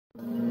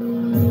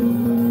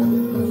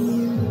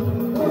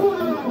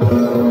You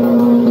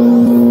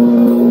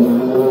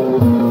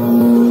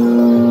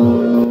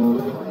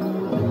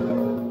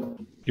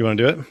want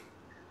to do it?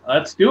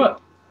 Let's do it.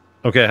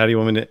 Okay. How do you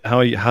want me to?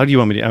 How do you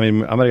want me to? I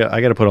mean,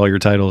 I got to put all your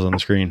titles on the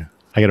screen.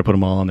 I got to put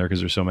them all on there because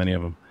there's so many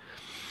of them.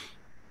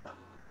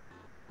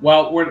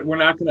 Well, we're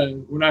not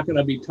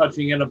gonna be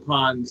touching in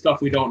upon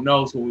stuff we don't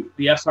know. So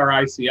the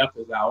S.R.I.C.F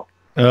is out.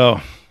 Oh,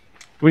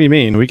 what do you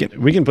mean? We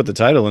can put the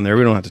title in there.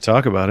 We don't have to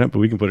talk about it, but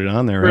we can put it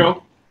on there, right?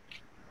 True.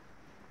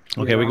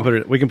 Okay, Yeah.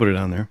 we can put it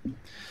on there.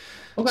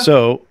 Okay.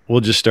 So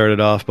we'll just start it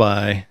off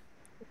by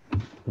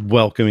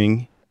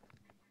welcoming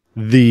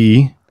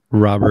the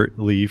Robert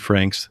Lee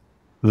Franks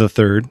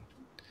III.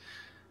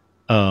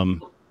 You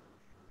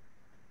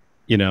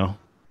know,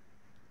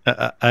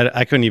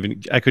 I couldn't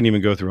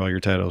even go through all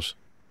your titles.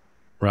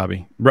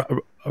 Robbie,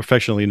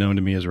 affectionately known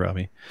to me as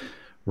Robbie.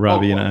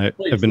 Robbie and I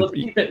please, have been.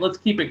 Let's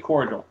keep it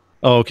cordial.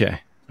 Oh,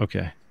 okay.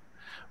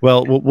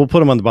 Well, we'll put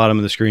them on the bottom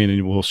of the screen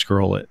and we'll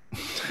scroll it.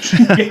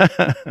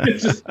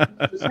 just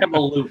have a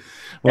loop.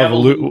 We'll have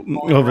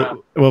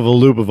a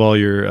loop of all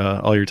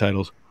your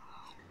titles.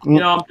 You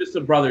know, I'm just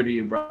a brother to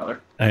you, brother.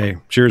 Hey,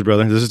 cheers,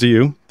 brother. This is to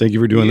you. Thank you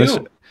for doing this.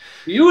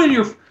 You and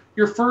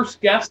your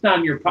first guest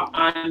on your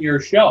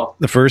show.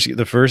 The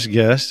first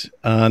guest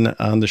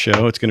on the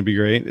show. It's going to be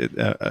great.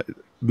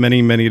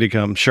 Many to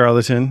come.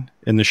 Charlatan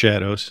in the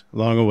shadows,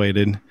 long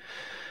awaited,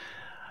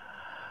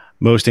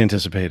 most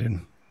anticipated.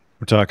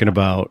 We're talking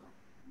about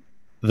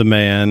the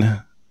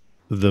man,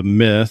 the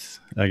myth.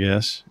 I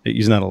guess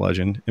he's not a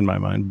legend in my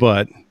mind,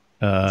 but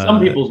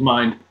some people's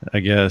mind, I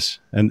guess,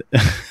 and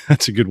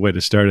that's a good way to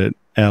start it.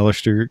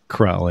 Aleister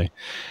Crowley.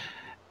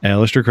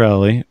 Aleister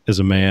Crowley is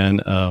a man.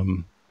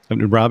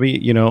 Robbie,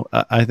 you know,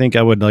 I think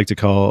I would like to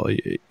call,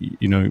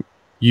 you know,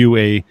 you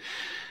I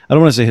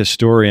don't want to say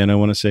historian. I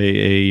want to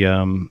say I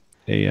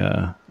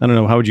don't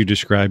know. How would you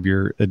describe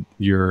your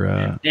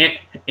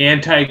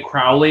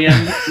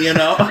anti-Crowleyan, you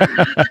know?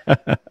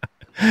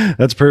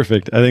 That's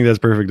perfect. I think that's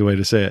perfect the way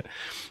to say it.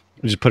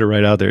 Just put it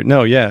right out there.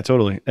 No, yeah,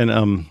 totally. And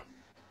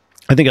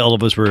I think all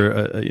of us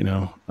were,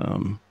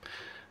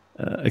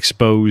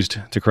 exposed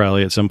to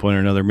Crowley at some point or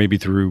another, maybe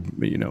through,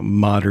 you know,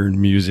 modern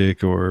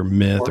music or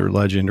myth or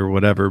legend or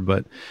whatever.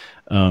 But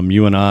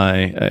you and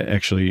I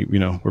actually, you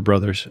know, we're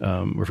brothers.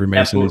 We're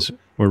Freemasons.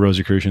 Absolutely. We're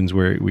Rosicrucians.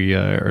 We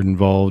are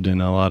involved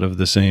in a lot of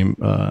the same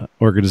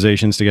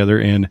organizations together,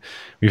 and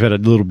we've had a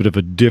little bit of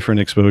a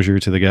different exposure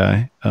to the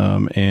guy.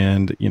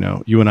 And you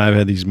know, you and I have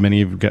had these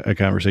many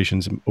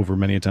conversations over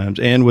many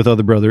times, and with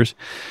other brothers.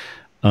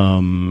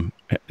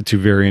 To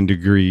varying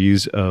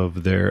degrees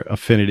of their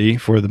affinity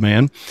for the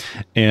man,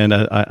 and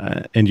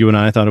you and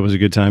I thought it was a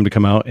good time to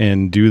come out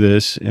and do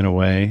this in a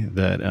way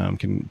that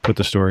can put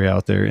the story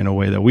out there in a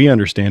way that we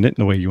understand it,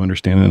 in the way you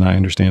understand it, and I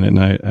understand it, and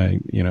I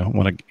you know,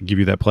 want to give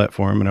you that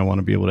platform, and I want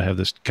to be able to have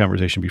this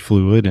conversation be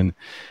fluid and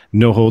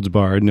no holds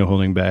barred, no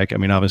holding back. I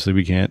mean, obviously,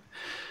 we can't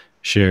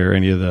share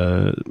any of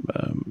the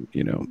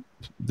you know,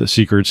 the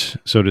secrets,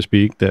 so to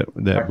speak, that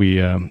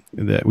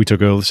we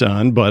took oaths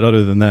on. But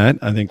other than that,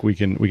 I think we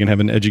can have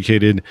an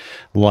educated,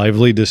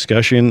 lively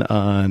discussion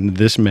on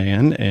this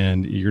man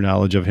and your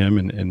knowledge of him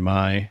and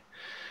my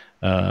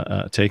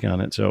take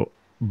on it. So,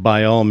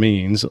 by all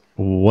means,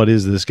 what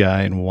is this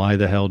guy and why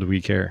the hell do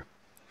we care?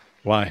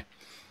 Why?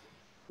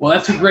 Well,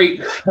 that's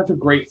a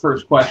great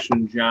first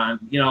question, John.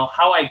 You know,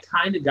 how I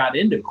kind of got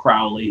into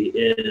Crowley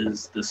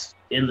is this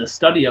in the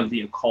study of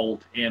the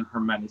occult and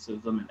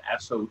Hermeticism and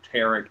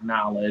esoteric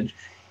knowledge.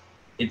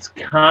 It's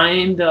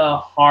kind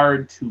of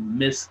hard to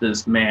miss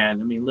this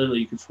man. I mean, literally,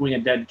 you could swing a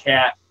dead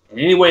cat, and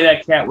any way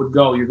that cat would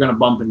go, you're going to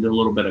bump into a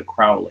little bit of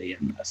Crowley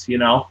in this, you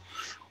know?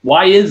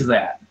 Why is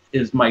that,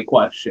 is my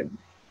question.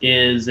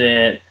 Is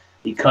it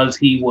because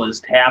he was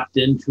tapped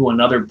into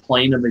another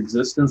plane of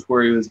existence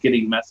where he was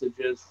getting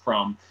messages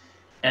from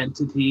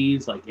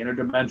entities like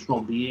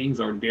interdimensional beings,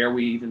 or dare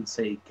we even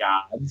say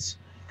gods?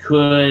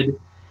 Could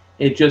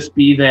it just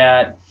be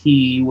that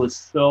he was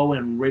so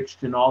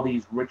enriched in all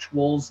these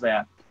rituals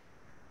that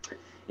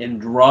in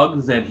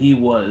drugs that he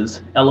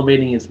was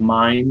elevating his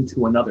mind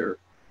to another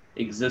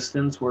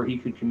existence where he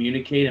could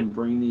communicate and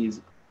bring these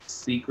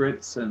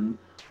secrets and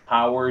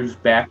powers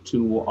back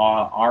to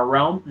our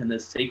realm and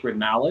this sacred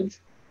knowledge?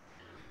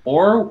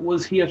 Or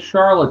was he a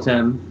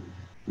charlatan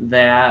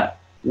that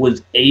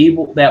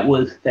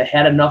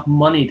had enough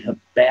money to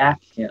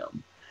back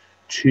him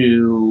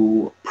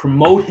to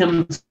promote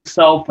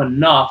himself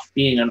enough,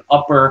 being an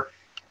upper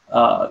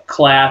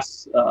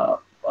class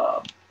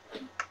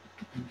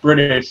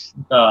British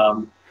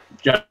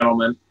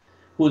gentleman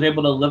who was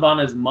able to live on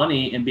his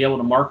money and be able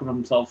to market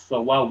himself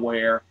so well,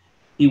 where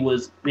he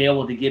was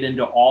able to get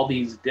into all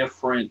these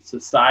different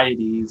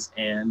societies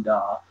and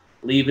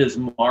leave his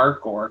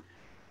mark or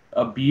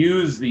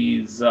abuse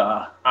these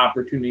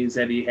opportunities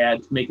that he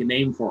had to make a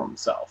name for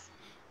himself.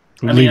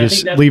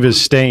 Leave his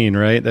stain,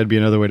 right? That'd be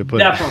another way to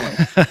put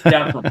it.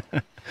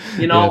 Definitely.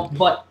 You know, yeah.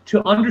 But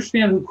to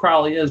understand who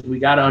Crowley is, we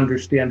got to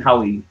understand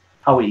how he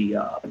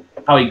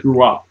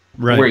grew up,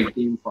 right, where he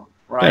came from,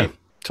 right? Yeah,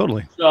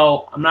 totally.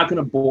 So I'm not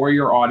going to bore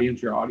your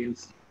audience. Your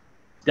audience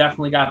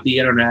definitely got the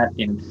internet,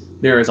 and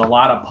there is a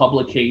lot of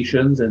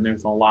publications, and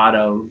there's a lot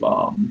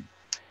of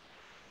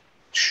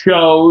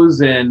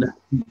shows and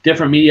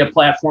different media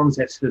platforms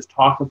that just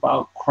talk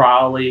about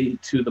Crowley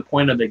to the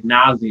point of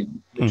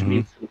nauseam, which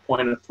means to the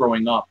point of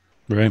throwing up.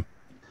 Right.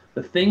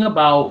 The thing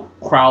about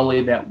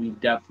Crowley that we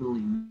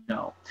definitely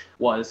know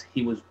was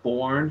he was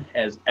born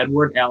as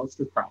Edward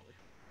Aleister Crowley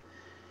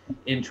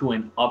into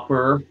an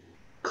upper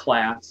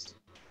class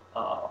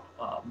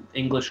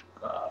English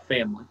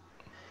family.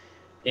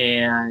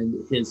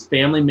 And his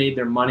family made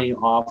their money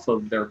off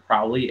of their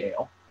Crowley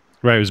ale.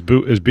 Right. It was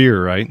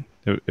beer, right?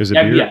 Is it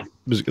beer? Yeah. It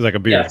was like a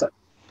beer.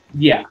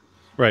 Yeah.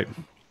 Right.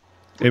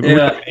 It was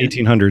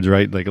 1800s,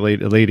 right? Like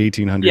late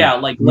 1800s. Yeah,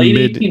 like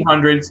late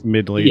 1800s.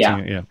 Mid late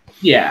 1800s, yeah.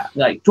 Yeah,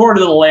 like toward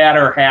the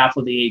latter half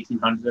of the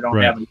 1800s. I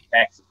don't have an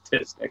exact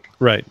statistic.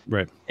 Right.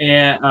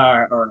 And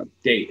or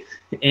date.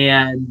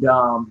 And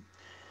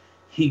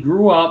he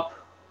grew up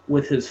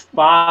with his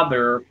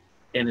father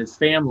and his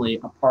family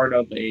a part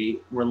of a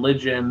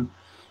religion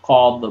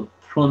called the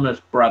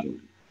Plymouth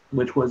Brethren,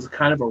 which was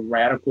kind of a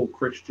radical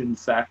Christian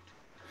sect.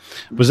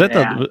 Was that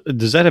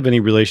does that have any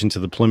relation to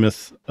the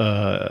Plymouth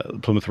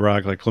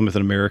Rock, like Plymouth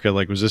in America?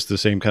 Like, was this the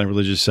same kind of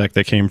religious sect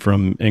that came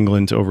from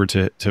England over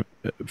to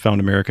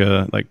found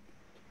America, like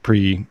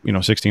pre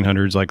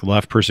 1600s, like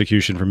left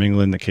persecution from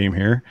England that came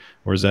here,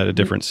 or is that a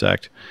different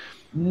sect?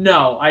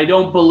 No, I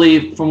don't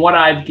believe. From what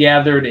I've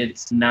gathered,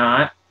 it's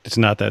not. It's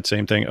not that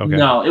same thing. Okay.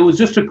 No, it was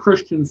just a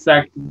Christian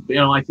sect.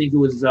 I think it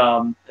was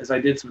as I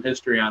did some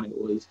history on it,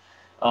 it was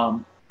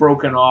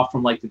broken off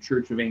from like the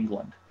Church of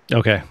England.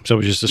 Okay, so it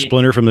was just a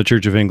splinter from the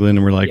Church of England,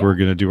 and we're like, we're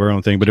going to do our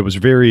own thing. But it was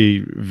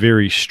very,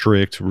 very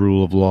strict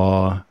rule of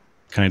law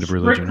kind of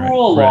religion. Strict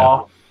rule of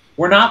law.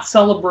 We're not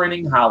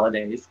celebrating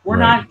holidays. We're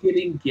not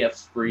getting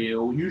gifts for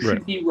you. You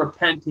should be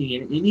repenting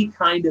in any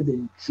kind of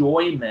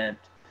enjoyment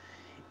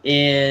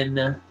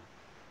in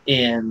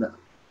life.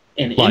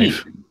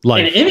 anything.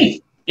 Life. In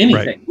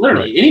anything.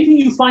 Literally. Anything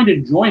you find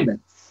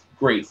enjoyment.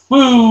 Great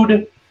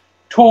food,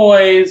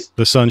 toys,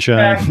 the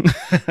sunshine,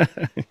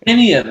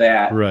 any of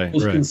that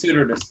was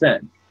considered a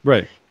sin.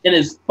 Right. And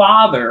his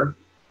father,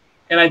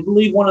 and I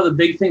believe one of the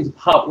big things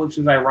about, which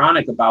is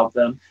ironic about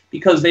them,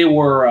 because they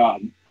were,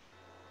 I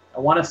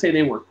want to say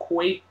they were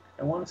Quakers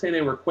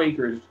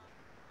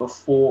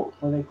before.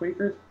 Were they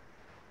Quakers?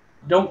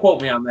 Don't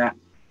quote me on that.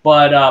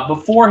 But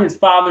before his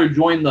father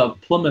joined the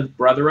Plymouth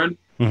Brethren,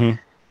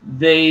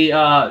 they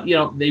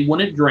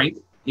wouldn't drink.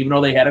 Even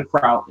though they had a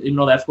crowd, even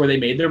though that's where they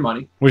made their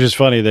money. Which is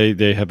funny.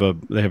 They have a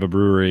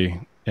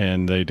brewery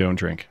and they don't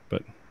drink,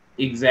 but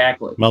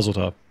exactly. Mazel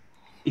tov.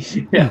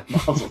 Yeah,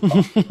 mazel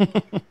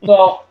tov.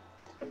 So,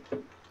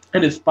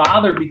 and his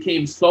father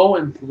became so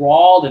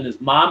enthralled, and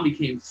his mom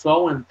became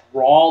so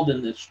enthralled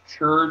in this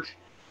church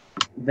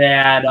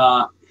that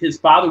his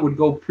father would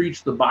go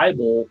preach the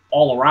Bible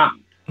all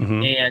around.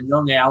 And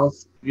young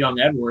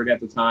Edward at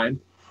the time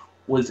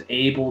was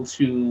able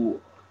to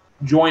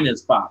join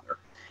his father.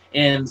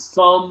 And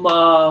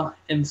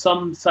in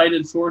some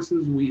cited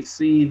sources, we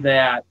see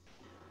that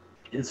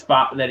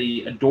that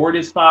he adored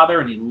his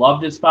father and he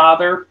loved his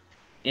father.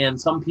 And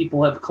some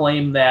people have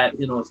claimed that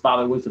his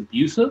father was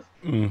abusive.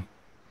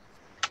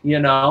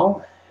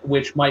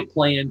 Which might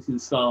play into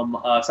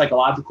some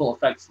psychological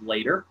effects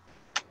later.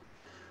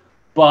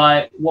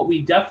 But what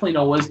we definitely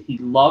know was he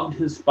loved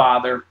his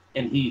father,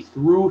 and he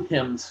threw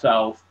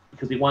himself,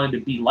 because he wanted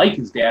to be like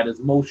his dad, as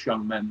most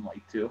young men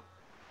like to,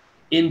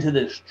 into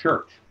this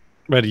church.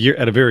 At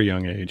a very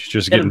young age,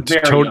 just getting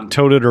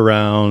toted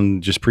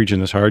around, just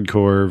preaching this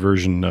hardcore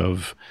version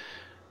of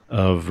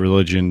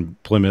religion,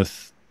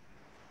 Plymouth,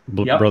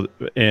 brother,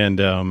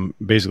 and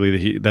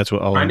basically that's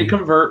what all trying to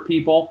convert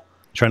people,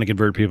 trying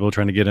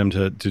to get them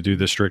to do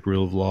the strict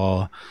rule of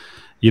law,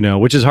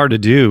 which is hard to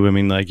do. I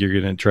mean, like, you're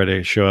going to try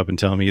to show up and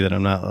tell me that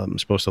I'm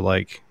supposed to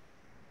like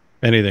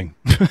anything,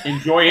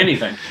 enjoy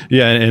anything.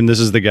 Yeah, and this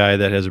is the guy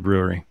that has a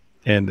brewery,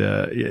 and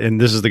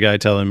this is the guy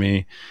telling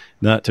me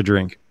not to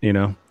drink.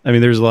 I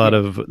mean, there's a lot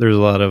of.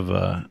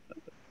 I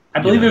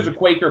believe there's a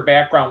Quaker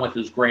background with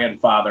his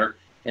grandfather,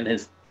 and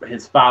his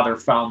father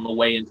found the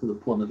way into the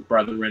Plymouth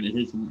Brethren,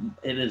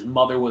 and his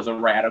mother was a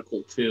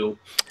radical too.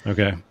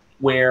 Okay.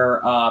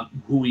 Where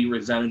who he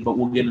resented, but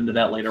we'll get into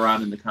that later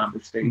on in the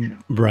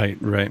conversation. Right.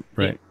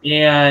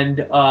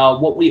 And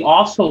what we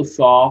also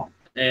saw,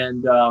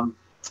 and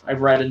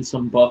I've read in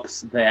some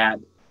books that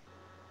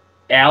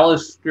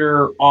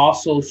Aleister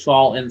also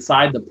saw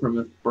inside the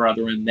Plymouth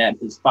Brethren that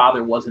his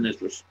father wasn't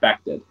as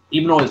respected.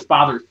 Even though his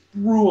father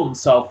threw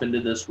himself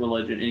into this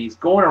religion and he's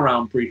going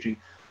around preaching,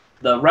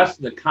 the rest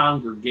of the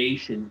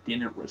congregation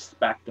didn't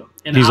respect him.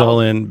 And he's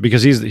all in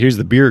because he's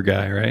the beer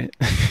guy, right?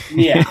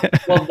 Yeah.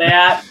 Well,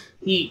 they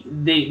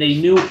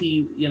knew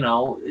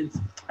it's,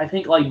 I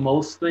think like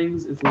most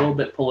things, it's a little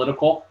bit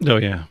political. Oh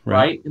yeah.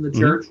 Right? In the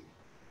church,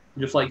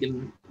 just like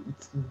in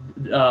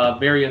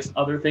various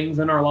other things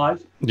in our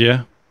lives.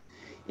 Yeah.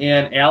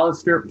 And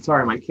Aleister,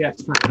 sorry, my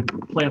cat's trying to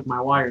play with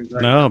my wires.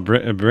 Right no,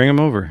 bring him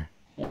over.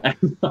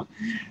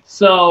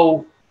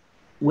 So,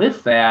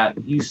 with that,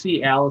 you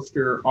see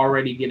Aleister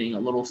already getting a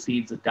little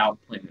seeds of doubt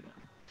planted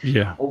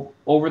Yeah.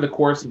 Over the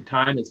course of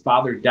time, his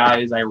father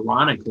dies,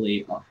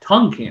 ironically, of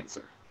tongue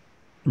cancer.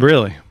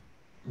 Really?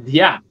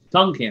 Yeah,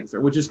 tongue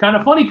cancer, which is kind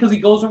of funny because he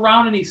goes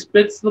around and he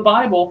spits the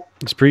Bible.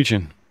 It's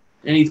preaching.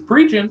 And he's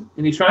preaching,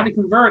 and he's trying to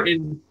convert,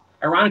 and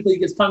ironically, he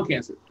gets tongue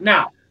cancer.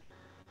 Now,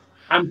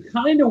 I'm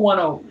kind of want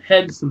to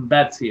hedge some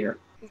bets here.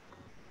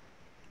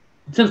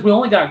 Since we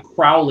only got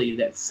Crowley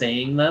that's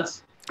saying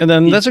this. And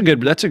then that's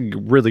a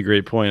really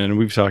great point, and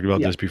we've talked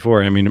about this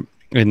before. I mean,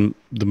 in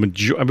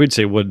the I would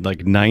say like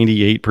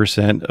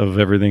 98% of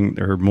everything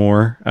or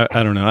more.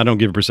 I don't know. I don't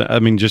give a percent. I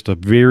mean, just a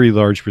very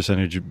large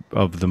percentage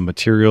of the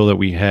material that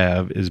we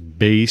have is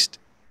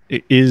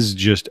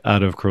just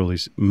out of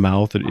Crowley's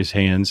mouth, his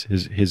hands,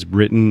 his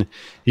written.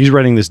 He's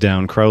writing this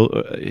down.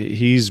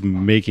 He's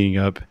making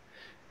up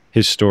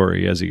his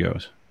story as he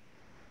goes.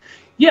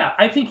 Yeah,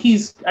 I think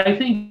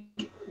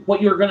what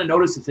you're going to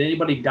notice if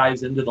anybody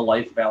dives into the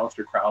life of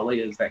Aleister Crowley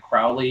is that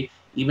Crowley,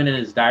 even in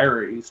his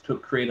diaries,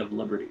 took creative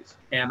liberties.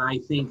 And I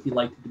think he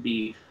liked to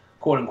be,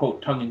 quote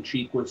unquote, tongue in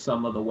cheek with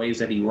some of the ways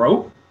that he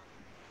wrote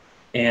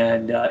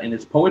and in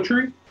his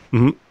poetry.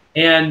 Mm-hmm.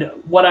 And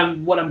what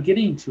I'm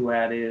getting to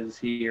at is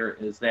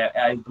that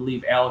I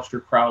believe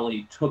Aleister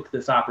Crowley took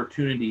this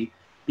opportunity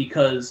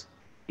because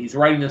he's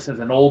writing this as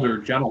an older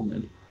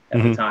gentleman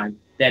at the time,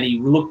 that he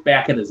looked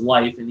back at his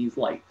life and he's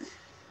like,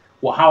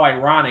 well, how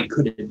ironic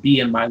could it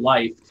be in my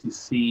life to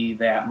see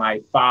that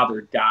my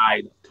father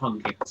died of tongue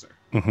cancer,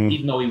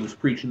 even though he was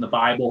preaching the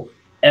Bible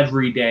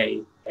every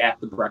day at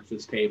the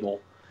breakfast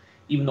table,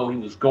 even though he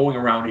was going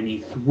around and he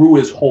threw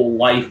his whole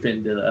life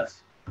into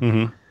this.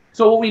 Mm-hmm.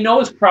 So what we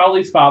know is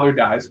Crowley's father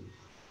dies,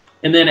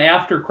 and then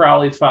after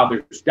Crowley's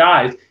father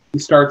dies, he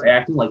starts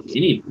acting like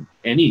any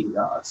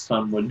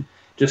son would,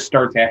 just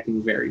starts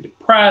acting very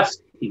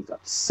depressed. He's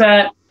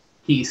upset.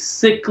 He's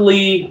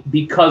sickly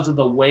because of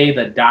the way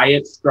the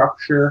diet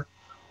structure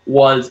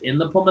was in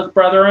the Plymouth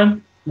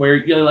Brethren,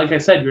 where, like I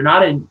said, you're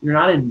not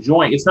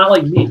enjoying. It's not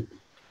like me,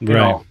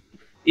 right?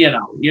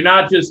 You're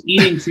not just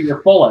eating to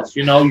your fullest.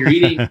 You're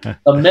eating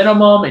the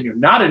minimum, and you're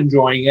not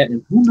enjoying it,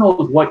 and who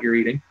knows what you're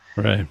eating,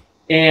 right?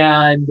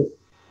 And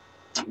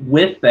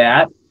with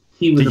that,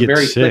 he was a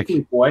very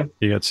sickly boy.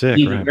 He got sick.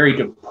 He's a very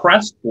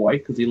depressed boy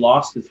because he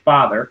lost his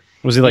father.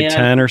 Was he like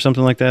 10 or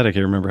something like that? I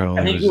can't remember how old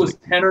I think he was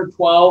 10 or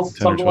 12,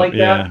 something like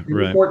that. Maybe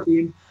right.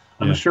 14.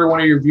 I'm sure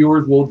one of your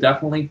viewers will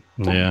definitely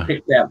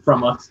pick that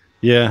from us.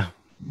 Yeah.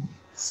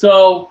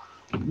 So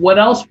what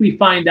else we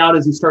find out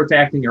is he starts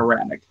acting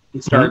erratic.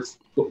 He starts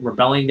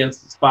rebelling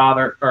against his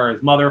father or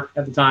his mother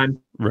at the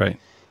time. Right.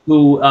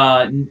 Who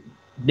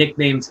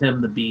nicknames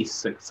him the Beast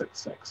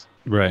 666.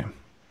 Right.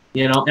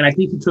 And I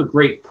think he took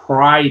great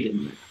pride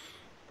in it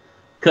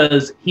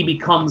because he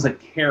becomes a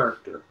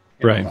character.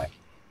 Right.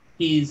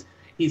 He's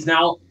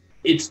now,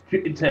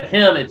 to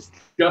him, it's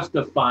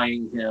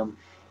justifying him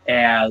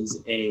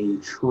as a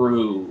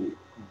true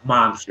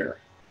monster.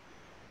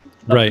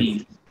 Right.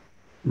 Beast.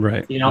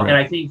 Right. And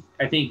I think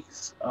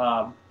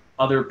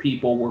other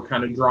people were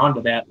kind of drawn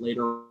to that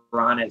later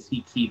on as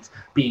he keeps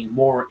being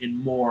more and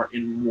more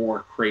and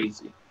more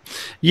crazy.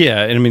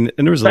 Yeah, and I mean,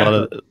 and there was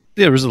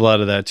a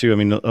lot of that too. I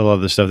mean, a lot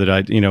of the stuff that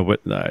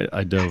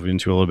I dove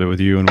into a little bit with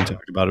you, and we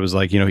talked about it was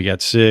like, he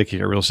got sick, he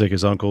got real sick.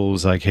 His uncle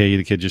was like, "Hey,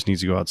 the kid just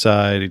needs to go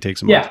outside." He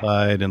takes him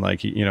outside, and like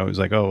he was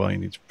like, "Oh, well, he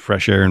needs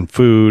fresh air and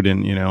food,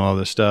 and all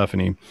this stuff."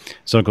 And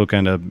his uncle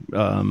kind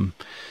of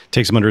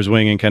takes him under his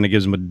wing and kind of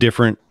gives him a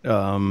different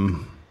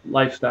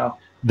lifestyle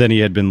than he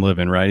had been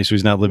living, right? So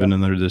he's not living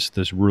under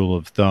this rule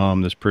of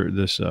thumb, this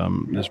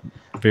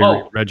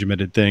very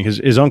regimented thing.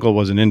 His uncle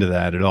wasn't into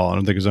that at all. I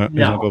don't think his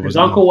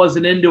uncle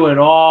wasn't into it at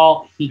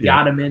all. He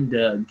got him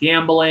into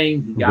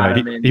gambling. He got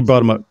him into. He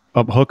brought him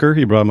a hooker.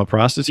 He brought him a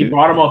prostitute. He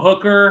brought him a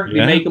hooker.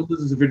 He made him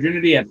lose his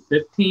virginity at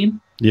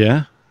 15.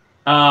 Yeah.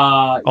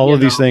 All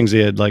of these things he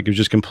had, like, it was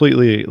just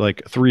completely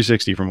like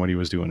 360 from what he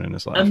was doing in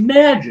his life.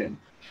 Imagine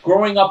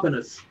growing up in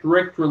a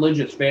strict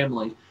religious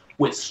family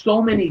with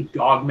so many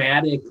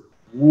dogmatic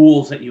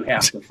rules that you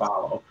have to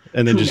follow,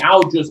 and then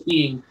just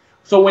being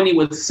so. When he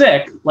was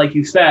sick, like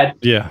you said,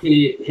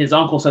 his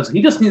uncle says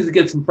he just needs to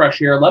get some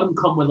fresh air. Let him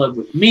come live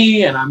with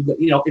me, and I'm,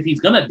 if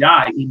he's gonna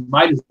die, he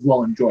might as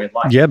well enjoy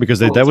life. Yeah, because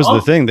that was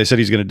the thing. They said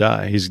he's gonna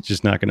die. He's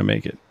just not gonna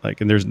make it.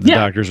 Like, and there's the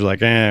doctors are like,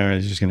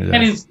 he's just gonna die.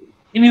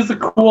 And he's a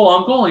cool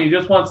uncle, and he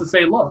just wants to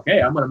say, look,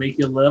 hey, I'm gonna make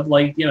you live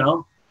like.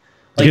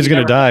 Like he's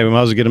gonna die. We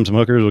might as well get him some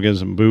hookers. We'll get him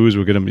some booze.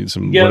 We'll get him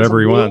some whatever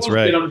he wants.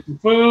 Right. Get him some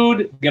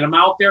food. Get him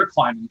out there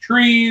climbing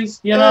trees.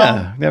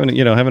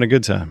 Having a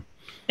good time.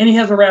 And he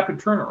has a rapid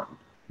turnaround.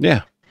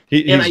 Yeah,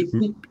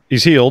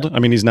 he's healed. I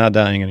mean, he's not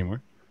dying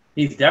anymore.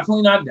 He's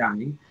definitely not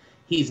dying.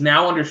 He's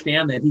now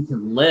understand that he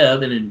can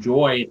live and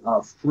enjoy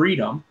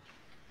freedom.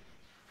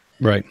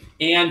 Right.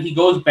 And he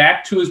goes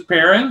back to his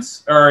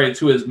parents or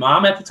to his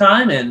mom at the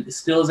time, and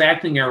still is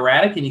acting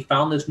erratic. And he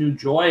found this new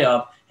joy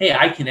of, hey,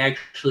 I can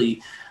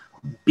actually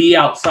be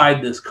outside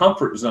this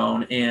comfort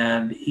zone.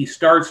 And he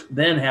starts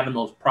then having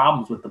those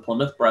problems with the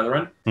Plymouth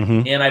Brethren.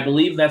 Mm-hmm. And I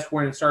believe that's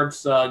when it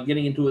starts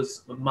getting into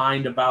his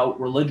mind about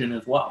religion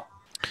as well,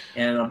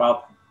 and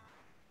about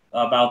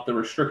the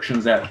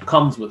restrictions that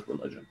comes with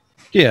religion.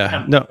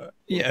 Yeah, no,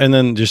 yeah, and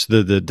then just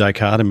the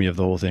dichotomy of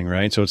the whole thing,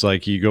 right? So it's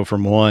like you go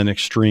from one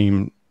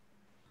extreme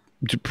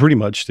to pretty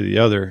much to the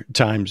other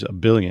times a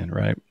billion,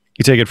 right?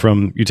 You take it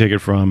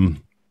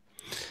from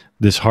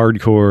this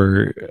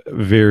hardcore,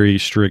 very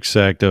strict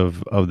sect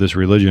of this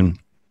religion.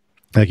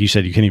 Like you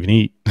said, you can't even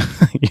eat,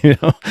 you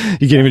know,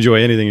 you can't even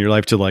enjoy anything in your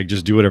life to like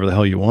just do whatever the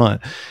hell you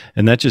want.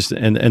 And that just,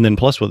 and then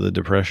plus with the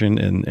depression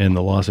and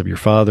the loss of your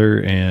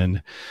father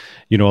and,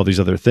 you know, all these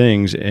other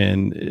things.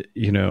 And,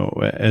 you know,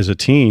 as a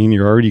teen,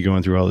 you're already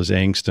going through all this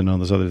angst and all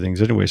those other things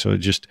anyway. So it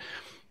just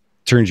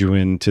turns you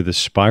into the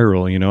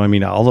spiral, you know. I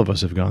mean, all of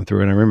us have gone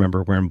through it. I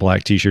remember wearing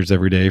black t-shirts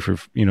every day for,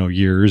 you know,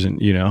 years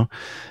and, you know,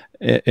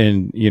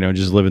 you know,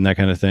 just living that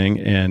kind of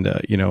thing.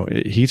 And, you know,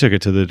 he took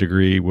it to the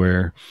degree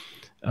where,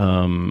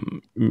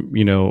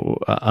 you know,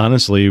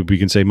 honestly, we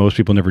can say most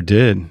people never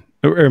did.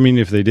 Or, I mean,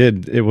 if they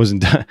did, it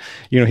wasn't,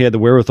 you know, he had the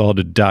wherewithal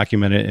to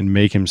document it and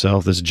make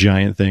himself this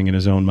giant thing in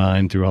his own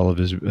mind through all of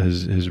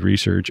his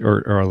research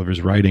or all of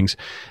his writings.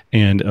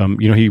 And,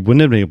 you know, he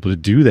wouldn't have been able to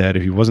do that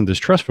if he wasn't this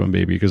trust fund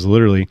baby, because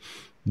literally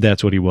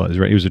that's what he was,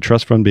 right? He was a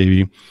trust fund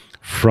baby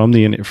from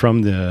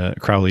the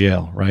Crowley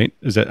Ale, right?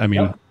 Is that, I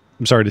mean, yeah.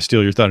 I'm sorry to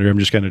steal your thought here. I'm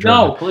just kind of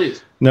no,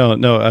 please.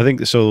 No, I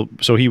think so.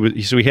 So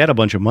he had a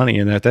bunch of money,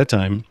 and at that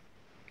time,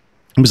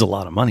 it was a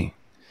lot of money.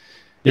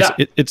 This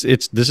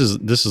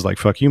is like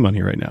fuck you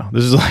money right now.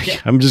 This is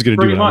like I'm just gonna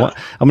do what I want.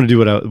 I'm gonna do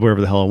wherever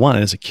the hell I want.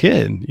 And as a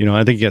kid, you know,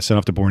 I think he got sent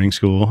off to boarding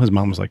school. His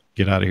mom was like,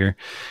 "Get out of here."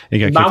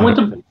 And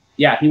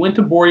he went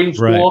to boarding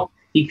school. Right.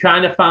 He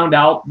kind of found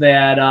out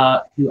that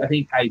I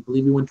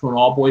believe he went to an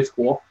all boys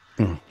school,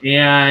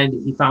 and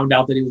he found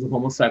out that he was a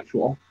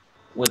homosexual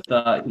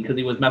because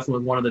he was messing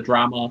with one of the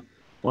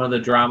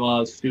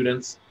drama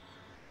students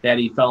that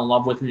he fell in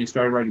love with and he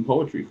started writing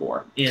poetry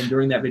for. And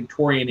during that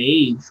Victorian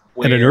age...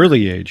 At an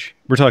early age.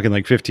 We're talking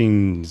like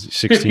 15,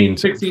 16.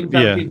 16,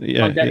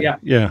 17,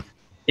 yeah.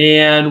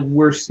 And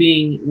we're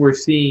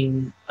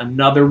seeing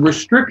another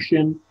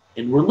restriction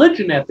in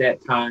religion at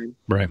that time.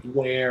 Right.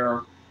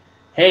 Where,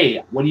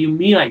 hey, what do you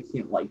mean I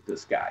can't like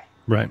this guy?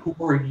 Right. Who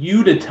are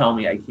you to tell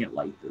me I can't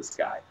like this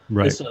guy?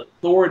 Right. This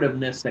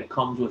authoritativeness that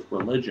comes with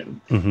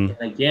religion. Mm-hmm.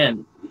 And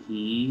again,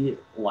 he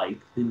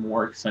liked the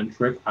more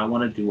eccentric, I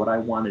want to do what I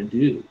want to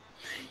do.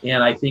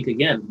 And I think,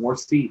 again, more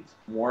seeds,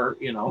 more,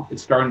 you know,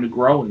 it's starting to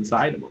grow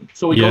inside of him.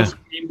 So he goes to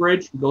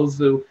Cambridge, becomes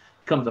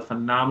a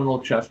phenomenal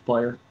chess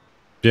player.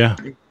 Yeah.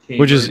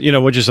 Which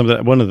is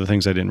something, one of the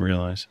things I didn't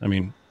realize. I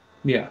mean,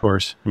 of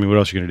course. I mean, what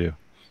else are you going to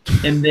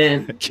do? And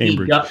then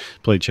Cambridge,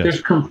 played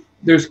chess.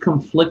 There's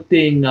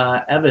conflicting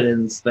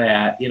evidence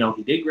that, you know,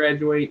 he did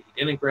graduate,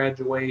 he didn't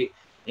graduate,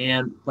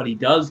 but he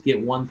does get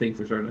one thing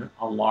for certain,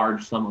 a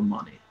large sum of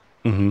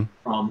money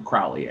from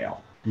Crowley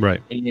Ale.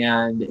 Right.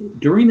 And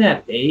during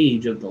that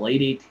age of the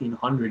late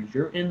 1800s,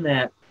 you're in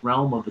that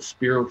realm of the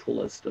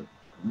spiritualist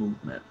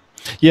movement.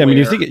 Yeah, I mean,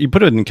 you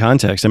put it in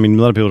context. I mean,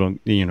 a lot of people don't,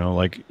 you know,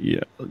 like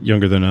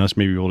younger than us,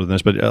 maybe older than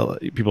us, but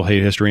people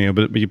hate history. You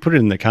know, but you put it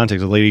in the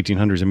context of the late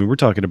 1800s. I mean, we're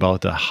talking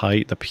about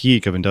the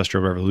peak of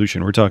Industrial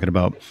Revolution. We're talking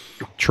about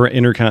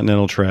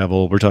intercontinental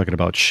travel. We're talking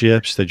about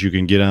ships that you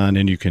can get on,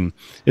 and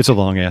it's a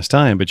long ass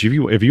time. But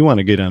if you want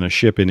to get on a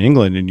ship in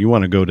England and you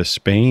want to go to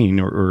Spain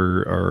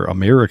or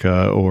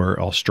America or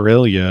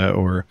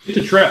Australia it's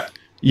a trip.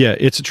 Yeah,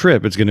 it's a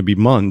trip. It's going to be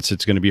months.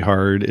 It's going to be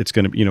hard. It's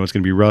going to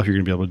be rough. You're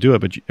going to be able to do it.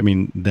 But I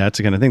mean, that's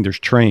the kind of thing. There's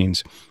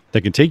trains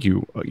that can take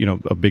you, you know,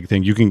 a big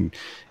thing. You can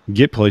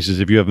get places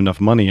if you have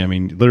enough money. I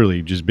mean,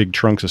 literally just big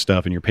trunks of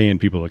stuff, and you're paying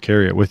people to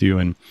carry it with you.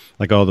 And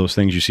like all those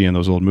things you see in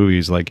those old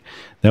movies, like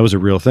that was a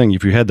real thing.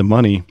 If you had the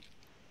money,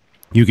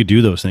 you could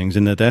do those things.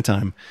 And at that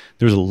time,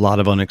 there was a lot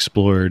of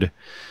unexplored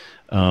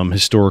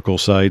historical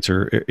sites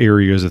or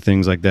areas of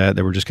things like that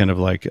were just kind of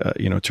like,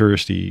 you know,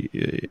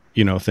 touristy,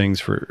 you know,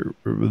 things for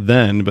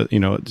then, but, you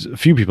know, a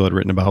few people had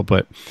written about,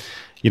 but,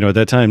 you know, at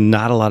that time,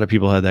 not a lot of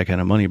people had that kind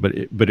of money, but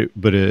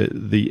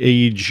the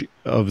age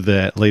of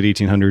that late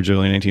 1800s,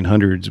 early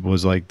 1900s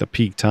was like the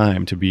peak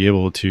time to be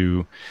able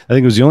to, I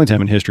think it was the only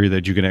time in history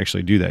that you could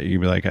actually do that. You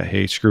could be like,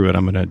 hey, screw it.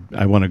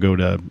 I want to go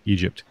to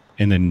Egypt.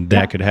 And then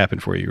that could happen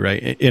for you,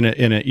 right? In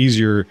an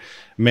easier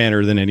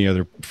manner than any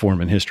other form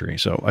in history.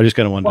 So I just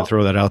kind of wanted to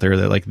throw that out there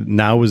that like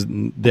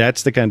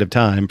that's the kind of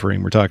time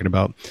frame we're talking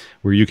about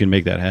where you can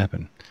make that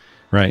happen,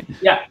 right?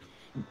 Yeah.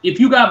 If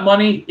you got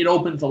money, it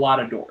opens a lot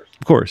of doors.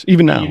 Of course,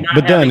 even now.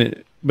 But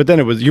then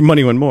it was your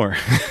money went more.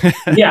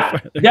 Yeah,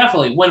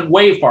 definitely went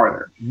way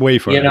farther. Way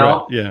farther. You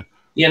know, right? Yeah.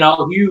 You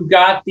know, you've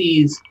got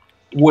these.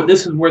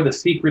 This is where the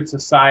secret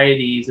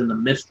societies and the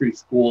mystery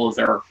schools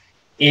are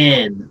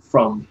in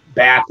from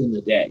back in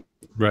the day,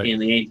 right, in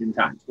the ancient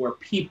times, where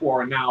people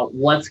are now,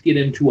 let's get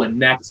into the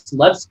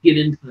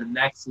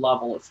next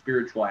level of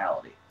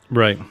spirituality.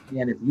 Right.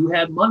 And if you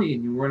had money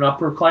and you were an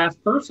upper class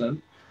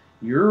person,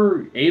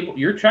 your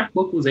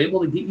checkbook was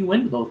able to get you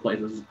into those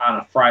places on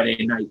a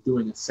Friday night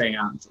doing a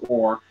seance,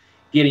 or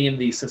getting into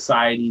these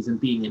societies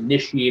and being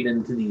initiated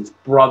into these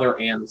brother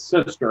and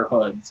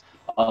sisterhoods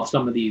of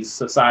some of these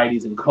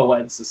societies and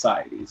co-ed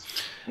societies.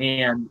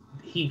 And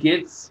he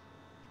gets,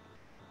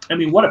 I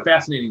mean, what a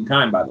fascinating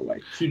time, by the way.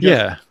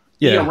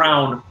 be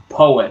around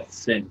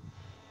poets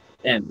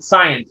and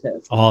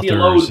scientists,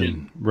 authors,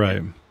 and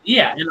right.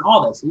 Yeah, and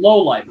all this low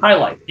life, high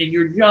life, and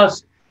you're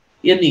just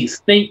in these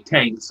think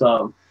tanks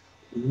of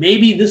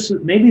maybe this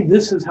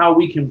is how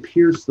we can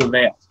pierce the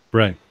veil,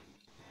 right?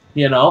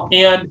 You know,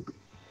 and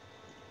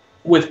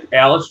with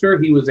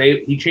Aleister,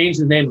 he changed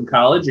his name in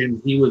college,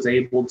 and he was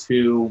able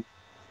to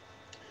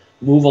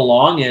move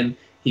along, and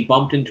he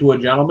bumped into a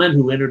gentleman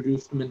who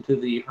introduced him into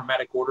the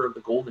Hermetic Order of the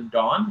Golden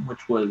Dawn,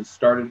 which was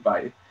started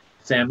by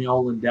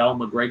Samuel Lindell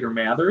McGregor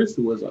Mathers,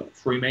 who was a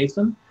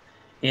Freemason.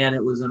 And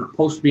it was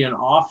supposed to be an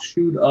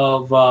offshoot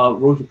of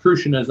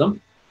Rosicrucianism.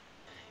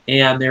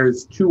 And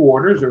there's two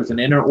orders. There's an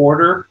inner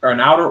order, or an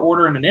outer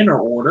order, and an inner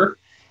order.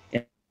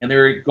 And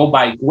they go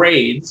by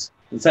grades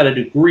instead of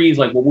degrees,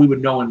 like what we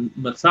would know in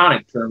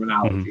Masonic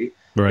terminology.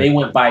 Mm-hmm. Right. They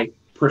went by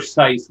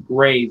precise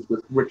grades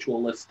with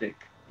ritualistic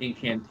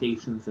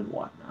incantations and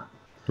whatnot.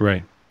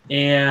 Right.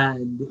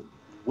 And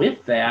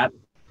with that,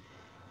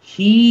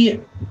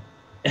 the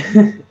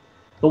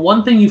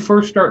one thing you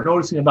first start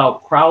noticing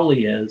about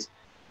Crowley is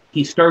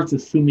he starts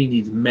assuming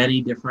these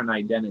many different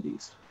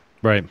identities.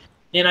 Right.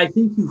 And I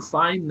think you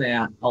find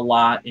that a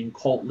lot in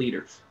cult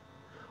leaders,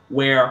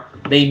 where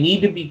they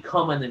need to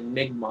become an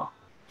enigma.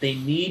 They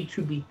need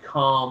to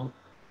become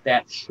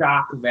that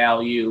shock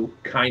value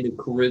kind of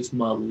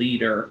charisma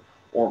leader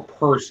or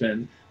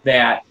person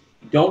that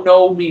don't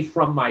know me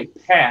from my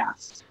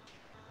past.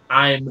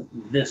 I'm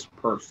this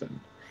person.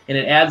 And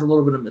it adds a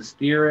little bit of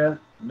mysteria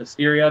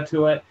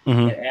to it.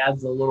 Mm-hmm. It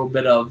adds a little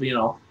bit of,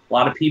 a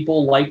lot of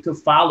people like to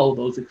follow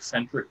those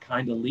eccentric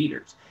kind of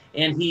leaders.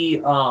 And he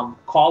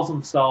calls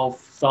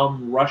himself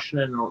some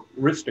Russian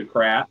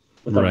aristocrat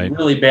with a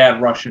really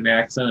bad Russian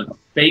accent and a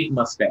fake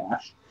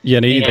mustache. Yeah,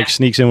 and he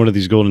sneaks in one of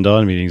these Golden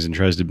Dawn meetings and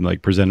tries to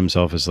present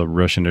himself as the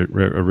Russian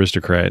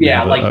aristocrat.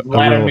 Yeah, like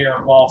Vladimir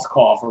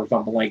Volskov or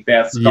something like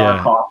that.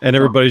 Yeah, and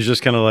everybody's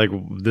just kind of like,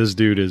 this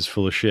dude is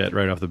full of shit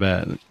right off the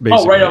bat. Basically.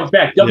 Oh, right off the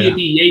bat.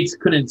 W.B. Yeats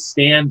couldn't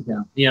stand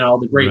him,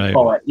 the great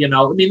poet.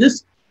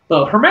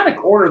 The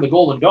Hermetic Order of the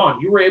Golden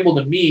Dawn, you were able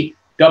to meet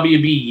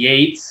W.B.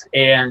 Yeats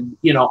and,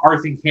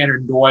 Arthur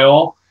Conan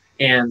Doyle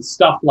and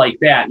stuff like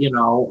that,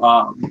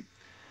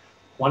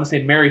 I want to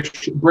say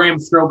Bram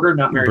Stoker,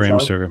 not Mary Bram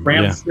Shelley. Stoker.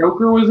 Bram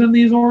Stoker was in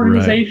these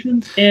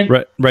organizations. Right.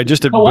 And right.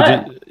 Just to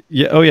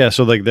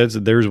so like there's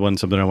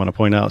something I want to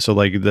point out. So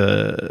like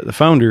the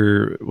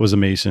founder was a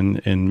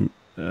Mason, and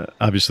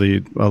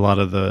obviously a lot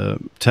of the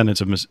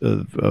tenets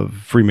of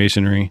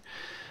Freemasonry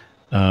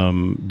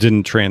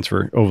didn't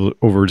transfer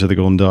over to the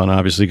Golden Dawn,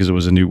 obviously, because it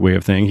was a new way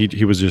of thing.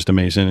 He was just a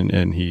Mason,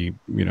 and he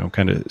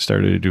kind of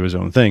started to do his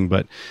own thing,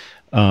 but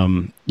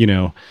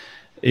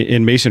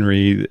in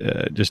Masonry,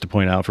 just to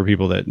point out for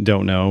people that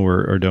don't know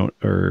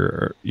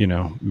or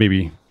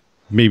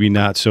maybe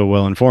not so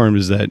well informed,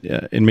 is that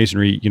in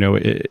Masonry,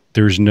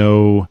 there's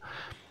no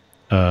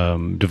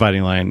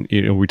dividing line.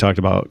 We talked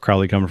about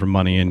Crowley coming from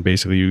money, and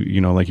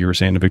basically, like you were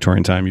saying, in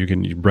Victorian time,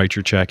 you write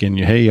your check and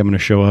hey, I'm going to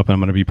show up and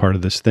I'm going to be part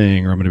of this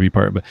thing, or I'm going to be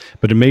part of.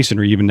 But in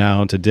Masonry, even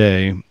now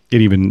today,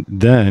 even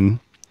then,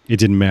 it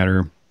didn't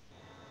matter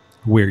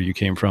where you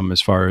came from as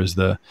far as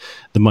the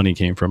money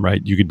came from,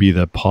 right? You could be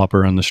the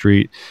pauper on the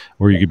street,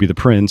 or you could be the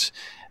prince,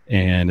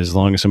 and as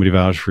long as somebody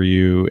vouched for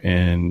you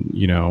and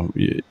you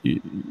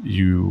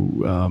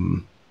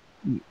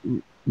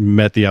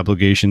met the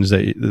obligations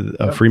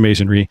of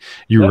Freemasonry,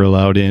 you were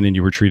allowed in and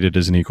you were treated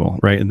as an equal,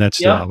 right? And that's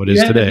still how it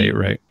is today,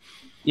 right?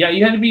 Yeah,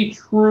 you had to be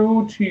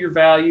true to your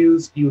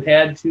values. You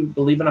had to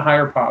believe in a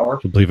higher power.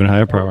 Believe in a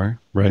higher power,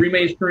 right?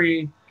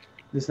 Freemasonry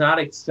does not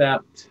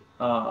accept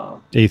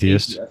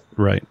atheists.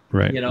 Right.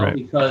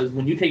 Because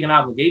when you take an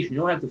obligation, you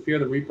don't have to fear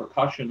the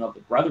repercussion of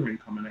the brethren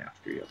coming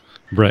after you.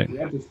 Right. You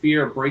have to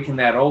fear breaking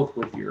that oath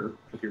with your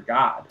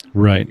God.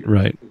 Right.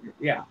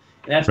 And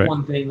that's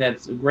one thing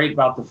that's great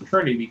about the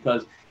fraternity,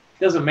 because it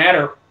doesn't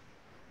matter,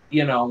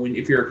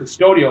 if you're a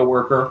custodial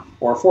worker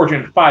or a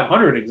Fortune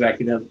 500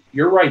 executive,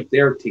 you're right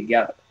there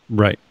together.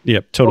 Right.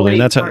 Yep. Totally.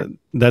 And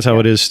that's how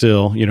it is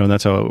still. And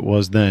that's how it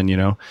was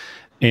then.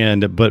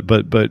 And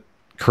but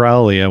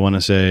Crowley, I want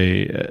to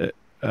say,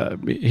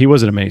 he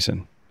wasn't a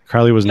Mason.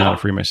 Crowley was not a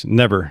Freemason.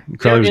 Never.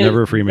 Crowley was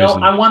never a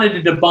Freemason. No, I wanted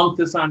to debunk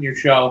this on your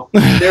show.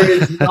 There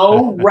is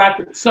no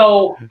record.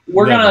 So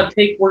we're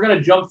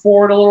gonna jump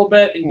forward a little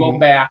bit and go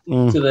back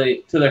to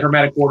the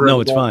Hermetic Order. No,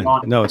 it's fine.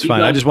 No, it's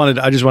fine. I just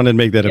wanted to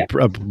make that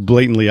a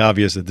blatantly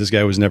obvious that this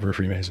guy was never a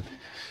Freemason.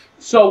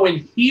 So when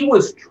he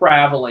was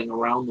traveling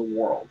around the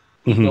world,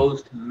 he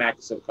goes to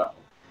Mexico.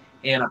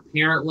 And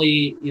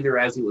apparently, either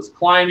as he was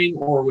climbing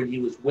or when he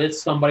was with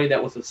somebody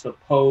that was a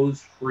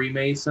supposed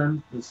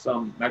Freemason,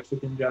 some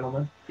Mexican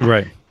gentleman.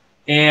 Right.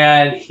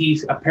 And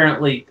he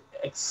apparently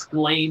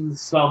exclaimed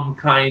some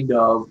kind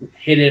of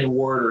hidden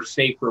word or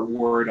sacred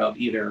word of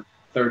either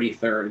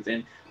 33rd.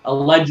 And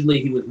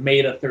allegedly, he was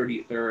made a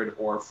 33rd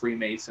or a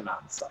Freemason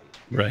on site.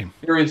 Right.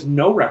 There is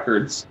no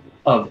records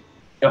of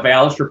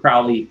Aleister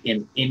Crowley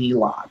in any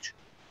lodge.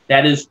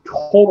 That is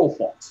total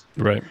false.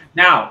 Right.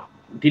 Now,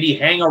 did he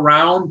hang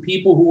around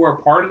people who were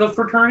part of the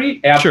fraternity?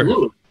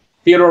 Absolutely. Sure.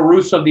 Theodore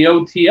Roos of the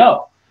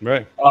OTO.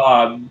 Right.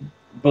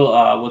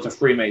 was a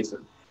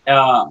Freemason.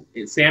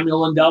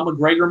 Samuel Lindell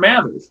McGregor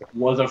Mathers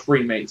was a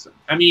Freemason.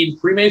 I mean,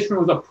 Freemason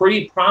was a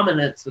pretty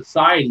prominent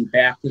society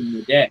back in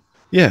the day.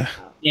 Yeah.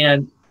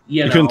 And,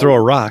 you know, couldn't throw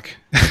a rock.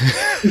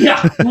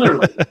 Yeah,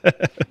 literally.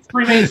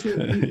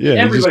 Freemason, yeah,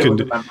 everybody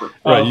was a member.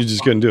 Right, you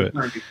just couldn't do it.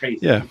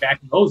 Yeah. Back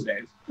in those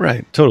days.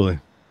 Right, totally.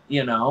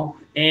 You know,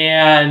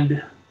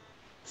 and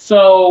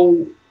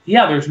so,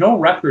 yeah, there's no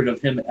record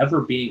of him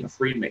ever being a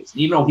Freemason,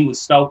 even though he was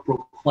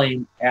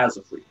self-proclaimed as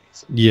a Freemason.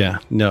 Yeah,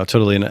 no,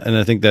 totally. And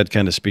I think that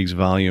kind of speaks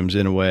volumes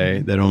in a way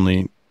that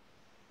only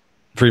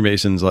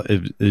Freemasons,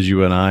 as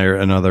you and I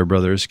and other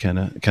brothers, kind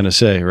of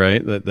say,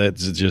 right?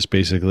 That's just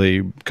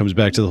basically comes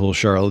back to the whole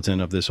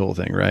charlatan of this whole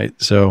thing, right?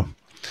 So,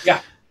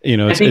 yeah, you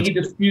know, I think he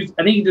just used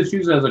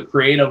it as a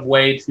creative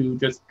way to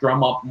just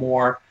drum up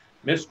more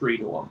mystery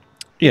to him.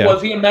 Yeah.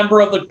 Was he a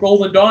member of the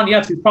Golden Dawn?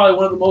 Yes, he's probably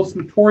one of the most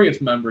notorious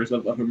members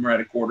of the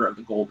Hermetic Order of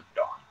the Golden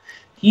Dawn.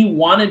 He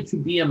wanted to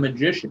be a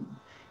magician.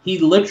 He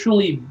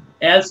literally,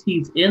 as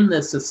he's in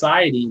this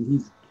society, and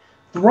he's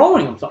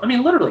throwing himself. I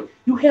mean, literally,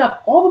 you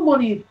have all the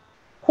money,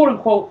 quote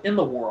unquote, in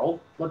the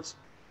world. Let's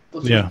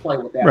just play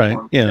with that. Right.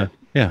 Yeah.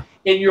 Yeah.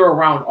 And you're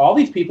around all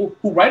these people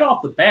who, right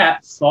off the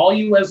bat, saw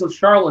you as a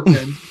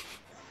charlatan,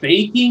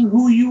 faking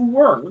who you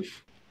were.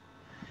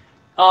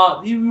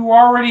 You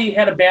already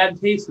had a bad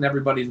taste in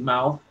everybody's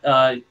mouth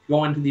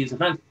going to these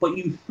events, but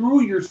you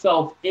threw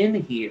yourself in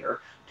here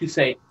to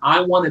say,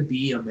 I want to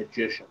be a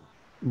magician.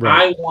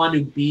 Right. I want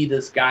to be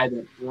this guy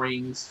that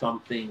brings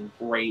something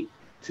great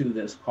to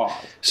this cause.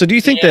 So do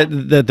you think that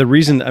the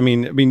reason, I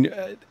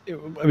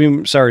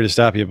mean, sorry to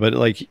stop you, but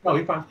like, no,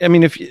 you're fine. I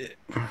mean,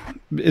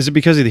 is it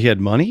because he had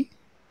money?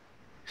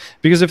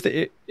 Because if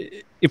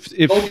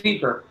go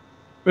deeper.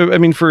 I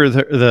mean, for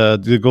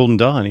the Golden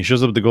Dawn, he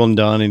shows up at the Golden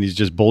Dawn and he's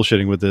just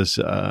bullshitting with this,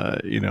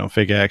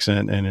 fake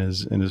accent and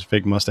his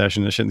fake mustache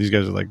and this shit. And these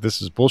guys are like,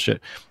 this is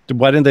bullshit.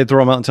 Why didn't they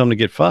throw him out and tell him to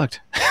get fucked?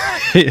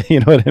 You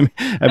know what I mean?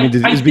 I mean,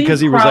 it's because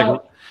he was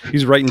like,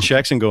 he's writing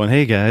checks and going,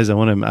 "Hey guys, I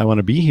want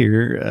to be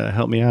here.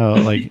 Help me out."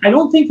 Like, I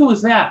don't think it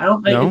was that.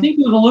 I think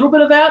it was a little bit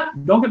of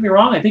that. Don't get me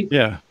wrong. I think.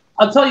 Yeah.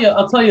 I'll tell you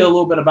a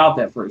little bit about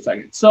that for a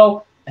second.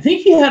 So I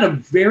think he had a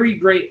very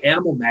great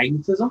animal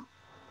magnetism.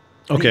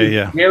 Okay.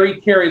 Yeah.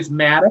 Very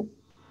charismatic.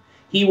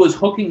 He was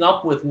hooking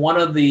up with one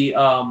of the,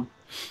 I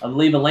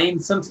believe Elaine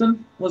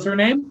Simpson was her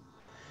name,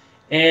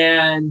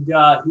 and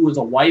who was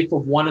a wife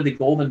of one of the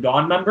Golden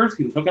Dawn members.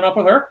 He was hooking up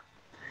with her.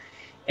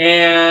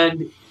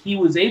 And he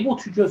was able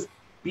to just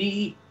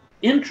be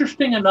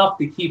interesting enough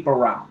to keep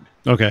around.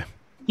 Okay.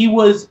 He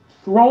was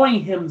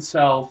throwing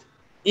himself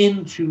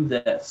into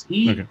this.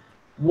 He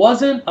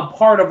wasn't a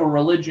part of a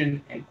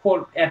religion,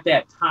 quote, at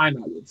that time,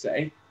 I would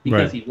say,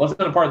 because he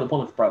wasn't a part of the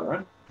Plymouth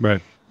Brethren.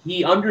 Right.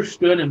 He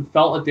understood and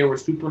felt that there were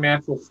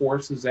supernatural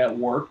forces at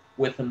work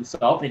with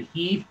himself, and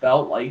he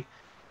felt like,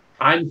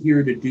 I'm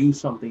here to do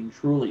something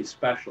truly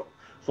special.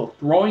 So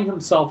throwing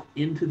himself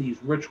into these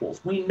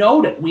rituals, we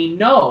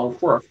know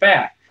for a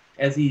fact,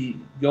 as he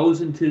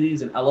goes into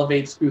these and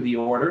elevates through the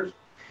orders,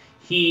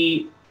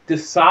 he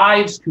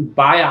decides to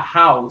buy a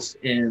house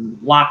on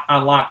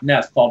Loch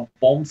Ness called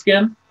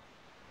Bolmskin.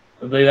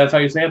 I believe that's how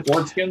you say it,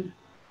 Boardskin?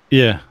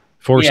 Yeah,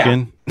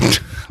 foreskin.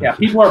 Yeah,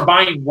 people are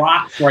buying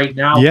rocks right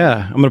now.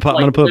 Yeah, I'm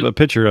gonna put a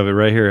picture of it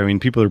right here. I mean,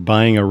 people are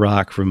buying a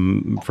rock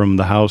from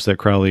the house that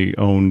Crowley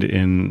owned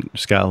in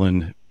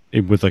Scotland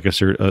with like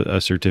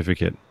a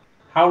certificate.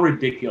 How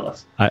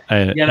ridiculous!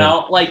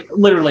 Like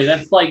literally,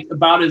 that's like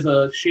about as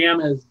a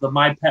sham as the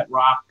My Pet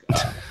Rock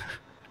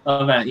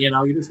event.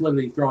 You're just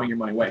literally throwing your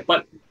money away.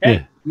 But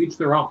hey, each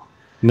their own.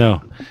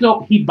 No.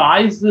 So he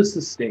buys this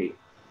estate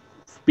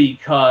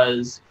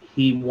because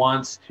he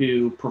wants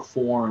to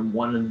perform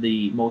one of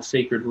the most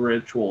sacred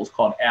rituals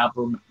called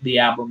the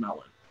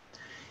Abramelin.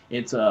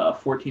 It's a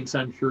 14th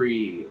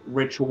century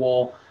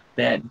ritual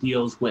that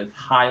deals with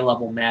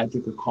high-level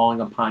magic or calling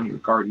upon your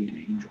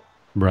guardian angel.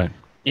 Right.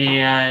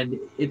 And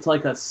it's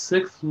like a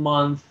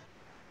 6-month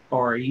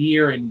or a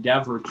year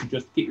endeavor to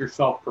just get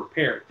yourself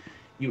prepared.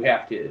 You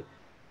have to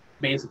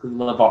basically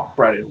live off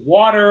bread and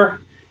water.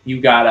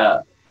 You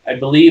gotta, I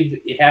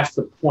believe it has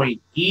to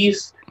point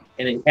east,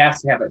 and it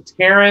has to have a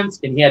terrace,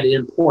 and he had to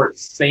import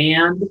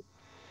sand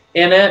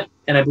in it.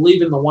 And I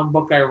believe in the one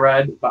book I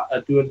read,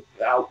 Do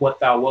What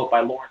Thou Wilt by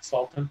Lawrence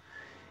Sultan,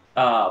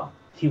 I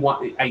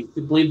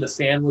believe the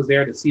sand was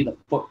there to see the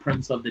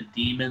footprints of the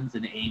demons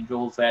and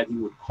angels that he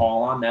would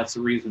call on. That's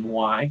the reason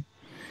why.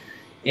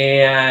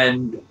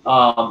 And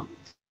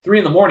 3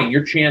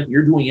 a.m,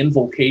 you're doing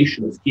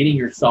invocations, getting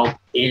yourself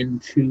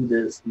into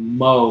this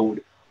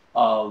mode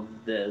of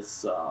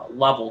this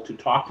level to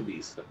talk to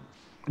these things.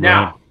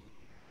 Now,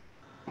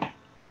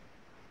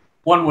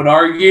 one would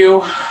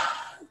argue,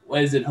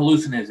 is it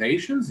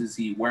hallucinations? Is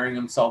he wearing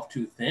himself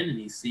too thin and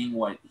he's seeing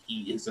what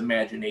his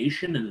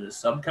imagination and his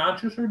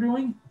subconscious are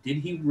doing? Did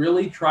he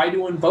really try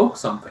to invoke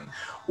something?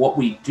 What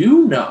we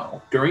do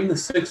know during the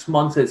 6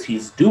 months as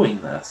he's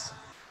doing this,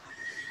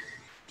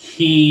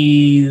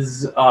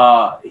 he's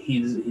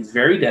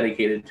very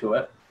dedicated to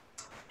it,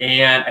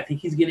 and I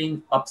think he's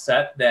getting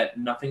upset that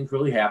nothing's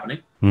really happening.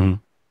 Mm-hmm.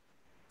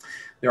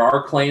 There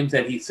are claims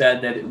that he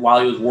said that while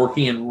he was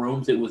working in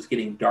rooms, it was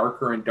getting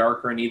darker and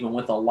darker, and even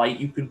with a light,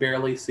 you could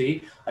barely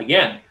see.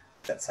 Again,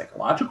 is that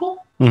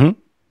psychological? Mm-hmm.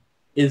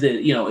 Is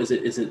it, is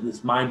it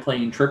his mind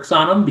playing tricks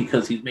on him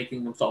because he's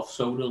making himself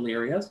so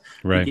delirious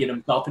to get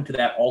himself into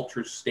that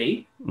altered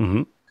state?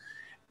 Mm-hmm.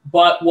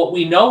 But what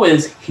we know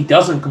is he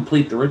doesn't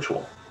complete the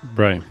ritual.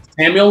 Right.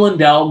 Samuel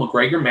Lindell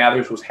McGregor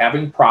Mathers was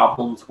having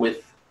problems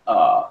with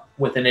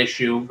an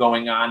issue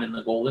going on in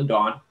the Golden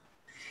Dawn,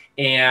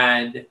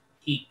 and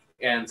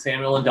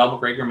Samuel Lindell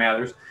McGregor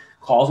Mathers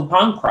calls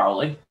upon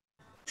Crowley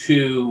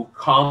to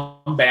come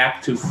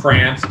back to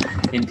France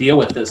and deal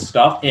with this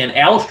stuff. And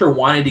Aleister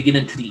wanted to get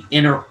into the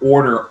inner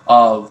order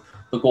of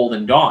the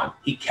Golden Dawn.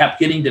 He kept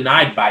getting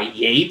denied by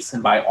Yates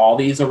and by all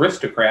these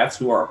aristocrats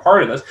who are a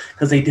part of this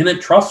because they didn't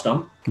trust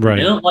him, right.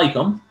 They didn't like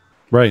him.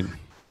 Right.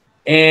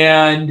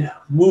 And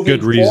moving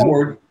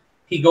forward,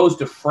 he goes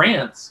to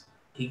France.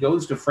 He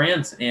goes to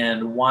France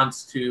and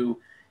wants to,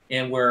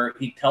 and where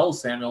he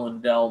tells Samuel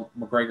Lindell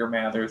McGregor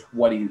Mathers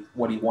what he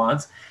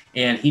wants,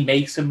 and he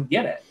makes him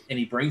get it. And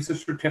he brings the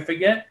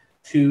certificate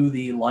to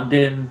the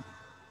London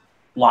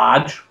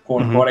Lodge,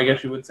 quote unquote, I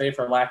guess you would say,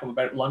 for lack of a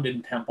better,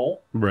 London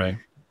Temple. Right.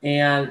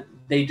 And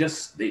they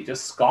just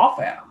scoff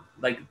at him.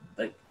 Like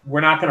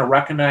we're not going to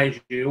recognize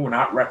you. We're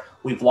not.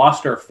 We've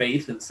lost our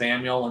faith in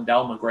Samuel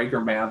Lindell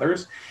McGregor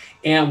Mathers.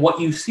 And what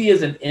you see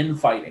is an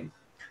infighting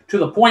to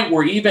the point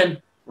where even,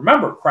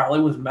 remember, Crowley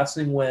was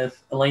messing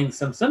with Elaine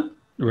Simpson.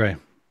 Right.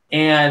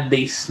 And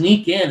they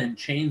sneak in and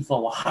change the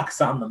locks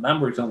on the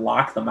members and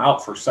lock them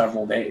out for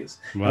several days.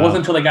 Wow. It wasn't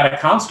until they got a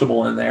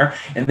constable in there.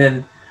 And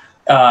then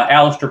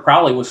Aleister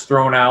Crowley was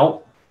thrown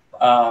out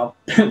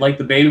like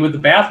the baby with the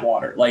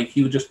bathwater. Like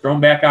he was just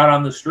thrown back out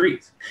on the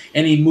streets.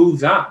 And he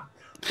moves on.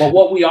 But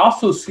what we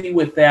also see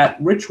with that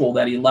ritual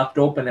that he left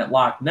open at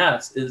Loch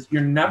Ness is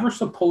you're never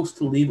supposed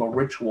to leave a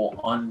ritual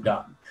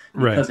undone.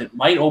 Because it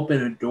might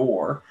open a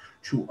door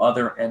to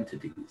other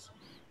entities.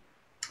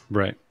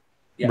 Right.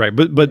 Yeah. Right,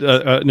 but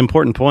an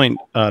important point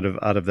out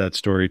of that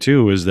story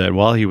too is that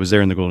while he was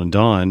there in the Golden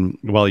Dawn,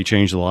 while he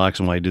changed the locks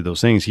and while he did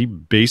those things, he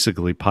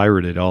basically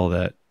pirated all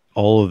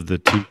of the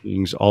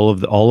teachings, all of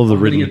the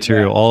written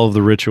material, all of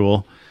the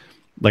ritual,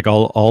 like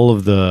all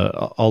of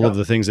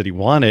the things that he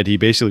wanted. He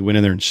basically went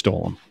in there and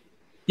stole them.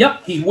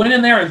 Yep, he went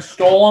in there and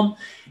stole them,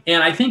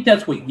 and I think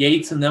that's what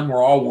Yates and them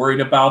were all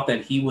worried about,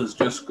 that he was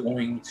just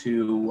going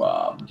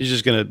to he's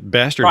just going to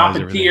bastardize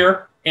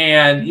profiteer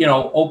and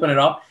open it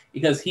up.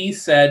 Because he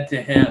said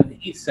to him,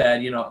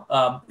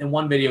 in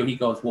one video, he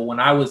goes, well, when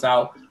I was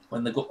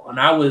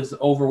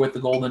over with the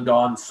Golden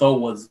Dawn, so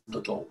was the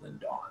Golden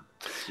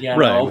Dawn.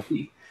 Right.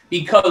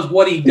 Because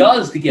what he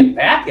does to get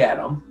back at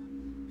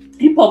them,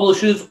 he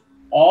publishes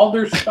all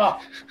their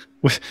stuff.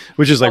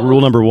 Which is like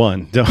rule number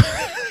 1.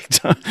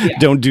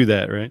 Don't do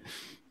that, right?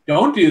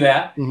 Don't do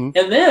that. Mm-hmm.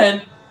 And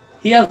then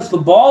he has the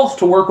balls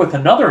to work with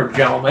another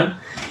gentleman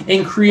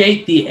and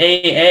create the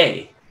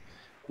AA.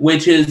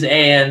 Which is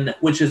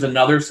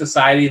another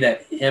society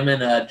that him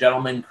and a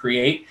gentleman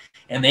create,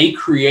 and they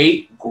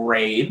create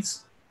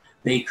grades.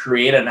 They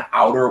create an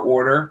outer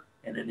order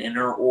and an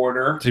inner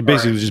order. So he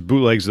basically just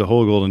bootlegs the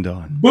whole Golden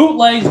Dawn.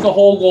 Bootlegs the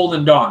whole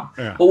Golden Dawn.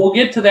 Yeah. But we'll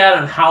get to that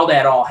and how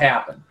that all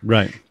happened.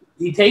 Right.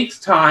 He takes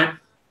time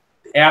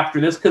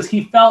after this because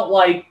he felt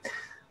like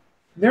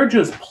they're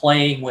just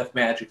playing with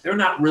magic. They're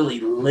not really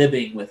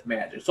living with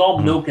magic. It's all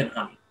milk and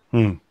honey.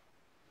 Mm.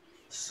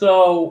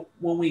 So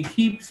when we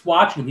keep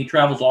watching him, he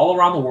travels all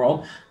around the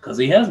world because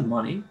he has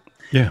money.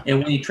 Yeah. And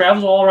when he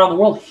travels all around the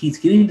world, he's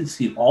getting to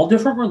see all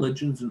different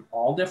religions and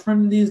all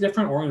these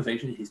different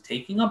organizations. He's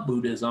taking up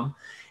Buddhism.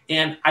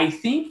 And I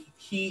think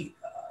a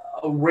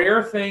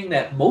rare thing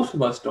that most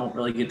of us don't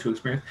really get to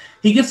experience,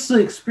 he gets to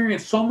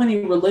experience so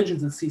many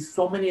religions and see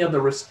so many of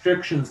the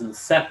restrictions and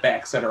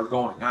setbacks that are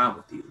going on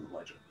with these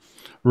religions.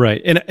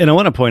 Right. And I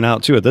want to point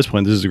out, too, at this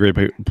point, this is a great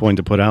point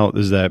to put out,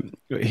 is that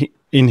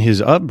in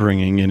his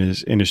upbringing, in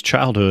his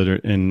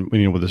childhood, and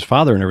with his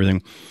father and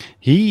everything,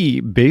 he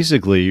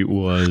basically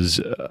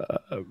was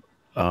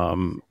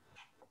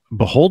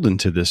beholden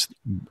to this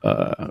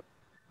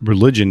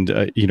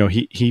religion.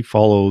 He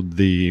followed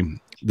the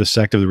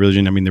sect of the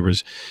religion. I mean, there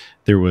was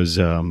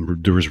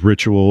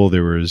ritual,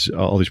 there was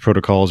all these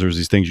protocols, there was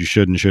these things you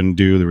should and shouldn't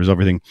do, there was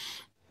everything,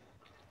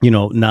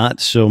 not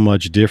so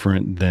much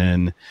different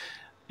than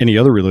any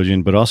other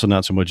religion, but also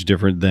not so much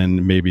different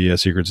than maybe a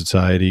secret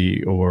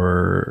society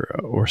or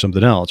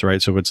something else,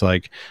 right? So it's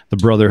like the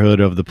Brotherhood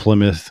of the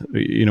Plymouth,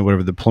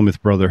 whatever, the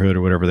Plymouth Brotherhood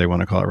or whatever they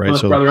want to call it, right?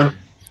 Brotherhood.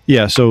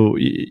 Yeah, so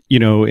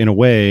in a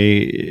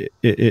way,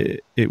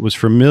 it was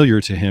familiar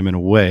to him in a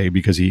way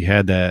because he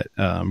had that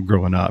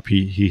growing up.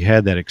 He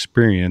had that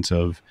experience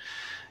of,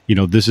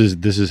 this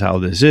is how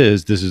this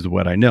is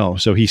what I know.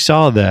 So he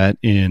saw that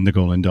in the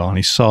Golden Dawn.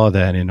 He saw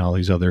that in all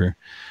these other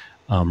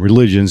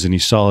religions, and he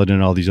saw it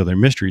in all these other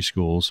mystery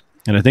schools.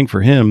 And I think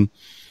for him,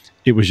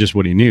 it was just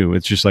what he knew.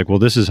 It's just like, well,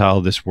 this is how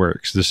this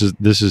works. This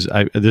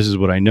is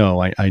what I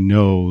know. I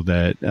know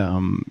that,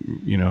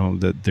 you know,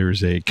 that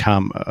there's a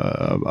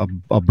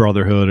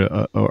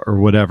brotherhood or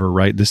whatever,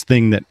 right? This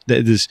thing that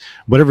this,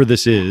 whatever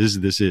this is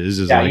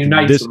yeah, like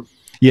unites this. them.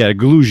 Yeah, it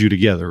glues you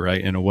together, right,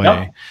 in a way.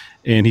 Yep.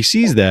 And he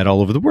sees that all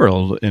over the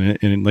world,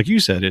 and like you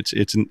said,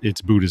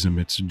 it's Buddhism,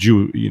 it's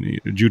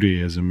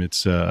Judaism,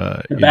 it's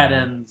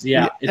Tibetans,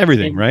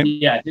 everything, right?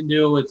 Yeah,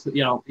 Hindu, it's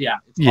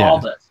all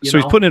this. So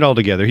he's putting it all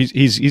together.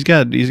 He's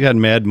got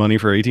mad money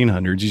for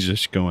 1800s. He's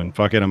just going,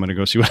 fuck it, I'm gonna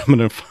go see what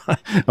I'm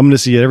gonna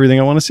see everything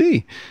I want to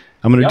see.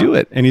 I'm gonna do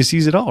it, and he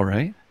sees it all,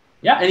 right?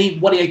 Yeah, and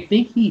what I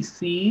think he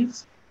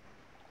sees,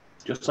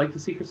 just like the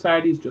secret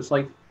societies, just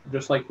like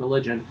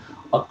religion,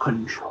 a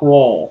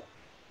control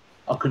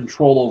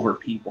over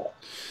people.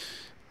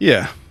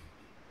 Yeah.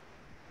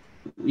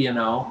 You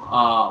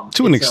know,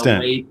 to an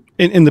extent,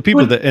 and the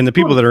people that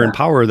are in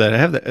power that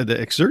have that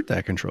exert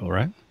that control,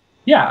 right?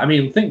 Yeah, I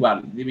mean, think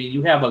about it. I mean,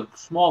 you have a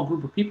small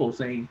group of people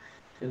saying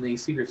in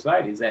these secret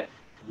societies that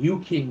you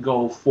can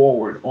go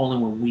forward only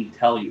when we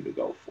tell you to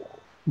go forward.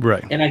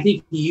 Right. And I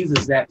think he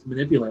uses that to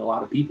manipulate a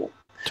lot of people.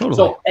 Totally.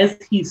 So as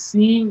he's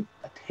seeing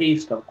a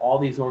taste of all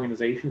these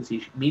organizations,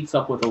 he meets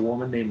up with a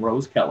woman named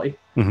Rose Kelly,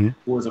 who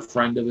was a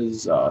friend of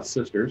his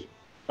sister's,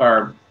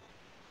 or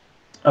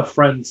a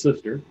friend's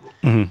sister.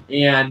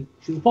 And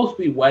she's supposed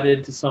to be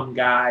wedded to some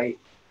guy,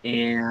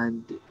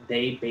 and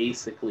they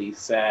basically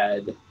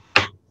said,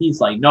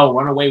 he's like, no,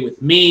 run away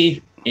with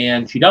me,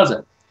 and she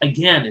doesn't.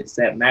 Again, it's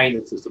that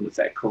magnetism, it's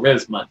that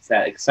charisma, it's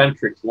that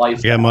eccentric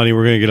lifestyle. We got money,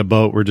 we're going to get a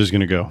boat, we're just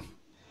going to go.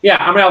 Yeah,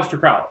 I'm Aleister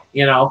Crowley,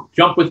 you know,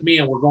 jump with me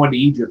and we're going to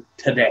Egypt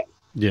today.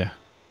 Yeah.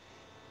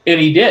 And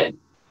he did.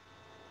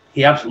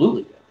 He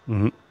absolutely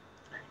did.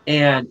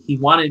 And he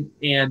wanted,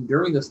 and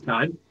during this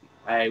time,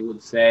 I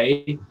would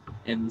say,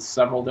 in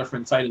several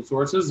different cited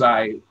sources,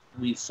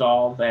 we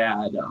saw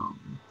that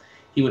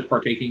he was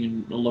partaking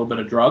in a little bit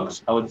of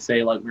drugs. I would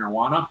say like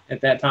marijuana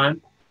at that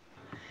time.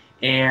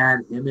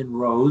 And him and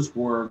Rose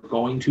were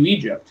going to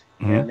Egypt,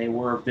 and they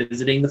were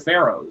visiting the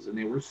pharaohs, and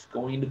they were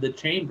going to the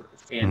chambers.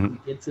 And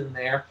he gets in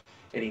there,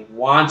 and he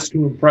wants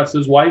to impress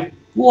his wife,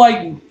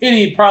 like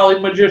any probably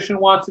magician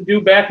wants to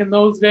do back in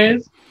those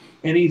days.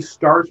 And he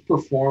starts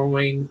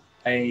performing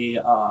a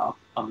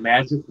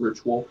magic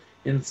ritual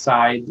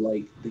inside,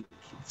 like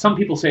some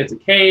people say it's a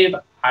cave.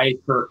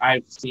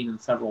 I've seen in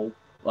several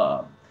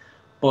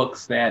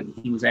books that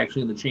he was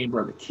actually in the Chamber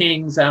of the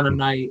Kings on a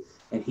night,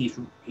 and he's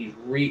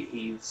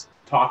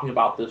talking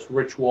about this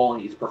ritual,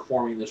 and he's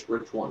performing this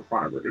ritual in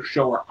front of her to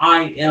show her,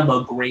 I am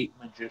a great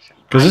magician.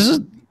 Because this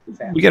is,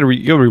 we got to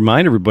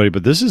remind everybody,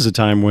 but this is a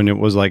time when it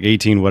was like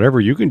 18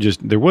 whatever. You can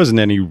just, there wasn't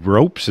any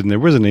ropes, and there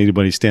wasn't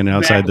anybody standing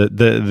outside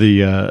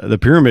the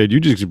pyramid. You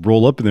just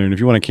roll up in there, and if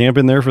you want to camp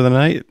in there for the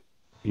night,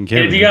 you can camp.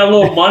 And if you got a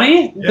little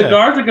money, the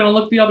guards are going to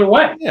look the other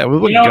way. Yeah, well,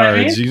 what guards? I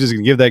mean? You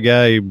just give that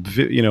guy,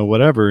 you know,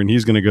 whatever, and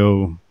he's going to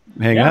go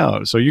hang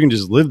out. So you can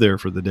just live there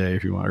for the day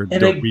if you want, or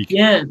the week.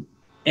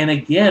 And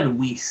again,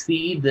 we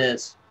see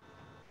this,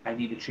 I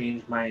need to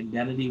change my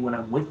identity when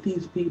I'm with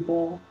these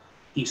people.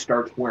 He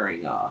starts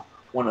wearing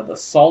one of the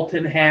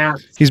Sultan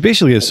hats. He's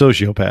basically a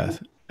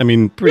sociopath. I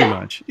mean, pretty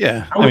much.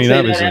 Yeah. I mean,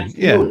 obviously.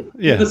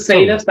 Yeah. The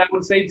sadist, I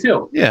would say,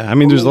 too. Yeah. I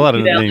mean, there's a lot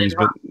of names,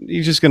 but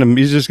he's just gonna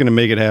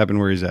make it happen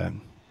where he's at.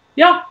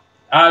 Yeah.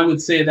 I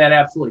would say that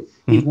absolutely.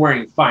 He's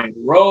wearing fine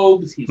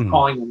robes. He's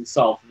calling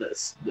himself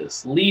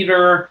this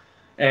leader.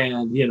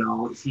 And, you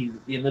know,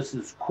 this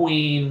is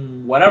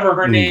Queen, whatever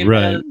her name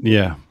is.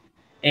 Yeah.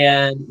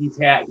 And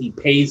he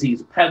pays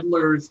these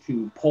peddlers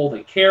to pull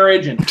the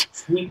carriage and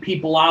sweep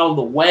people out of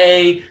the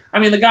way. I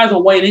mean, the guy's a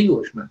white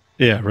Englishman.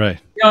 Yeah, right.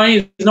 You know,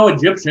 he's no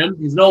Egyptian.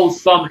 He's no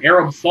some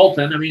Arab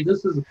sultan. I mean,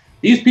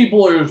 these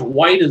people are as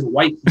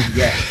white can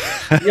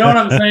get. You know what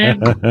I'm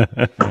saying?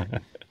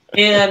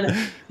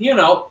 And, you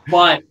know,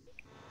 but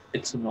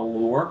it's an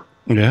allure.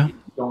 Yeah.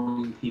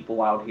 Throwing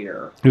people out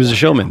here. He was a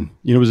showman.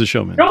 You know, he was a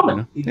showman.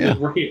 Showman. You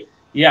know?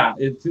 Yeah,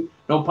 it's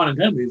no pun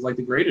intended. He's like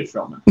the greatest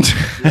showman.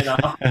 You know?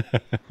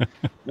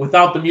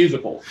 Without the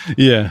musicals.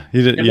 Yeah,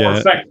 he did. And more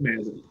sex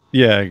magic.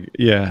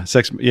 Yeah,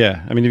 sex.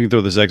 Yeah, I mean, if you can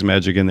throw the sex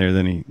magic in there,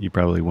 then he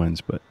probably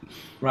wins. But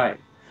right.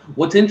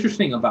 What's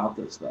interesting about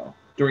this, though,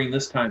 during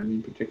this time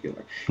in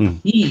particular,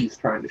 he's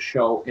trying to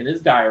show in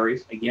his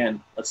diaries.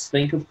 Again, let's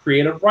think of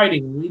creative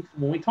writing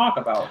when we talk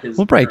about his.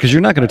 Well, right, because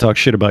you're not going to talk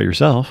shit about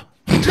yourself.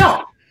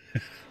 No.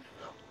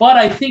 But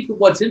I think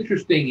what's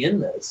interesting in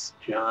this,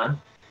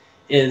 John,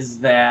 is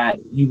that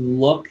you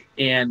look,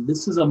 and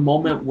this is a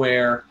moment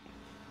where,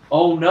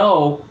 oh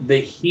no, the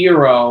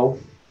hero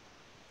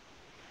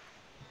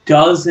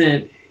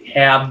doesn't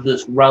have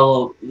this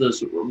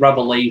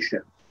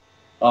revelation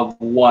of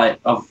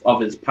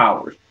his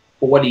powers.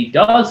 But what he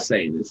does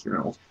say in his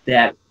journals,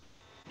 that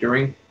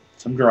during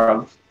some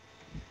drugs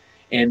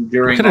and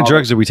during what kind of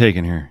drugs are we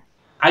taking here?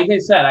 like I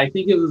said, I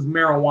think it was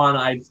marijuana.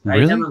 I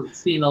Really? haven't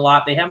seen a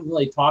lot. They haven't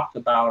really talked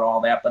about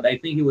all that, but I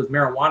think it was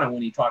marijuana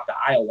when he talked to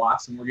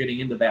Aiwass, and we're getting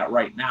into that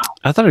right now.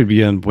 I thought it'd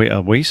be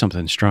way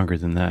something stronger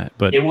than that,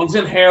 but it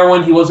wasn't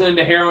heroin. He wasn't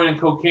into heroin and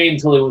cocaine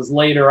until it was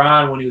later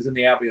on when he was in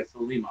the Abbey of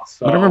Thelema.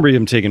 So I remember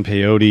him taking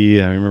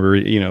peyote. I remember,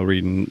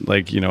 reading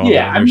all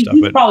yeah, that I mean, stuff.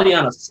 he's probably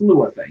on a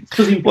slew of things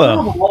because he's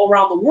traveled all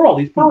around the world.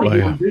 He's probably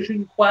doing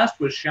vision quest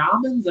with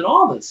shamans and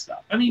all this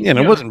stuff. I mean, yeah, and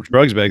it wasn't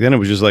drugs back then. It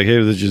was just like, hey,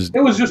 it was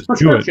just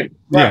prescription.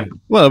 Right. Yeah.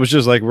 Well, it was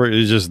just like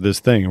it's just this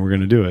thing, and we're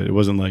going to do it. It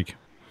wasn't like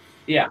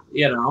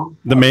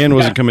the man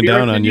wasn't coming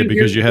down on you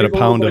because you had a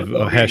pound of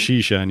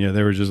hashish on you.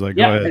 They were just like,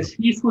 go ahead.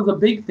 Hashish was a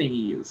big thing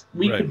he used.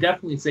 We could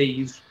definitely say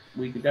he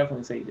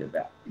did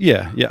that.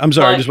 Yeah. I'm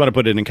sorry. I just want to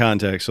put it in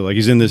context. So like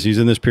he's in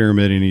this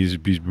pyramid and he's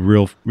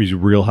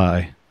real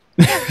high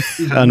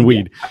on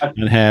weed,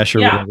 on hash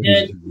or whatever.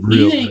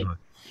 And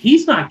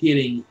he's not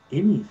getting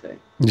anything.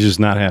 It's just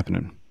not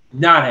happening.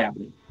 Not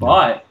happening.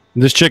 But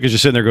this chick is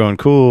just sitting there going,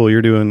 "Cool,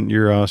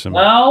 you're awesome."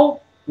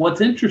 Well,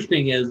 what's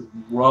interesting is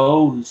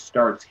Rose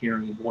starts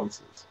hearing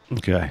voices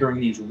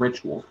during these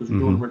rituals because we're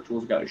doing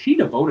rituals together. She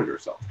devoted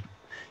herself.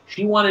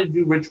 She wanted to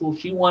do rituals.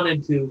 She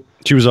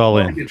was all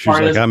in. She was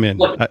like, "I'm in."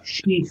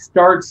 She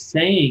starts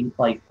saying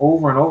like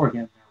over and over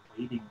again,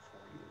 "They're waiting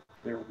for you.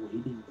 They're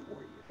waiting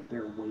for you.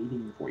 They're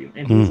waiting for you."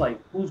 And he's like,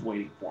 "Who's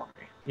waiting for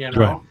me?" You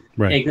know,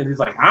 right? Because he's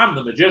like, "I'm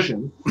the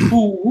magician.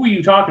 Who are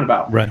you talking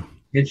about?" Right.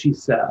 And she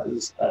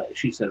says,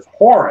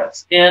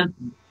 Horus. And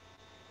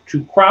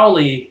to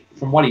Crowley,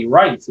 from what he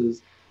writes,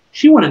 is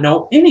she wouldn't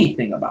know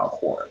anything about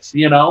Horus.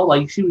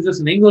 Like she was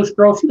just an English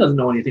girl. She doesn't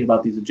know anything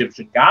about these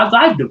Egyptian gods.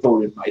 I've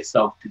devoted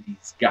myself to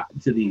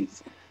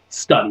these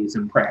studies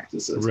and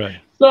practices. Right.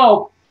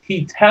 So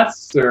he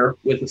tests her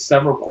with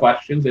several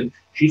questions, and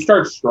she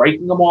starts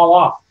striking them all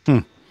off.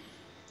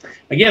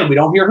 Again, we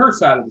don't hear her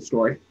side of the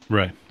story.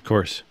 Right. Of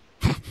course.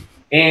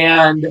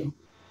 And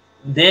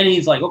then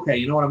he's like, okay,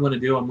 you know what I'm going to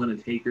do? I'm going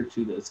to take her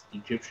to this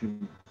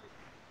Egyptian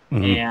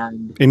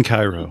and in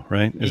Cairo,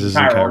 right? In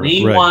Cairo. And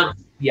he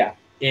wants,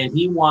 and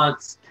he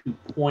wants to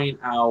point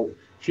out.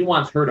 She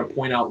wants her to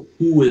point out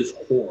who is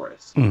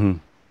Horus.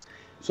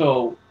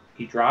 So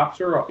he drops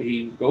her.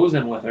 He goes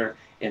in with her,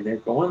 and they're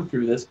going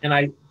through this.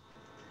 And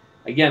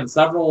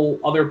several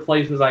other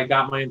places I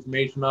got my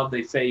information of.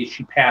 They say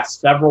she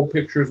passed several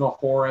pictures of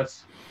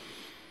Horus,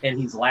 and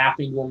he's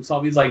laughing to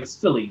himself. He's like,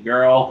 "Silly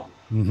girl."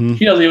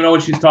 She doesn't even know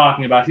what she's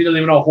talking about. She doesn't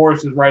even know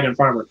Horus is right in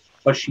front of her.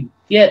 But she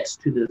gets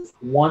to this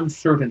one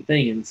certain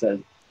thing and says,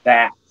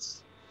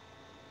 that's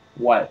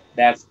who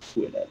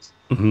it is.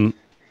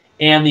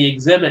 And the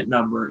exhibit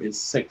number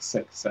is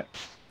 666.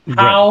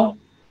 How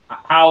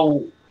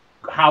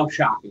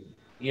shocking,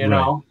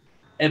 know?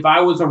 If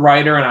I was a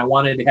writer and I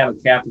wanted to have a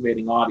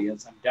captivating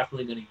audience, I'm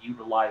definitely going to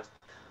utilize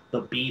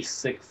the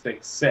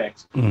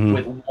B666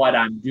 with what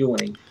I'm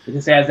doing. It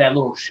just has that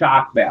little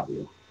shock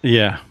value.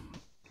 Yeah.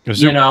 Was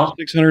there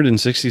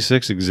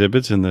 666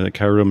 exhibits in the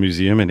Cairo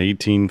Museum in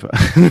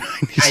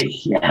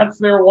 1890s? Yes,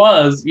 there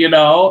was,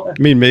 I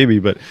mean, maybe,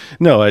 but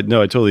no, I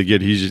totally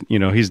get. He's,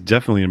 he's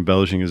definitely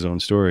embellishing his own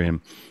story, and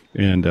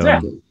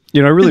exactly. I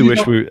really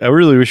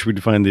wish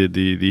we'd find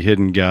the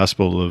hidden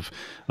gospel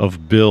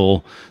of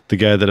Bill, the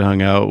guy that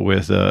hung out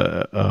with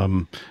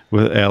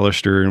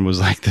Aleister and was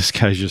like, this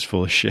guy's just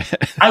full of shit.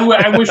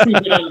 I wish we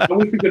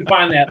could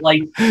find that,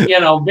 like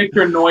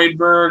Victor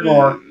Neudberg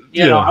or.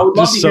 I would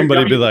love just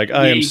somebody be like,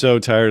 I am so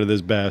tired of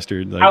this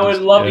bastard. Like, I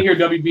would love to hear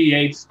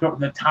WB8's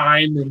The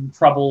Time and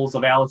Troubles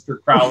of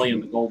Aleister Crowley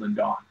and the Golden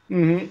Dawn.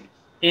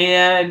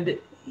 And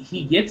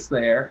he gets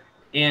there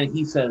and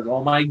he says,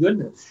 oh my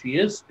goodness, she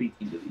is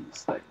speaking to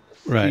these things.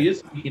 Right. She is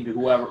speaking to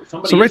whoever.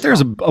 So right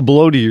there's a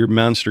blow to your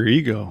monster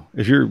ego.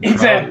 If you're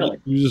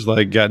you just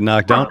like got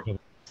knocked down.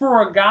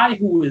 For a guy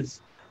who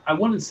is, I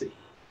wouldn't say,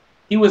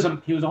 he was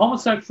a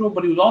homosexual,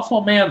 but he was also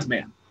a man's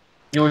man.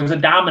 There was a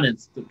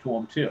dominance to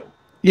him too.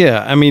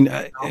 Yeah, I mean,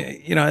 I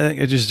think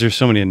there's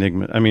so many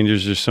enigmas. I mean,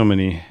 there's just so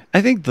many.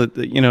 I think the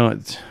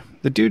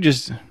dude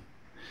just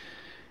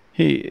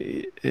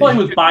he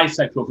was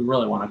bisexual, if we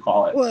really want to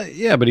call it. Well,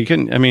 yeah, but he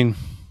couldn't. I mean,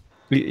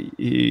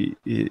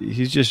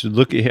 he's just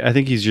looking. I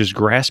think he's just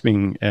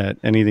grasping at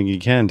anything he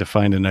can to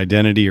find an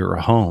identity or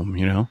a home.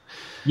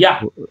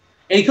 Yeah,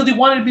 because he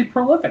wanted to be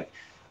prolific.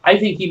 I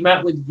think he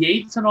met with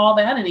Yeats and all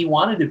that, and he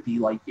wanted to be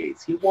like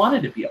Yeats. He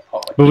wanted to be a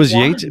poet. But was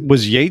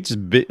Yeats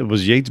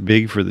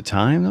big for the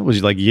time? Was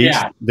he like Yeats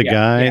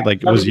guy? Yeah.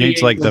 Like was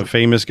Yeats like the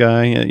famous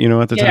guy? At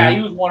the time. Yeah, he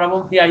was one of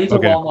them. Yeah, he's a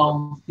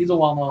well-known. He's a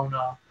well-known.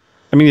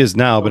 I mean, he is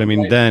now, but I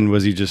mean, then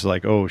was he just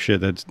like, oh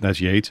shit, that's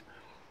Yeats?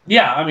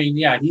 Yeah, I mean,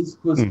 yeah, he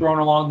was throwing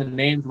along the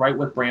names right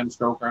with Bram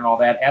Stoker and all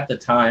that at the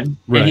time,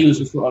 and he was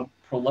just a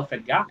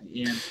prolific guy.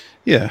 And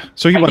yeah,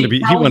 so he wanted to be.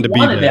 He wanted to be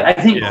that. I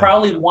think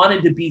Crowley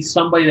wanted to be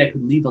somebody that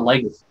could leave a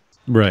legacy.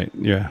 Right.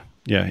 Yeah.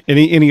 Yeah. And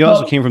he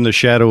also came from the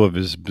shadow of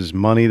his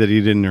money that he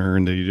didn't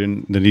earn,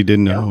 that he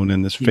didn't own,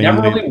 and this family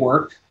never really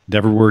worked.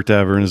 Never worked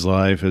ever in his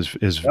life.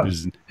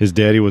 His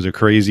daddy was a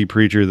crazy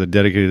preacher that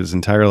dedicated his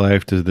entire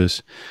life to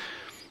this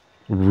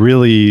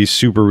really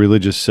super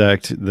religious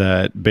sect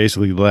that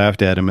basically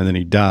laughed at him, and then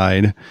he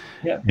died.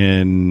 Yeah.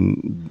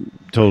 And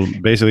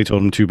basically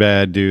told him, too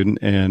bad, dude.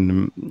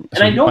 And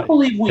so I don't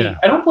believe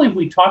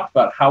we talked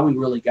about how we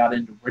really got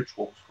into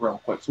rituals real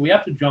quick. So we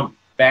have to jump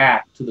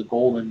back to the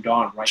Golden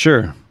Dawn, right?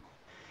 Sure.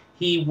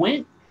 He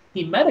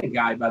met a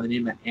guy by the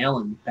name of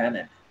Alan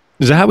Bennett.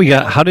 Is that how we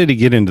got? How did he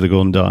get into the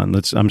Golden Dawn?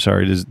 I'm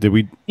sorry. Did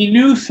we? He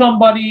knew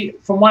somebody.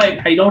 From what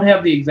I don't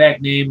have the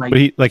exact name.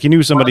 But he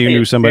knew somebody who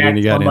knew somebody, and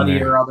he got in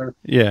there. Or other.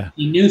 Yeah.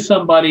 He knew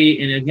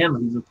somebody, and again,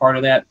 he was a part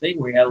of that thing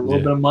where he had a little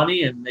bit of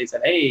money, and they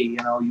said, "Hey, you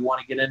want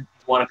to get in?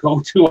 Want to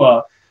go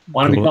to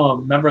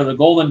become a member of the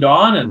Golden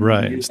Dawn?" And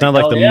right. It's not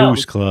like the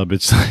Moose Club.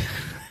 It's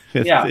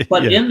yeah.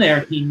 But in there,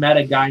 he met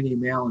a guy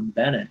named Alan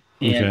Bennett,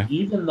 and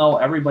even though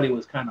everybody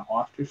was kind of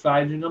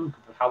ostracizing him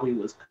because of how he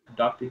was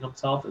conducting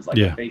himself as like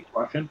a fake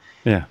Russian,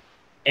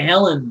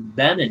 Alan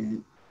Bennett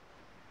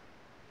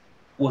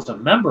was a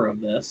member of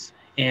this,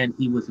 and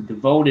he was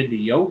devoted to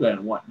yoga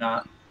and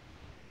whatnot.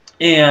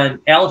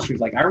 And Aleister's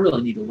like, I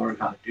really need to learn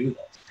how to do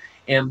this.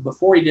 And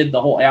before he did the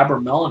whole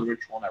Abramelin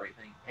ritual and everything,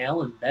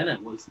 Alan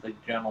Bennett was the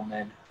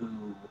gentleman who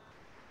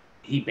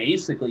he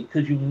basically,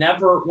 because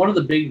one of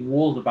the big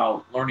rules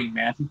about learning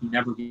magic, you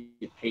never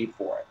get paid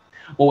for it.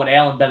 Well, what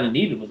Alan Bennett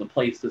needed was a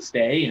place to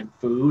stay and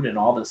food and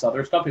all this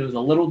other stuff. He was a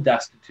little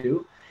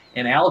destitute.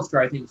 And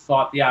Aleister, I think,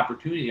 sought the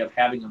opportunity of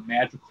having a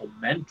magical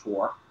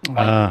mentor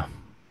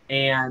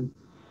and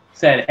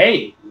said,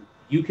 hey,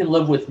 you can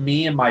live with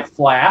me in my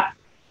flat.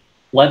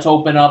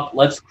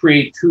 Let's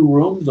create 2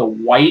 rooms, a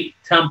white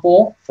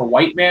temple for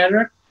white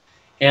magic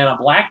and a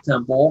black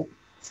temple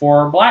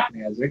for black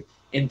magic,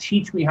 and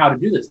teach me how to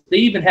do this. They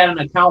even had an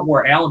account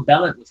where Alan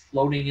Bennett was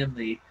floating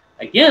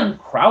in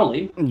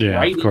Crowley.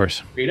 Yeah, of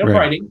course. Creative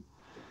writing.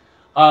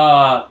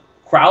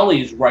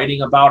 Crowley's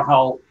writing about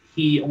how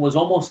he was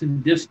almost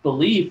in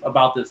disbelief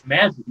about this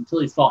magic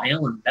until he saw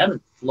Alan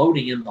Bennett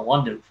floating in the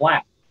London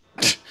flat.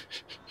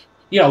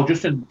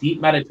 Just in deep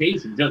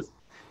meditation, just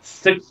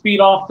 6 feet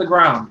off the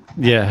ground.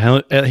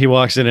 Yeah, he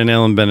walks in and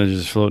Alan Bennett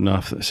is floating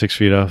off 6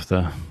 feet off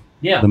the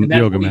yoga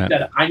mat. He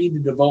said, I need to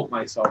devote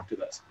myself to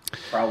this.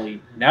 Crowley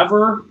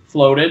never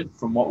floated,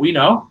 from what we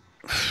know.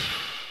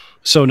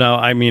 So now,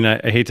 I mean, I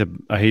hate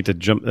to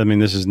jump. I mean,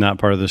 this is not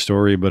part of the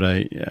story, but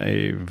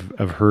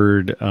I've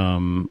heard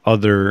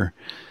other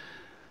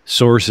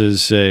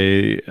sources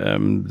say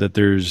that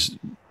there's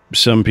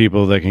some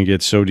people that can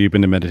get so deep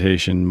into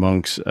meditation.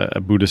 Monks,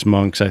 Buddhist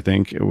monks, I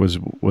think it was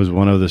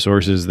one of the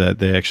sources that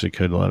they actually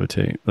could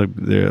levitate. Like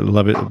they're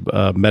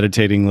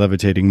meditating,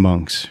 levitating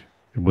monks.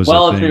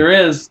 If there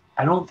is,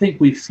 I don't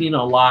think we've seen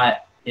a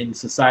lot in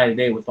society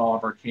today with all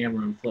of our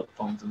camera and flip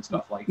phones and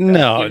stuff like that.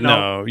 No,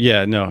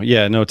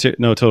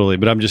 totally.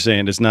 But I'm just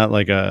saying, it's not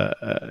like I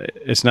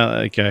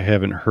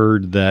haven't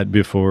heard that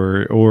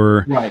before,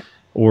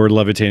 or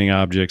levitating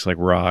objects like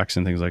rocks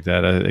and things like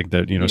that. I think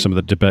that some of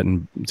the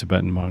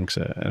Tibetan monks.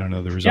 I don't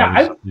know the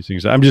results. These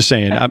things. I'm just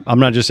saying. I'm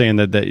not just saying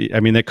that. I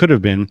mean, that could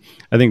have been.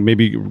 I think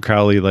maybe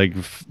Crowley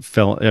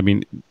fell. I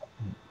mean,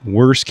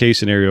 worst case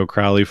scenario,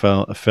 Crowley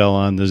fell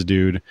on this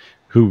dude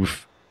who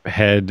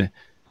had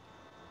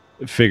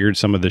figured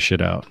some of this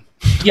shit out.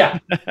 Yeah,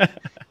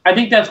 I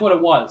think that's what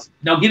it was.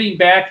 Now, getting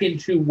back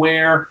into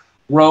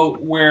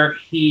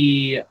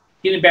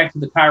getting back to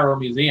the Cairo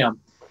Museum,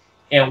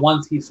 and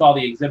once he saw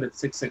the exhibit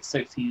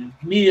 666, he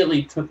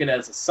immediately took it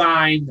as a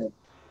sign that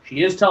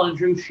she is telling the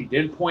truth. She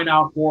did point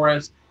out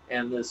Horus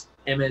and this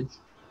image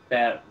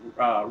that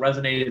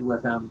resonated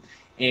with him,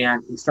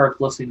 and he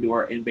starts listening to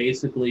her, and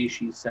basically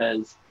she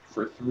says,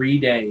 for 3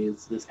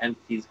 days, this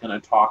entity is going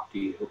to talk to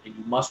you, and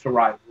you must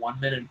arrive 1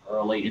 minute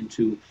early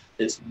into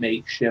this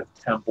makeshift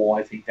temple,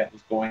 I think that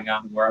was going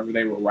on wherever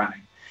they were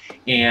running.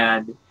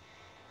 And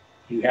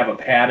you have a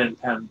pad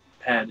and pen,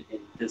 and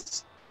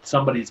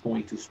somebody's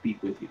going to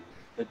speak with you.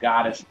 The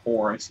goddess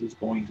Horus is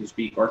going to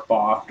speak, or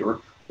Thoth, or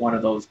one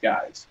of those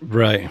guys.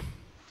 Right.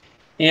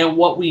 And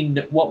what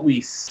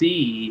we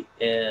see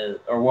is,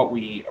 or what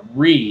we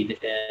read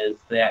is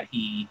that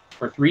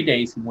for 3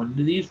 days, he went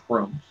into these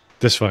rooms.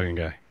 This fucking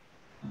guy.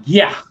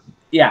 Yeah,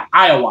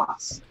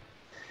 Aiwass.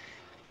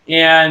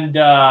 And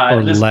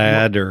or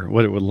lad, or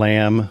what? It would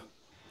lamb,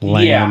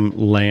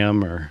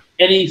 or.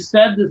 And he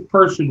said this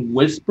person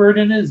whispered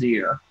in his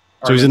ear.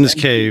 So he's in this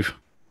cave,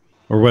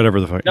 or whatever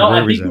the fuck. No,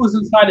 I think it was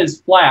inside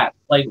his flat,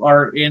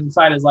 or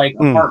inside his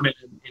apartment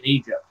in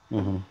Egypt.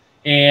 Mm-hmm.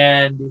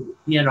 And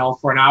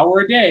for an hour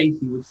a day,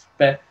 he would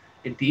spend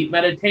in deep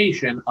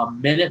meditation a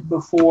minute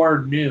before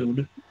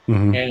noon,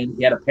 and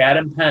he had a pad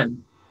and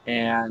pen.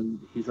 And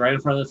he's right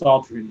in front of this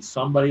altar, and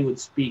somebody would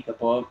speak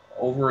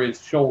over his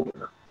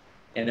shoulder,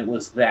 and it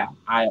was that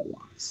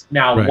Aiwass.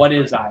 Now, What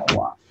is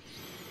Aiwass?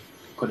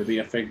 Could it be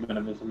a figment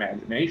of his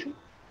imagination?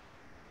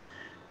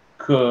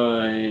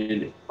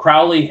 Could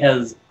Crowley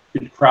have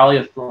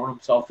thrown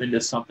himself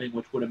into something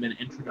which would have been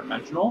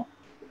interdimensional?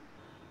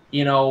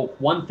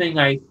 One thing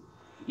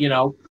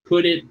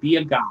could it be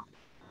a god?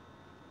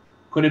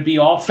 Could it be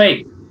all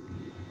fake?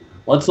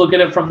 Let's look at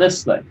it from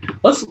this thing.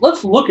 Let's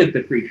look at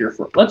the creature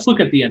let's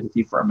look at the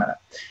entity for a minute.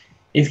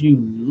 If you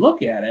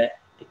look at it,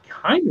 it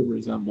kind of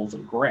resembles a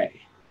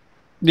gray.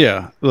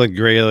 Yeah, like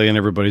gray alien,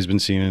 everybody's been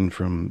seeing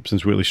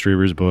since Whitley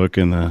Strieber's book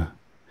in the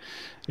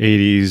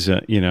 80s,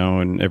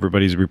 and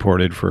everybody's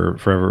reported for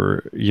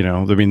forever.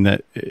 I mean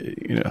that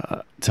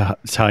to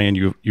tie in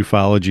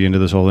ufology into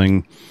this whole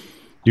thing,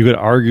 you could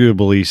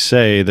arguably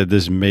say that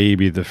this may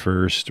be the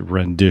first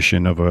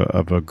rendition of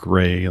a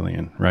gray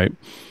alien, right?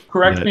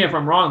 Correct me if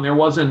I'm wrong. There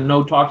wasn't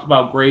no talks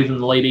about grays in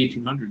the late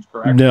 1800s,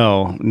 correct?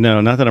 No,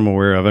 not that I'm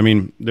aware of. I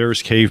mean,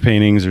 there's cave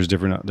paintings. There's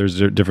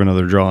different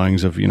other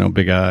drawings of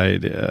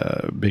big-eyed,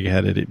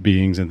 big-headed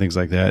beings and things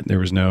like that. There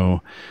was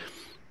no.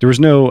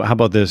 How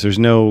about this? There's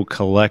no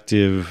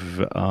collective.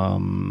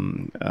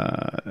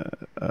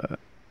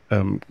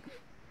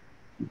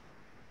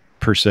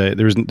 Per se,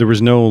 there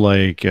was no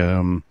like.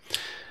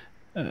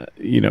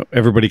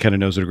 Everybody kind of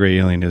knows what a gray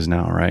alien is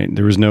now, right?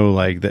 There was no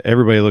like that.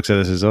 Everybody looks at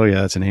this as, oh yeah,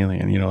 that's an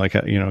alien.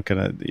 Kind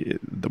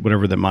of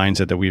whatever the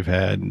mindset that we've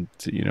had.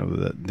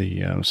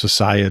 The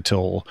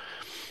societal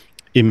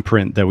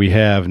imprint that we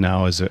have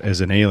now as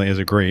an alien, as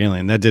a gray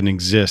alien, that didn't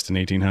exist in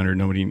 1800.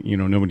 Nobody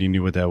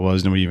knew what that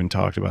was. Nobody even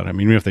talked about it. I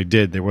mean, even if they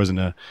did, there wasn't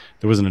a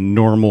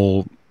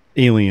normal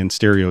alien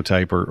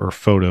stereotype or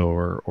photo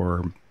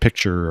or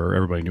picture, or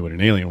everybody knew what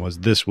an alien was.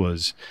 This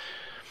wasn't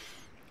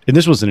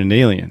an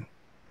alien.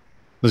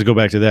 Let's go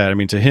back to that. I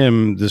mean, to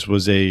him, this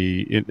was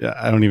I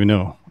don't even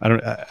know.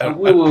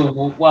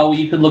 Well,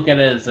 you could look at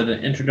it as an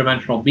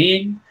interdimensional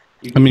being.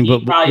 He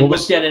probably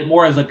looked at it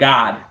more as a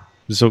god.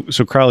 So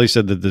Crowley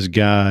said that this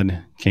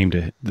god came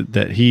to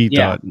that he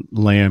thought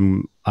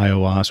Lamb,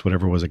 Aiwass,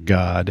 whatever, was a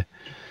god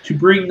to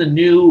bring the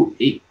new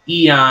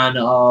eon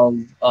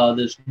of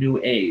this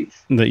new age.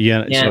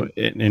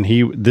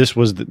 This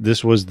was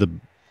the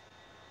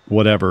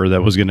whatever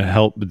that was going to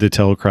help to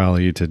tell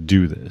Crowley to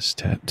do this,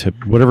 to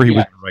whatever he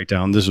was going to write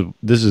down. This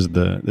is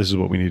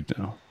what we need to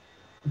know.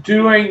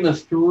 During the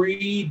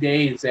 3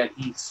 days that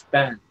he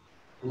spent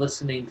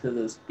listening to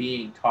this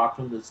being,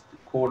 talking to this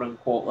quote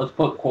unquote, let's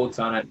put quotes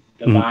on it,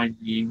 divine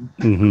being,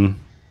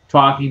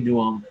 talking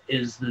to him,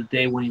 is the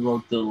day when he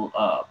wrote the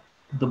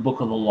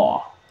book of the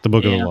law. The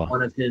book of the law.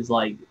 One of his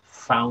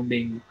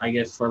founding, I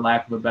guess for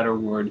lack of a better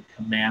word,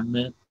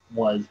 commandment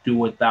was, "Do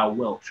what thou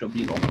wilt shall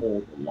be the whole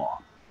of the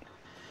law."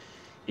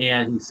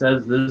 And he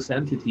says this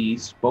entity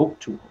spoke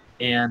to him.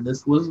 And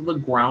this was the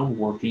ground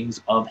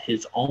workings of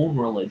his own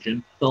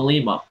religion,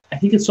 Thelema. I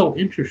think it's so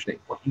interesting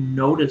what you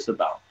notice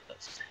about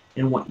this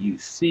and what you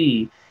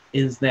see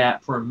is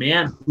that for a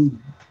man who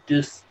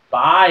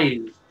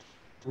despised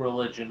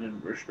religion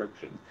and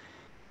restriction,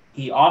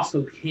 he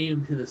also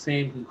came to the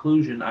same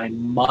conclusion: I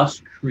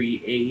must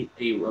create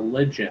a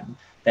religion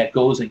that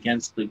goes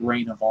against the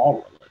grain of all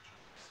religions.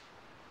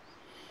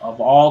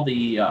 Of all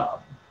the...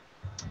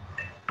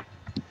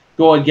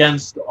 go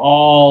against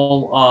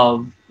all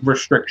of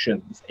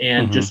restrictions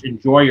and just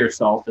enjoy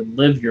yourself and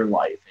live your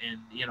life and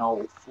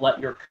let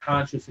your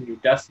conscience and your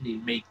destiny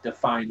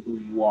define who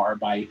you are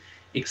by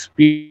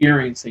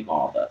experiencing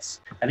all this.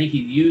 I think he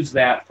used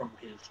that from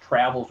his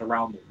travels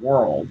around the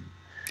world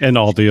and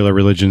all the other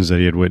religions that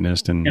he had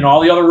witnessed and all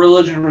the other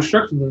religion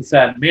restrictions, and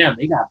said, man,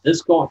 they got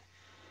this going.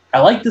 I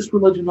like this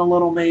religion a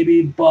little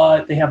maybe,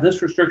 but they have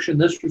this restriction,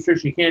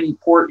 you can't eat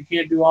pork, you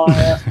can't do all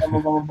that, blah,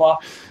 blah, blah, blah.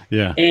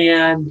 Yeah.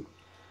 And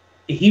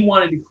he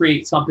wanted to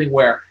create something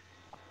where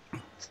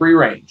free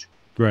range.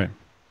 Right.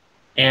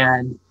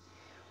 And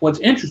what's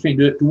interesting,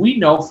 do we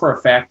know for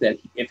a fact that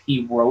if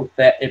he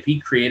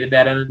created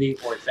that entity,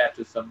 or is that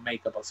just a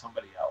makeup of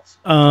somebody else?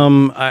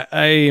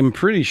 I am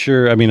pretty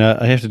sure. I mean,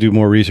 I have to do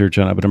more research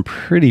on it, but I'm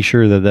pretty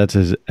sure that's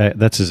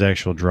his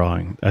actual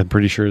drawing. I'm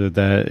pretty sure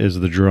that is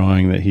the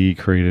drawing that he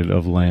created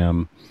of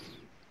Lamb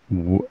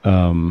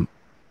during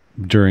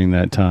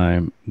that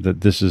time.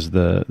 That this is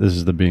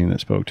the being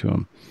that spoke to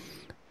him.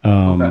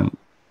 Okay.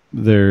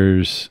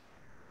 There's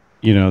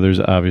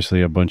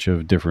obviously a bunch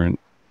of different.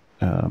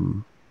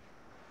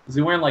 Is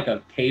he wearing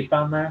a cape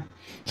on there?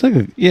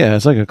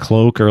 It's like a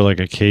cloak or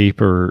like a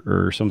cape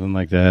or something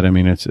like that. I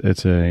mean, it's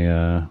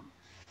a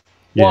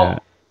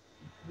Well,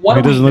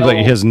 it doesn't look like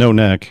he has no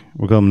neck.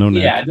 We'll call him no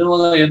neck. Yeah, it doesn't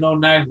look like he has no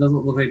neck. Doesn't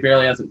look like he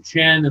barely has a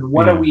chin. And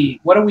what are we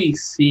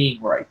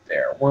seeing right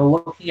there? We're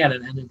looking at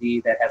an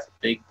entity that has a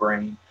big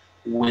brain,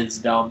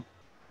 wisdom,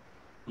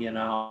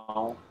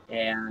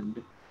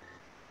 and.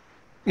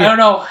 I don't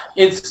know.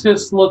 It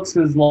just looks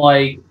as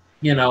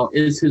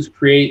is his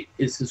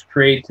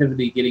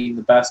creativity getting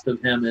the best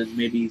of him, as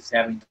maybe he's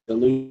having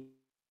delusions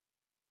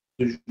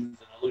and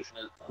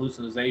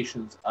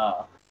hallucinations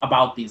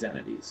about these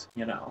entities,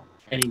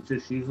 and he's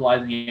just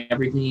utilizing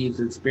everything he's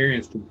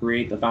experienced to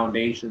create the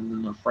foundation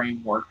and the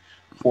framework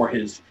for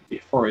his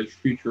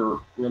future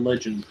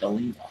religion,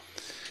 Thelema.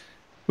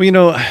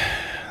 Well,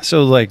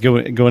 so go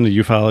into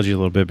ufology a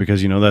little bit,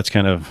 because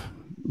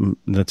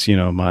that's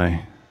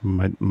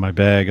my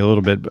bag a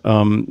little bit.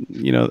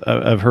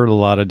 I've heard a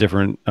lot of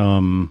different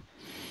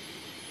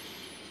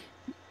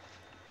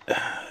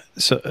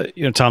So,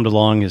 Tom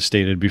DeLonge has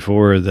stated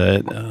before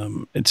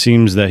that it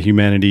seems that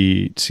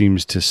humanity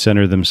seems to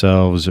center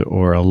themselves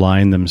or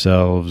align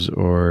themselves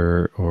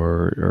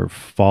or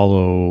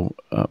follow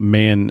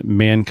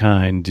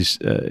mankind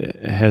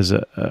has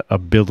a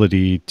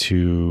ability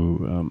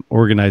to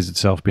organize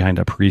itself behind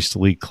a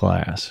priestly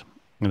class.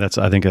 And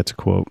I think that's a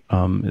quote.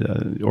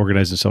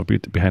 Organize itself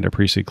behind a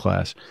priestly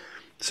class.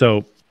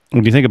 So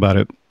when you think about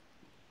it,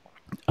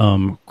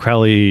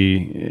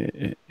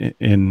 Crowley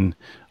in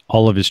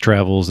all of his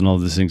travels and all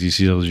of these things, he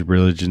sees all these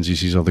religions, he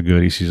sees all the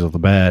good, he sees all the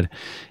bad,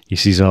 he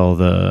sees all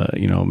the,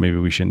 maybe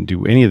we shouldn't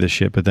do any of this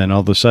shit. But then all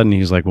of a sudden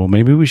he's like, well,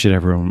 maybe I should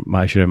have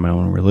my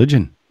own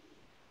religion.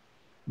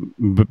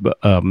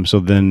 So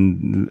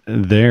then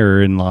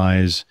therein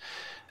lies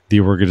the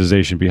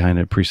organization behind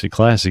a priestly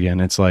class again.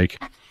 It's like,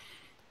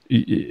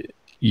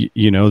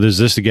 does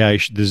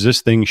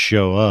this thing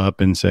show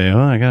up and say,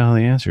 oh, I got all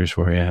the answers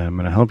for you. I'm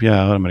going to help you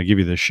out. I'm going to give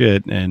you the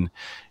shit. And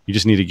you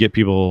just need to get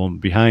people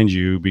behind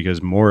you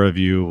because more of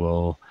you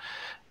will,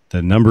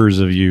 the numbers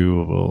of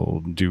you will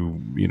do,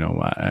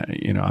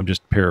 I'm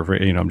just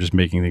paraphrasing, I'm just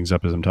making things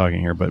up as I'm talking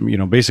here. But,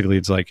 basically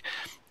it's like,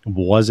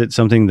 was it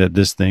something that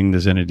this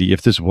entity,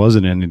 if this was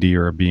an entity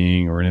or a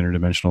being or an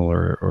interdimensional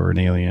or an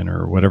alien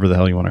or whatever the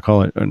hell you want to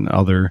call it,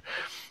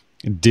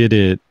 did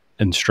it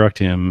instruct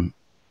him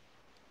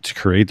to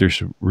create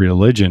this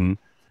religion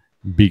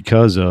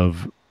because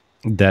of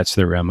that's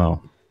their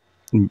MO?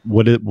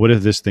 What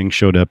if this thing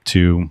showed up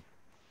to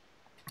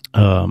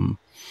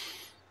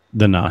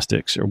the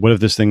Gnostics, or what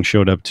if this thing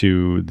showed up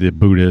to the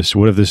Buddhists?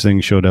 What if this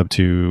thing showed up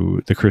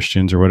to the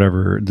Christians or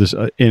whatever, this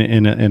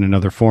in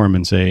another form,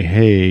 and say,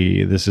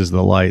 hey, this is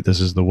the light, this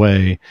is the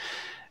way,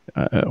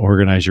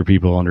 organize your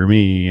people under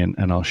me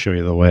and I'll show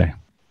you the way.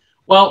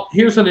 Well,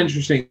 here's an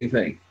interesting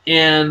thing.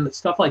 In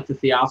stuff like the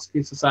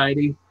Theosophy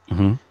Society,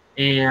 mm-hmm.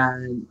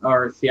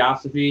 or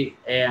Theosophy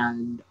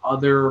and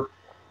other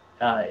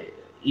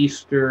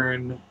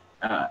Eastern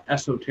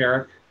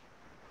esoteric,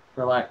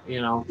 for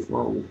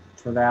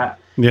that.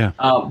 Yeah.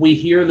 We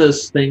hear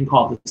this thing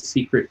called the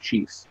secret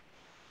chiefs,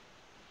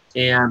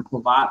 and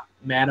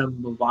Madame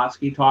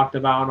Blavatsky talked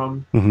about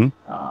them.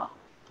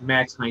 Mm-hmm.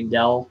 Max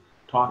Heindel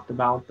talked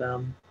about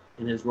them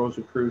in his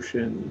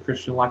Rosicrucian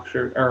Christian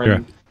lecture,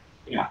 the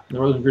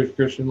Rosicrucian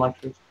Christian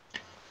lectures.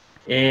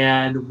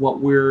 And what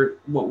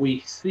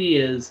we see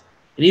is,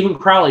 and even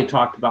Crowley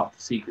talked about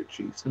the secret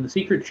chiefs. And the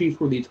secret chiefs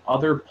were these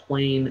other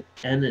plane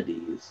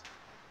entities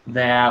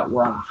that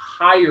were on a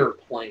higher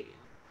plane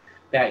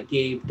that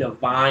gave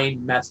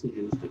divine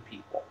messages to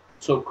people.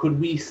 So could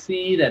we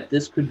see that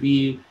this could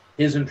be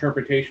his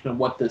interpretation of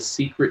what the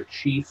secret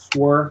chiefs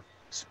were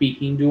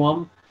speaking to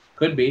him?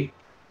 Could be.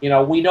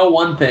 We know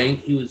one thing.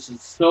 He was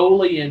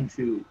solely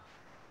into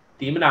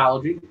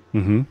demonology,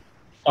 mm-hmm.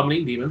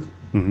 summoning demons.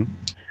 Mm-hmm.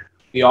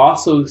 We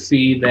also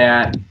see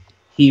that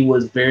he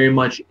was very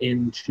much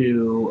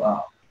into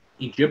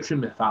Egyptian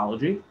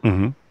mythology,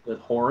 mm-hmm. with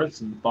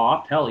Horus and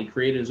Thoth. Hell, he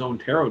created his own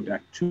tarot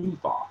deck to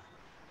Thoth.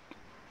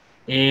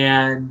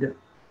 And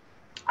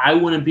I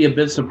wouldn't be a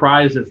bit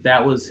surprised if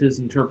that was his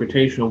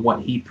interpretation of what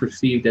he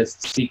perceived as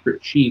the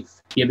secret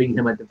chief giving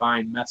him a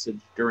divine message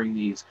during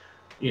these,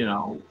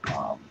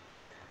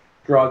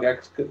 drug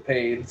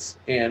escapades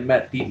and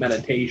deep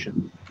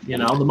meditation.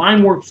 The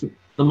mind works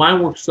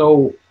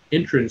so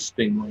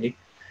interestingly.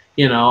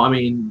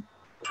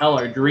 Hell,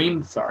 our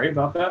dreams. Sorry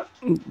about that.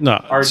 No,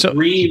 our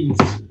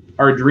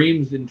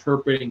dreams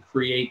interpret and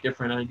create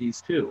different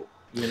entities too.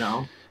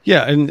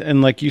 Yeah,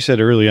 and like you said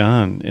early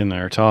on in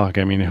our talk,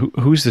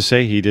 who's to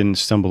say he didn't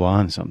stumble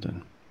on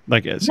something?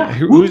 Like,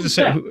 who's to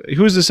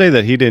say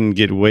that he didn't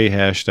get way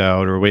hashed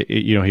out, or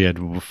he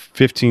had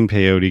 15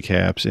 peyote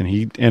caps and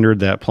he entered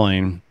that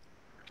plane,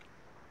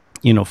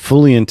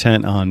 fully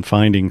intent on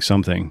finding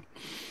something.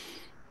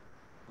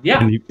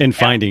 Yeah, and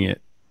finding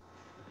it.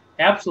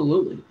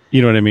 Absolutely.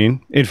 You know what I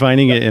mean? And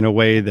finding it in a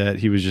way that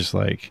he was just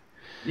like,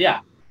 yeah.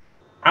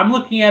 I'm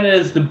looking at it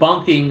as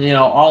debunking,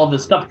 all of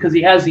this stuff, because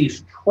he has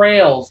these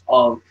trails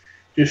of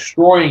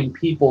destroying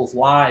people's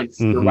lives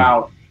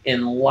throughout,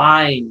 and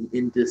lying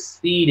and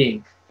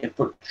deceiving and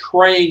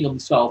portraying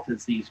himself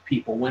as these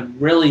people when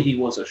really he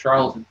was a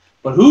charlatan.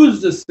 But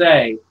who's to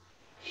say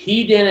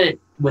he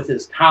didn't, with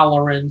his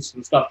tolerance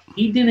and stuff,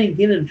 he didn't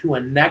get into a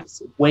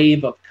next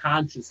wave of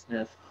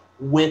consciousness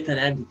with an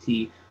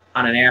entity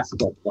on an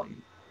astral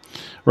plane?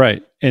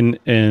 Right. And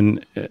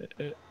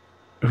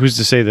who's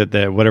to say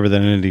that whatever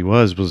that entity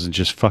wasn't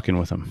just fucking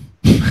with him?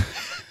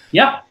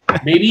 Yeah,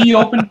 maybe he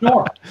opened the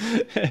door.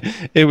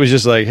 It was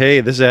just like,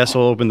 hey, this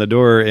asshole opened the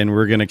door and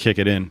we're gonna kick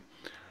it in.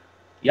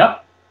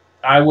 Yep,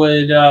 I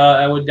would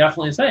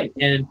definitely say,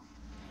 and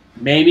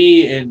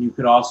maybe, and you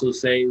could also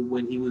say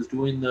when he was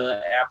doing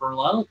the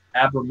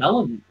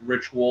Abramelin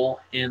ritual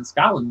in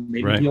Scotland,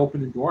 maybe he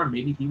opened the door and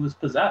maybe he was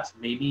possessed.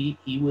 Maybe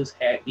he was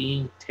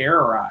being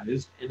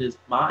terrorized in his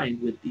mind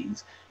with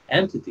these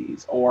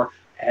entities, or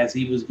as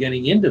he was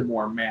getting into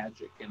more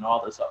magic and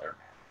all this other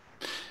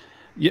magic.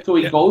 Yeah, So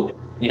we go,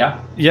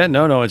 yeah. yeah,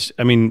 no. It's.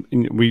 I mean,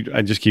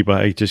 I just keep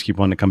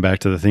wanting to come back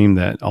to the theme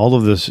that all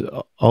of this,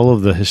 all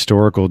of the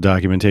historical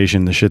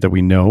documentation, the shit that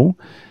we know,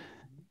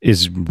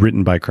 is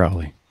written by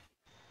Crowley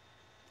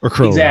or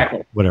Crowley,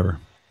 Exactly. whatever.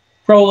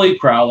 Crowley.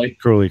 Crowley.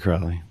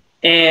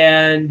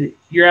 And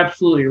you're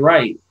absolutely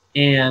right.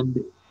 And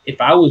if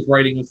I was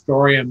writing a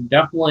story, I'm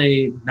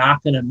definitely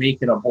not going to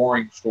make it a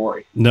boring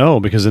story. No,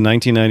 because in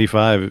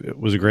 1995 it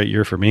was a great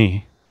year for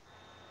me.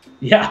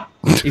 Yeah,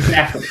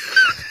 exactly.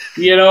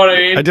 You know what I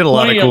mean? I did a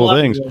lot of cool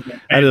things.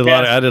 I did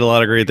a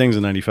lot of great things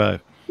in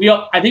 95.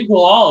 I think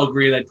we'll all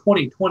agree that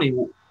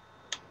 2020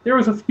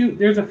 there's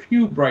a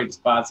few bright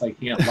spots, I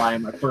can't lie,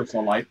 in my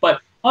personal life,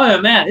 but other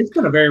than that, it's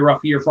been a very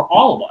rough year for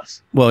all of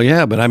us. Well,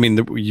 yeah, but I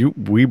mean,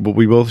 we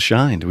both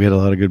shined. We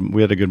had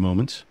good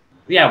moments.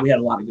 Yeah, we had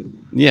a lot of good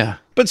moments. Yeah,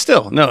 but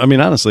still, no. I mean,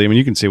 honestly,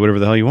 you can say whatever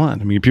the hell you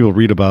want. I mean, people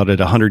read about it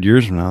 100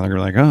 years from now. They're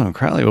like, "Oh,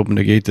 Crowley opened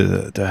a gate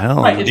to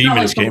hell, right, and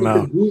demons came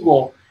out."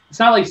 It's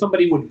not like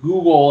somebody would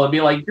Google and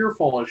be like, "You're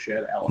full of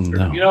shit, Aleister."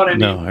 No, you know what I mean?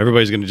 No,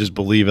 everybody's going to just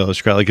believe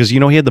Aleister Crowley because he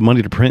had the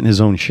money to print his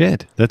own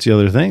shit. That's the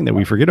other thing that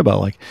we forget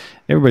about. Like,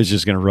 everybody's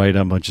just going to write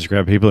a bunch of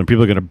scrap people, and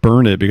people are going to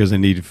burn it because they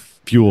need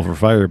fuel for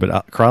fire.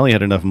 But Crowley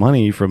had enough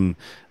money from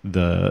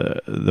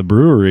the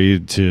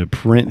brewery to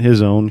print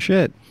his own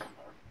shit.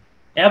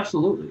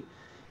 Absolutely,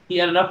 he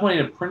had enough money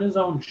to print his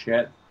own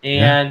shit,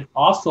 and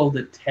also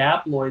the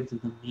tabloids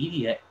and the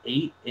media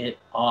ate it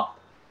up.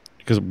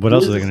 Because what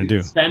else are they going to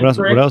do?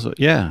 What else?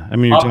 Yeah, I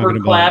mean, you're talking about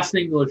upper class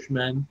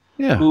Englishman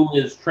who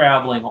is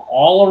traveling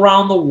all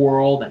around the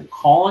world and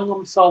calling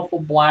himself a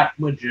black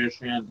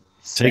magician,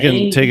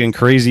 taking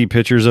crazy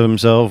pictures of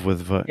himself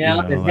with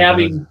and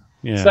having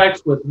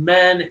sex with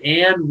men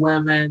and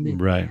women,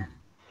 right?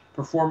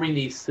 Performing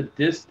these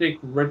sadistic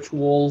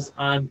rituals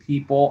on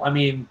people. I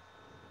mean,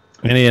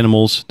 and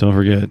animals. Don't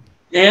forget.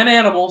 And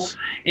animals,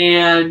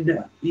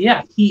 and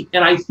yeah,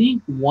 I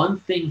think one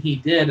thing he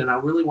did, and I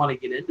really want to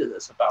get into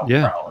this about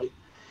Crowley,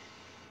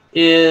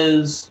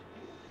 is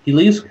he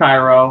leaves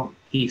Cairo,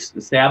 he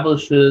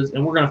establishes,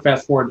 and we're going to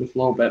fast forward just a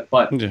little bit,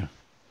 but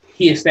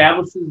he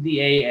establishes the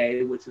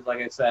AA, which is, like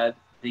I said,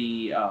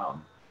 it's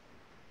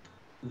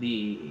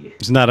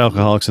not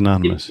Alcoholics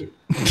Anonymous.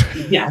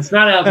 It's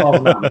not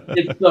Alcoholics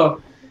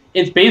Anonymous.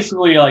 It's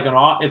basically like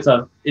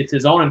it's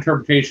his own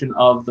interpretation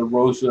of the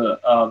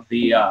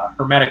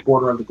Hermetic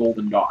Order of the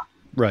Golden Dawn.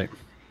 Right.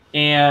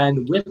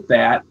 And with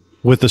that,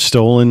 with the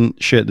stolen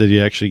shit that he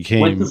actually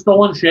came with the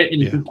stolen shit,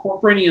 and he's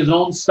incorporating his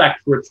own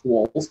sex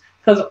rituals,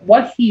 because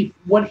what he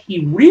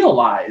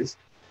realized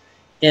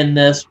in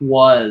this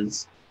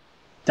was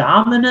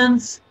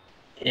dominance,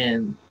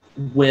 and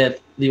with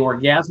the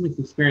orgasmic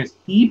experience,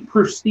 he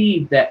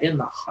perceived that in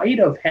the height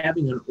of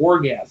having an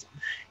orgasm,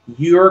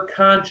 your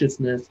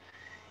consciousness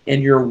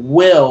and your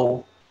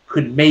will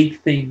could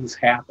make things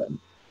happen.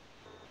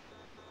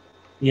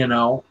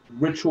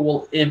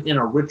 Ritual in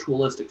a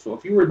ritualistic. So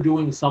if you were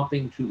doing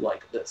something to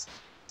like this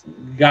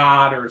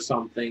God or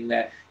something,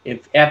 that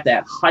if at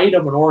that height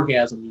of an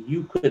orgasm,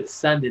 you could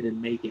send it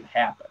and make it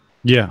happen.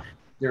 Yeah.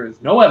 There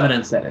is no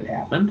evidence that it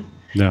happened.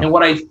 No. And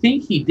what I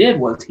think he did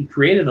was he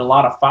created a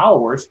lot of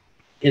followers.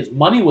 His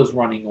money was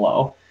running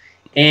low,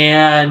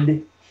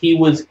 and he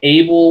was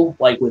able,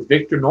 like with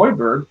Victor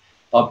Neuberg,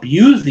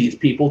 abuse these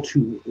people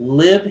to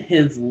live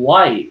his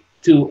life,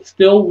 to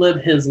still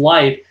live his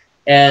life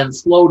and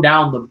slow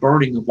down the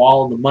burning of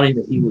all of the money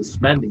that he was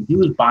spending. He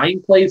was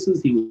buying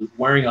places, he was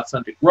wearing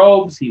authentic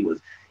robes, he was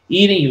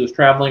eating, he was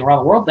traveling around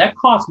the world. That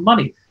costs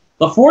money.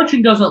 The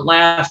fortune doesn't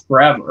last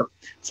forever.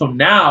 So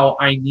now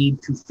I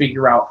need to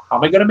figure out how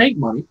am I going to make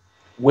money,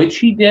 which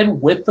he did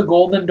with the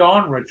Golden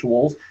Dawn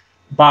rituals.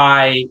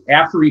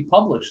 After he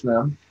published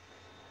them,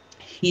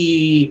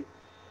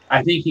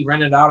 I think he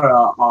rented out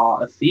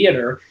a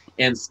theater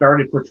and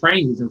started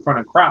portraying these in front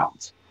of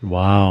crowds.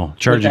 Wow.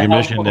 Charging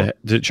admission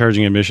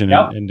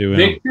and doing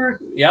Victor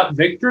Neuberg.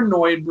 Victor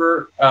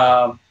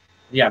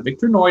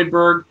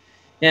Neuberg.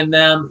 And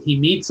then he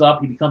meets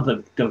up. He becomes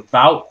a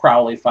devout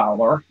Crowley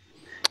follower.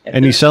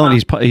 And he's selling.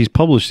 He's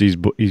published these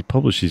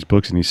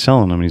books and he's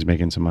selling them. And he's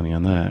making some money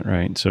on that,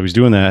 right? So he's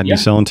doing that. And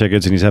he's selling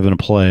tickets and he's having a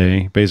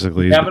play.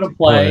 Basically, he's having a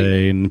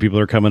play, and people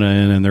are coming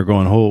in and they're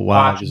going, "Oh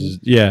wow, this is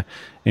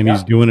And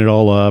he's doing it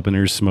all up, and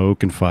there's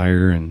smoke and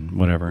fire and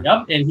whatever.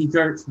 Yep. And he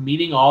starts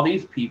meeting all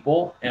these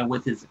people, and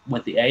with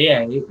the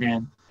AA, and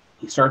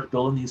he starts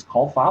building these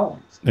cult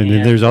followings. And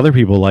then there's other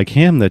people like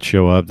him that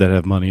show up that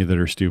have money that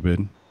are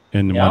stupid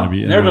and want to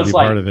be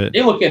part of it.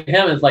 They look at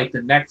him as like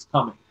the next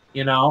coming.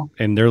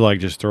 And they're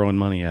like just throwing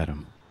money at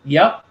him.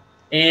 Yep.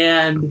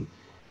 And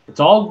it's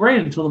all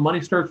great until the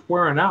money starts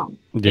wearing out.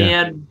 Yeah.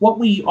 And what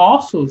we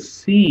also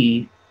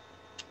see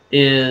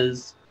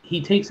is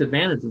he takes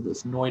advantage of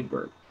this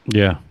Neuberg.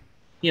 Yeah.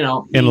 In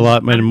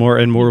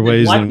more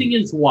ways.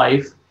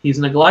 He's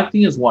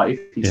neglecting his wife.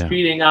 He's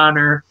cheating on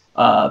her.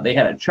 They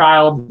had a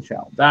child. The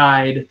child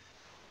died.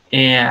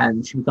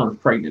 And she becomes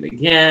pregnant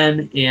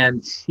again.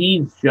 And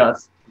she's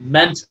just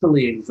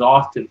mentally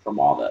exhausted from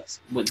all this.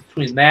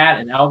 Between that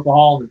and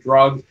alcohol and the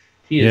drugs,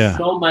 she is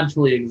so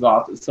mentally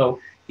exhausted.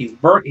 So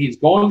He's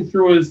going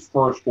through his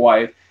first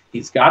wife.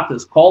 He's got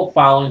this cult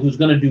following who's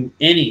going to do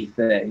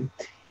anything.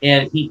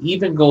 And he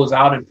even goes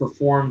out and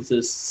performs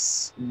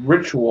this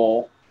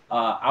ritual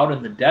out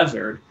in the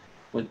desert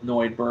with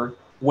Neudberg,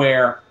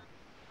 where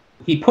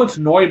he puts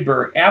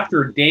Neudberg,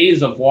 after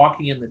days of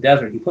walking in the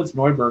desert, he puts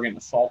Neudberg in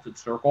a salted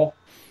circle.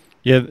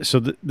 Yeah, so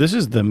this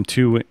is them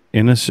two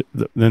in a.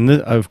 Then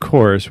of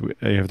course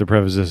I have to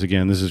preface this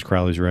again. This is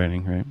Crowley's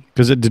writing, right?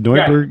 Because did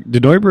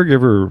Neudberg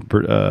ever?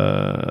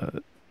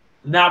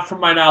 Not from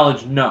my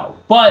knowledge, no.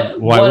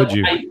 But why would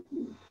you?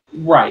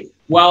 Right.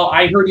 Well,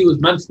 I heard he was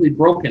mentally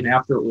broken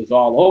after it was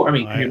all over. I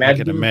mean, can you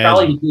imagine?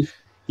 Probably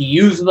he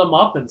used them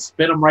up and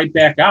spit them right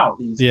back out.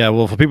 Yeah.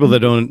 Well, for people that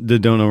don't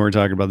know what we're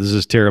talking about, this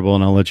is terrible,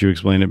 and I'll let you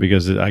explain it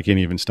because I can't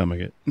even stomach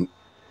it.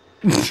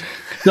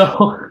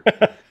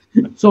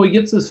 So he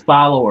gets this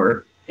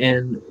follower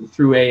and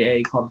through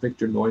AA called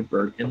Victor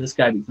Neudberg, and this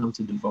guy becomes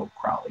a devout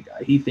Crowley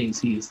guy. He thinks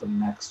he's the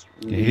next.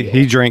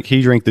 He drank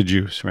the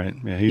juice, right?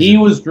 Yeah, he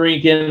was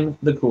drinking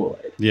the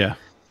Kool-Aid. Yeah,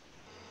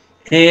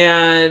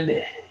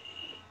 and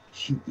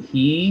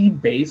he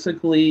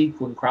basically,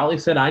 when Crowley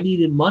said I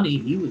needed money,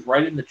 he was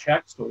writing the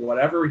checks for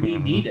whatever he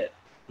needed.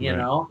 You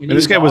know, and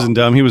this guy wasn't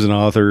dumb. He was an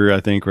author,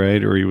 I think,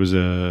 right? Or he was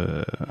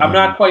a. I'm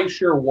not quite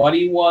sure what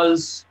he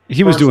was.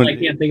 He was doing. I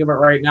can't think of it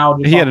right now.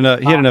 He had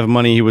enough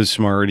money. He was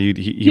smart.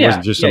 He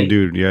wasn't just some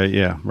dude.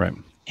 Yeah, right.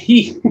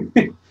 He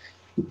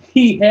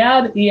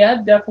had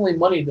definitely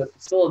money to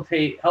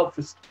help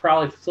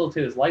Crowley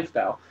facilitate his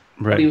lifestyle.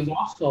 Right. But he was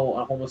also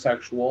a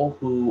homosexual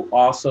who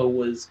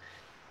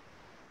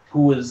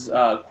was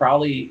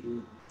Crowley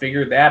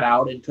figured that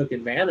out and took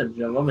advantage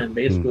of him and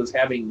basically was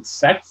having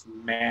sex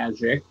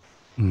magic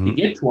to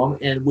get to him,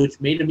 and which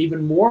made him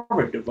even more of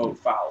a devout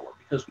follower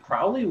because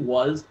Crowley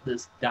was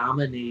this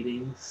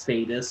dominating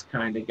sadist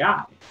kind of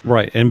guy.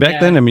 Right. And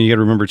back then, I mean, you got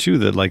to remember too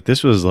that like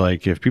this was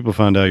like if people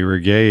found out you were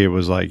gay, it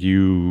was like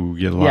you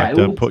get locked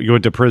up, you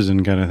went to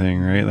prison kind of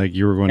thing, right? Like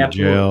you were going to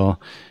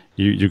jail.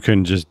 You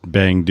couldn't just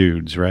bang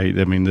dudes, right?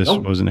 I mean, this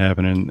wasn't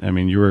happening. I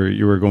mean, you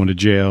were going to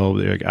jail,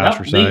 they like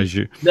ostracized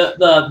you.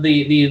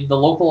 The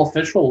local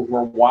officials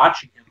were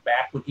watching him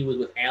back when he was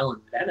with Alan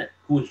Bennett,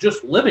 who was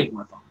just living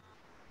with him.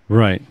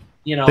 Right.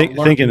 You know,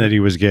 thinking that he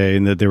was gay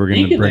and that they were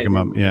going to break him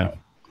up. Yeah.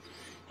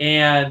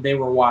 And they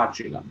were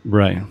watching him.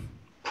 Right.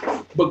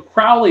 But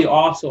Crowley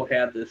also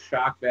had this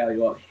shock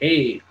value of,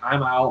 hey,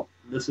 I'm out.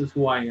 This is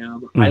who I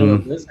am. I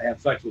live this. I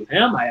have sex with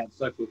him. I have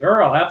sex with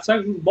her. I'll have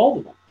sex with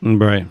both of them.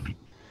 Right.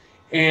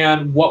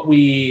 And so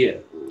he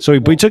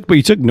took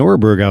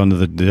Norberg out into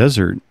the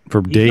desert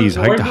for days,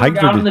 hiked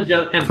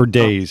for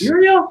days.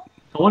 Algeria?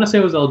 I want to say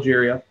it was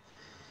Algeria.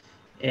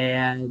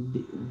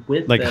 And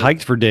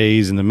hiked for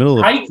days in the middle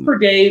of hiked for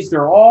days.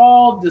 They're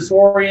all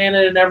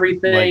disoriented and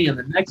everything. And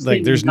the next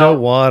thing there's no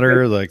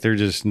water. Like they're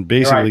just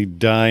basically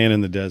dying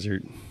in the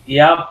desert.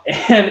 Yep.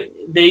 And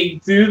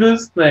they do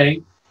this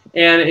thing,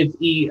 and it's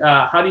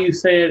how do you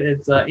say it?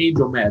 It's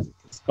angel magic.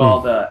 It's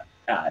called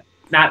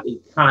not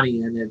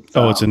Econian. It's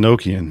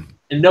Enochian.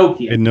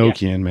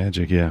 Enochian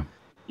magic. Yeah.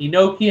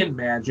 Enochian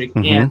magic,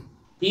 and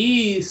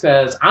he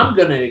says, "I'm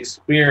going to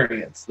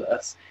experience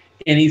this."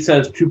 And he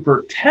says, to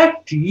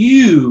protect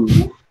you,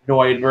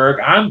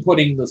 Neudberg, I'm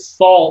putting the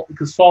salt,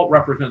 because salt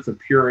represents a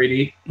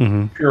purity,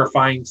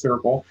 purifying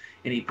circle.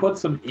 And he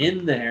puts them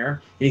in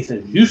there. And he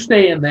says, you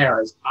stay in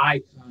there as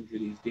I conjure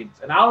these demons.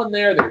 And out in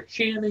there, they're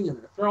chanting and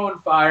they're throwing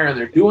fire and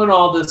they're doing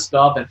all this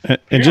stuff.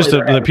 And just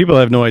the people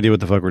have no idea what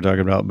the fuck we're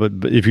talking about. But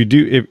if you're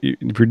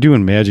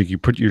doing magic, you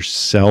put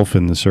yourself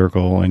in the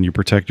circle and you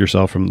protect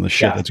yourself from the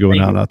shit that's going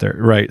on out there.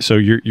 Right. So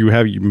you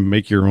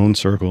make your own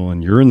circle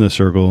and you're in the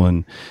circle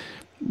and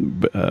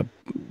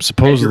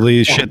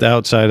supposedly shit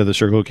outside of the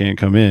circle can't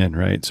come in,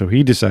 right? So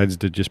he decides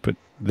to just put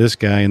this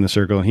guy in the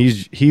circle, and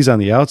he's on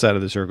the outside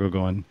of the circle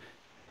going.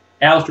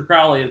 Aleister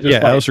Crowley is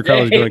just Aleister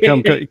Crowley's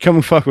going, come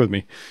and fuck with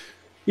me.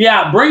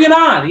 Yeah, bring it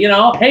on. You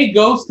know, hey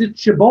Ghost,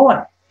 it's your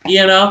boy.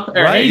 You know,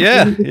 or, right?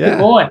 Hey, it's your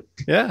boy.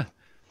 Yeah.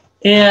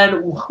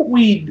 And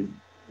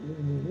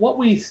what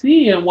we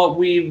see and what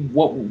we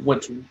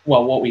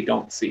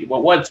don't see,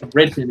 what's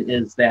written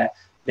is that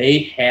they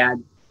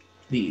had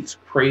these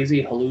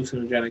crazy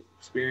hallucinogenic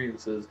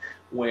experiences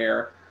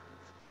where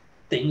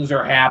things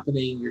are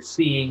happening, you're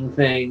seeing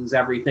things,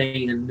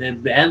 everything, and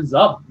then it ends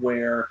up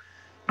where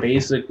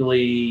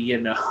basically, you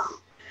know,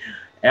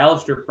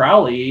 Aleister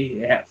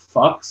Crowley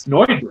fucks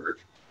Neudberg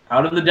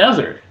out in the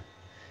desert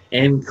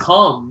and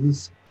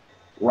comes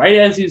right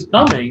as he's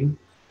coming.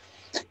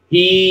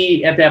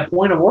 He, at that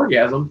point of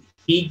orgasm,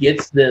 he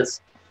gets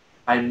this,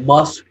 I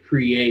must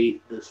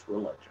create this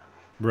religion.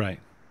 Right.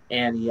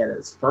 And he had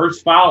his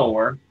first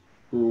follower,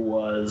 who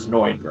was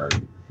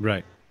Neudberg.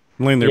 Right.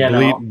 Laying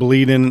there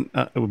bleeding,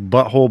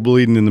 butthole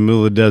bleeding in the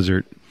middle of the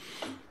desert.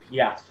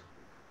 Yes,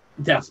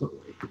 definitely.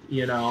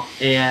 You know,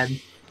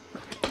 and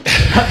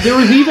there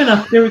was even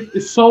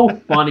it's so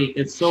funny.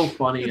 It's so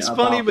funny. It's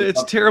funny, but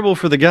it's terrible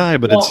for the guy,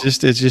 but it's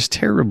just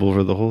terrible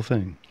for the whole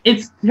thing.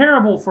 It's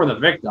terrible for the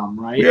victim,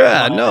 right?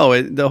 Yeah,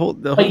 no, the whole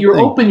But you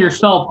open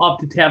yourself up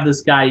to have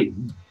this guy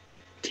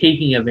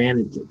taking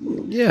advantage of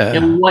you. Yeah.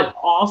 And what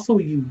also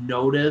you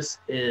notice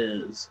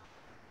is,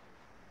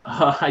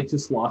 I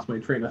just lost my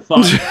train of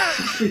thought.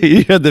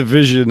 You had the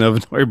vision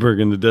of Neuberg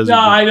in the desert. No,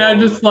 I'm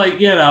just like,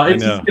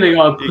 it's just getting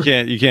up.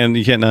 You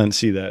can't not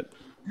see that.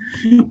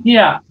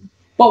 Yeah.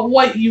 But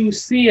what you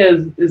see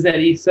is that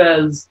he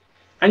says,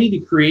 I need to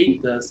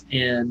create this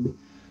and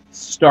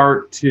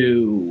start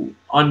creating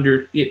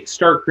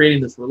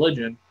this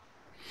religion.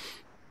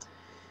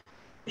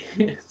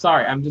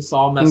 Sorry, I'm just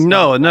all messed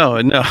up. No.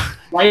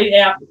 Right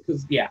after,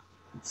 because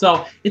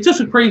so it's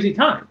just a crazy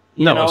time.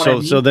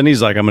 So then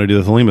he's like, I'm going to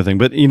do the Thelema thing.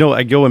 But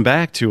going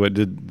back to it,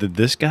 did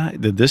this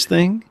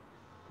thing?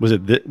 Was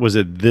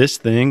it this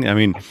thing? I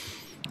mean,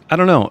 I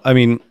don't know. I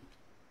mean,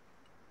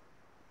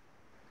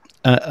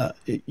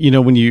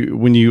 when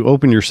you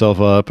open yourself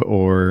up,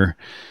 or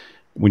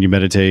when you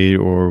meditate,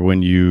 or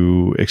when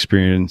you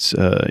experience,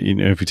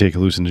 if you take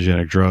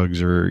hallucinogenic drugs,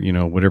 or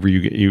whatever,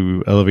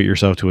 you elevate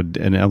yourself to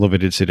an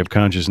elevated state of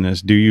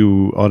consciousness, do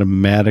you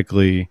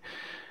automatically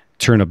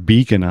turn a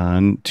beacon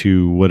on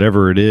to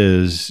whatever it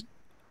is?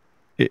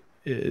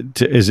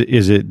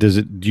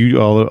 Do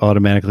you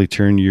automatically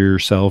turn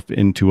yourself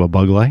into a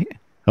bug light,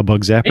 a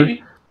bug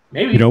zapper?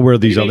 Maybe. Where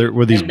these other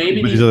things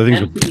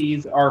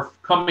entities are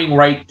coming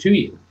right to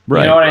you.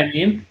 Right. You know what I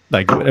mean?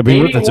 Like, I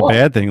mean, that's a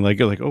bad thing.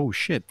 Like oh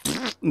shit,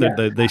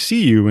 they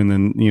see you, and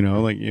then you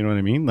know what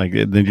I mean? Like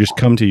they just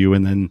come to you,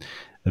 and then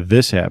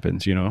this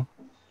happens.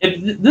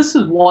 This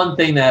is one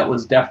thing that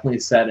was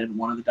definitely said in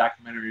one of the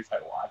documentaries I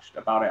watched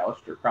about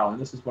Aleister Crowley.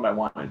 And this is what I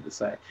wanted to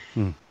say.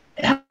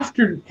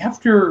 After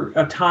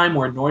a time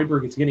where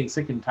Neuberg is getting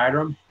sick and tired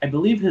of him, I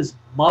believe his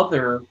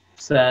mother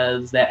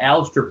says that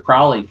Aleister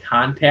Crowley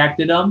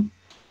contacted her,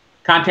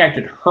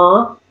 contacted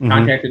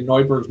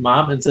Neuberg's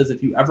mom, and says,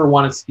 if you ever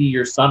want to see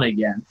your son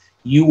again,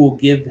 you will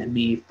give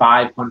me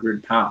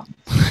 500 pounds.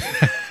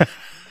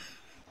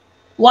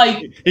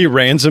 Like, he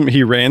ransomed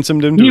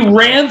him. He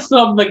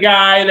ransomed the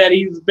guy that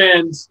he's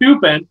been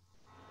stooping.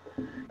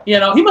 He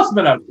must have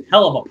been a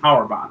hell of a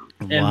power bottom.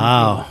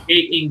 Wow.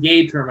 In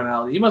gay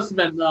terminology, he must have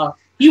been.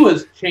 He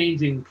was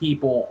changing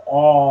people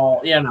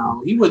all.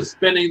 He was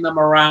spinning them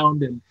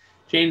around and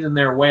changing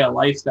their way of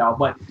lifestyle.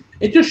 But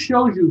it just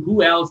shows you who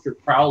Aleister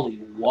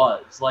Crowley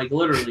was. Like,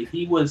 literally,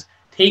 he was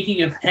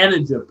taking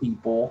advantage of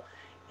people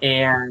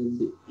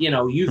and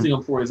using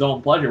them for his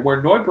own pleasure.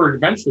 Where Neuberg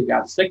eventually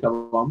got sick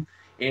of them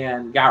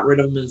and got rid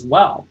of them as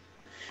well.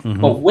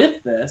 Mm-hmm. But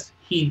with this,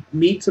 he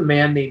meets a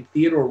man named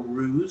Theodor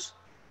Ruse.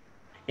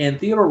 And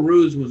Theodor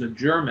Ruse was a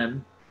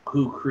German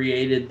who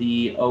created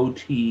the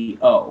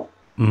OTO.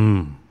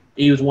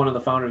 He was one of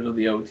the founders of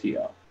the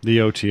OTO.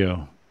 The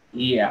OTO.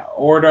 Yeah,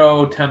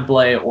 Ordo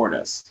Templi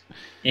Ortis.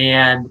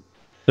 And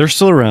they're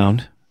still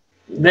around.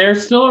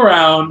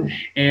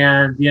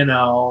 And,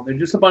 they're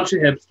just a bunch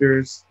of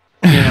hipsters,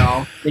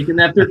 thinking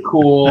that they're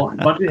cool, a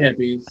bunch of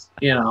hippies,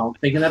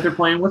 thinking that they're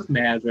playing with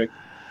magic.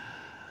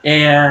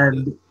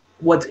 And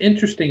what's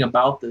interesting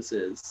about this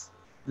is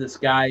this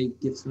guy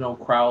gets to know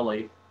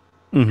Crowley.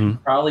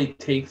 Mm-hmm. Crowley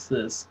takes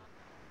this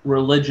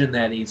religion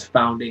that he's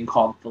founding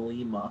called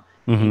Thelema.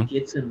 Mm-hmm. He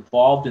gets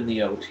involved in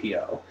the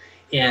OTO,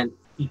 and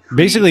he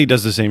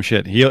does the same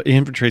shit. He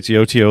infiltrates the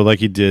OTO like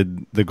he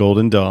did the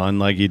Golden Dawn,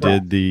 like he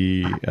did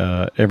the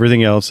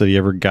everything else that he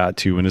ever got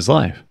to in his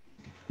life.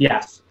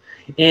 Yes,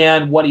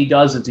 and what he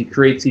does is he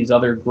creates these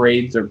other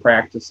grades or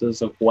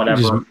practices of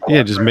whatever.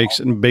 Just makes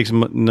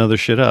another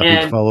shit up.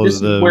 And he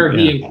follows this is where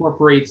he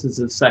incorporates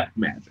his sect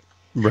magic.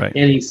 Right,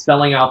 and he's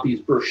selling out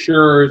these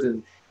brochures,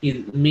 and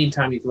in the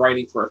meantime, he's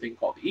writing for a thing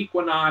called the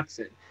Equinox,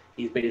 and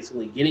he's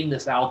basically getting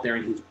this out there,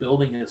 and he's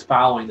building his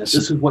following that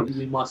this is what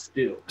we must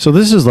do. So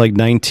this is like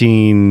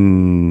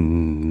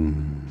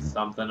 19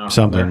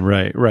 something,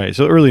 right.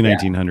 So early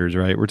 1900s,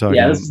 right? We're talking.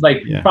 Yeah, this is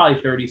like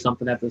probably 30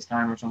 something at this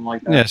time or something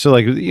like that. Yeah, so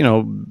like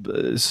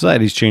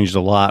society's changed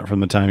a lot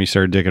from the time he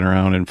started dicking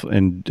around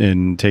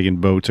and taking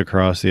boats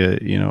across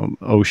the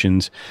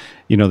oceans.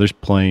 There's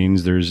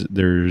planes, there's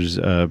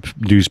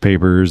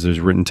newspapers, there's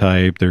written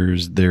type,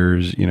 there's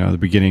the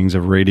beginnings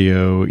of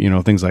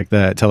radio, things like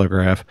that,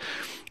 telegraph.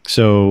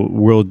 So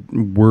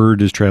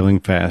word is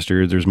traveling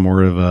faster. There's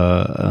more of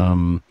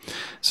a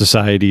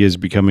society is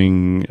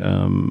becoming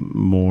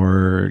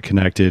more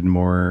connected,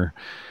 more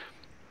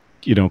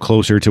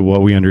closer to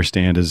what we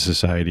understand as a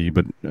society.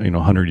 But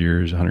 100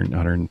 years,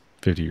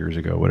 150 years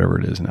ago, whatever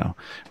it is now,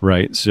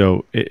 right?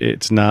 So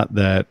it's not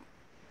that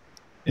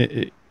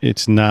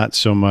it's not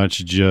so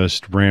much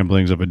just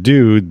ramblings of a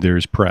dude.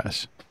 There's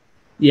press.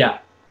 Yeah,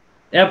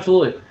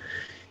 absolutely,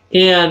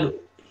 and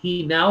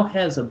he now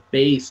has a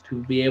base to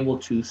be able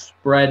to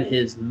spread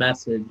his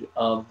message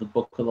of the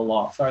Book of the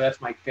Law. Sorry, that's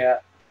my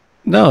cat.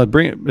 No,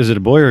 is it a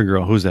boy or a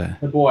girl? Who's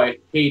that? The boy,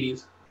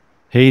 Hades.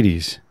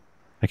 Hades.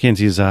 I can't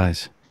see his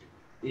eyes.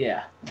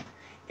 Yeah.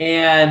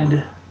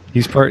 And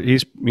he's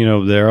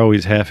they're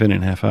always half in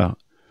and half out.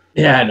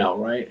 Yeah, I know,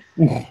 right?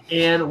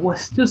 And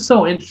what's just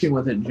so interesting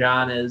with it,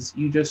 John, is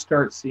you just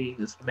start seeing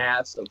this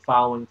massive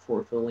following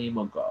for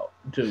Thelema go.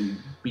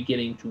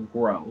 beginning to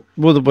grow.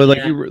 Well, but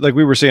like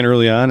we were saying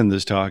early on in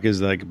this talk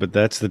is like, but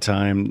that's the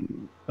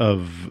time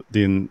of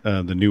the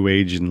New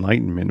Age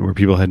Enlightenment where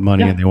people had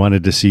money and they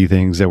wanted to see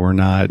things that were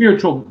not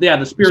spiritual. Yeah,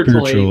 the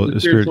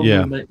spiritual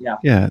movement.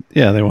 Yeah.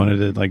 They wanted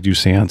to like do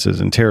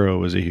seances, and tarot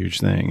was a huge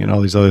thing, and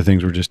all these other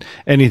things were just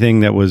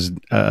anything that was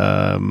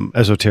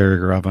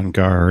esoteric or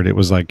avant-garde. It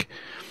was like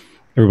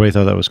everybody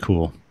thought that was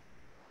cool.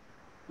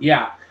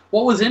 Yeah.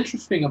 What was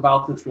interesting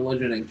about this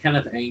religion, and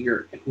Kenneth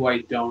Anger, who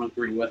I don't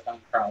agree with on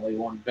Crowley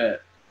one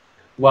bit,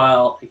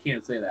 well, I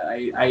can't say that.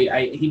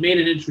 He made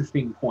an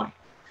interesting point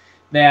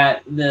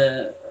that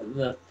the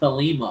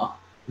Thelema,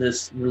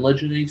 this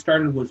religion that he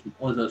started, was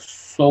a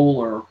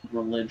solar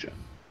religion.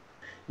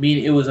 I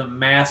mean, it was a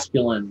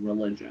masculine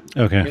religion.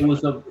 Okay.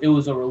 It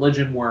was a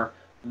religion where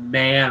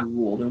man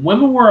ruled, and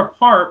women were a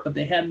part, but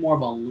they had more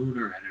of a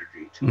lunar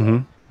energy to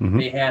them. Mm-hmm.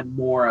 They had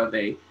more of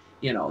a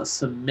a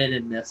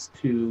submittedness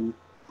to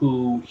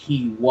who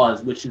he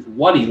was, which is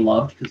what he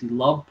loved, because he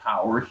loved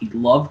power. He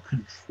loved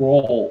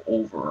control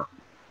over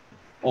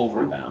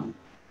them.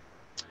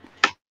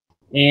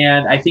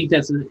 And I think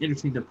that's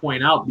interesting to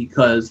point out,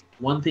 because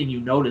one thing you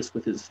notice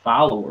with his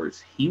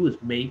followers, he was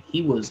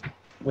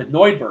with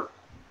Neubert,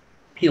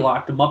 he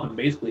locked him up and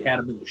basically had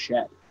him in the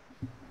shed.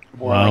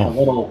 Or like a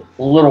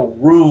little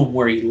room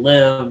where he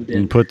lived,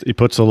 and he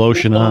puts the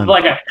lotion on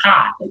like a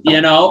cot,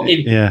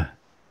 yeah.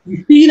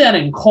 You see that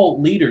in cult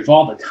leaders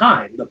all the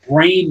time, the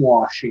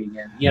brainwashing,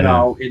 and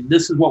and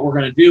this is what we're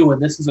going to do,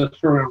 and this is a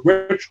certain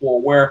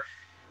ritual where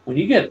when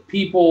you get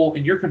people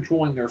and you're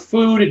controlling their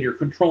food, and you're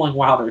controlling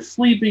while they're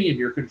sleeping, and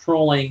you're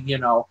controlling,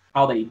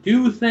 how they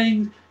do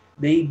things,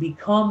 they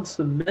become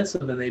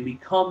submissive, and they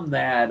become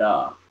that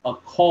a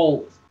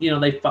cult.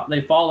 They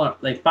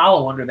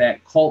follow under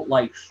that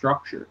cult-like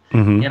structure,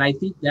 and I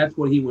think that's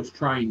what he was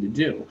trying to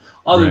do.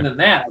 Other than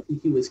that, I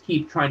think he was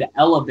trying to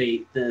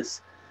elevate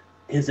his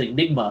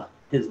enigma,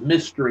 his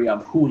mystery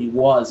of who he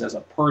was as a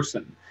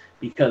person,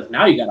 because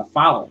now you got a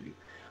following.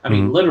 I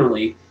mean,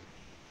 literally,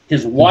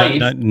 his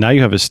wife. Now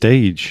you have a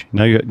stage.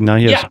 Now you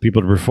have some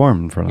people to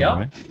perform in front of him,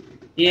 right?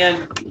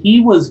 And he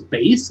was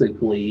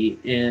basically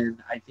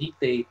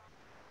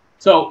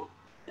So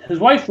his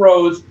wife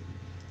Rose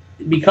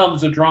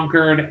becomes a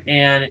drunkard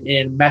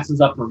and messes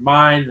up her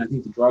mind. And I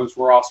think the drugs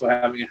were also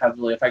having a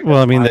heavily effect.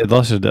 Well, I mean, they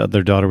lost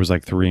their daughter was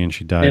like 3, and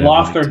she died. They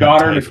lost their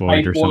daughter to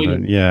typhoid or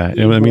something. Yeah,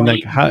 I mean,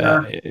 like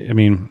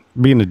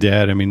being a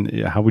dad. I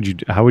mean, how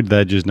would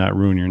that just not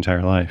ruin your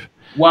entire life?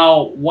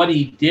 Well, what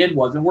he did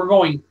was, and we're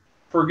going.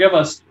 Forgive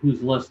us,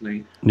 who's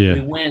listening. Yeah,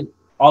 we went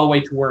all the way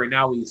to where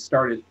now he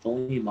started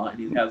Thelema, and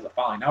he has the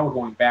following. Now we're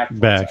going back.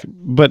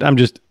 But I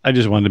just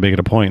wanted to make it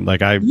a point. Like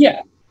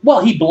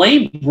Well, he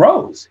blamed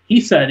Rose. He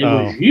said it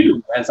was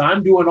you. As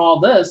I'm doing all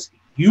this,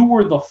 you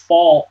were the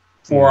fault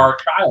for our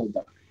child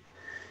dying.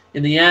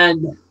 In the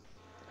end,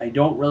 I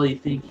don't really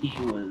think he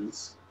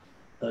was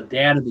the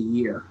dad of the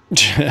year.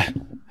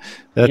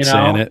 That's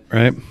saying it,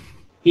 right?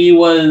 He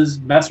was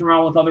messing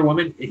around with other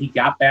women. He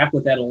got back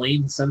with that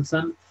Elaine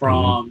Simpson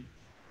from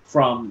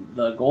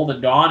the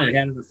Golden Dawn and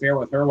had an affair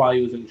with her while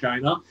he was in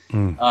China.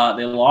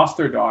 They lost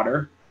their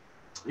daughter.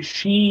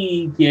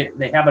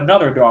 They have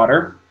another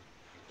daughter.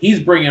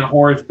 He's bringing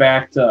whores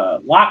back to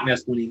Loch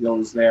Ness when he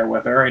goes there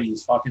with her, and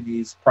he's fucking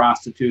these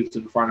prostitutes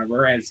in front of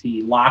her, as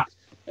he locked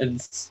in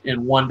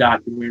one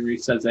documentary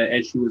says that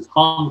as she was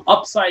hung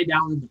upside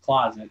down in the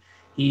closet,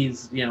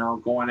 he's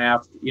going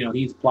after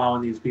he's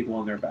plowing these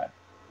people in their bed.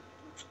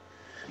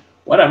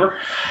 Whatever.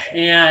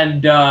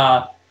 And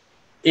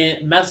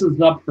it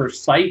messes up her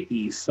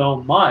psyche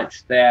so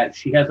much that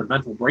she has a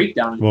mental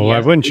breakdown. Well, why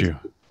wouldn't you?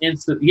 He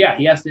has to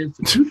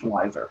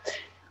institutionalize her.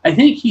 I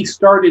think he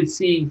started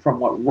seeing from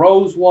what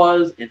Rose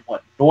was and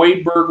what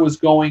Neubert was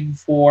going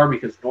for,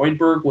 because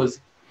Neubert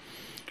was.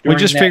 We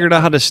just figured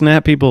out how to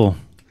snap people.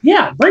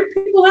 Yeah, break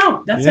people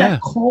out. That's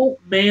that cult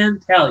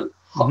mentality.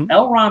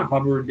 L. Ron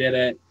Hubbard did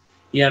it.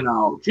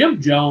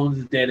 Jim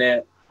Jones did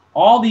it.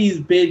 All these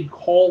big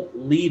cult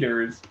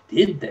leaders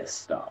did this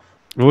stuff.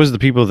 What was the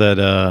people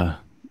that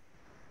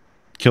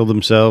killed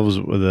themselves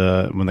with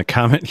when the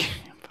comet came?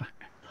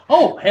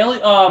 Oh, Haley.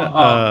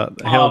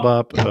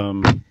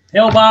 Hale-Bopp.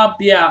 Hale-Bopp,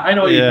 yeah, I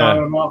know what you're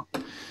talking about.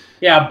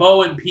 Yeah,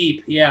 Bo and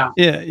Peep, yeah.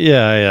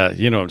 Yeah.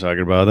 You know what I'm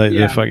talking about.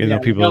 They fucking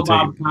people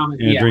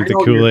that drink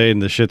the Kool-Aid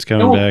and the shit's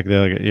coming back.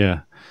 They're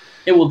like,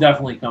 It will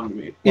definitely come to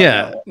me.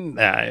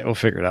 We'll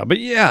figure it out. But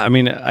yeah, I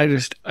mean, I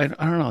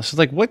don't know. So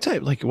like, what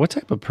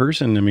type of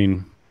person? I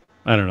mean,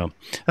 I don't know.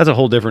 That's a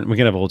whole different. We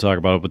can have a whole talk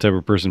about what type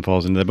of person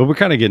falls into that. But we're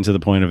kind of getting to the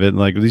point of it.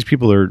 Like, these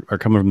people are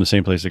coming from the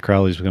same place that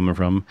Crowley's coming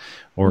from,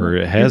 or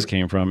has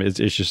came from. It's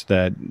just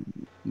that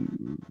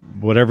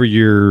whatever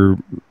your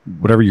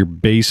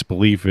base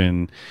belief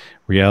in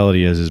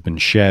reality is has been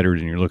shattered,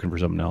 and you're looking for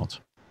something else.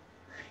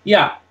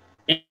 Yeah,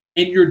 and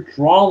you're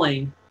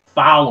drawing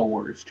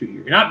followers to you.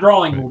 You're not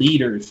drawing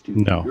leaders to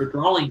you. No. You're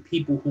drawing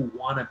people who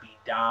want to be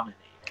dominated.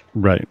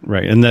 Right,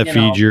 and that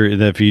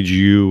feeds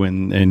you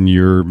and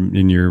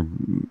your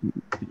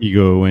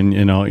ego, and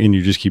and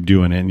you just keep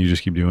doing it, and you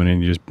just keep doing it,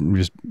 and you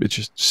just it's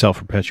just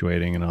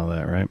self-perpetuating and all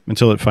that, right?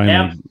 Until it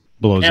finally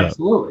blows up.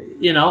 Absolutely.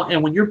 You know,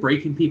 and when you're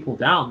breaking people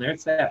down,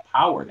 there's that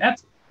power.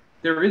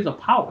 There is a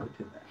power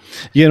to that.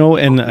 You know,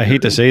 and I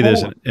hate to say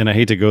this, and I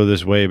hate to go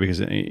this way because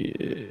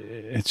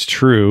it's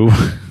true,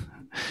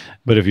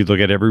 but if you look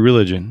at every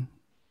religion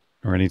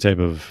or any type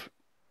of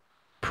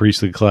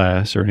priestly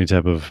class or any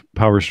type of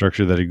power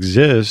structure that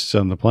exists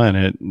on the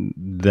planet,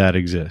 that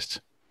exists.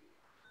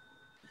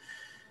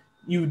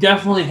 You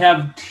definitely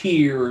have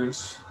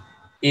tiers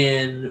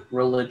in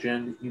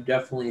religion. You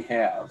definitely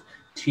have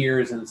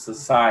tiers in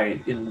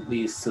society, in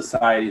these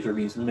societies or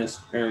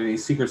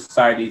these secret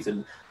societies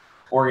and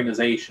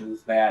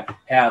organizations that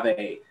have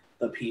the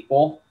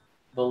people,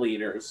 the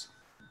leaders,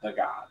 the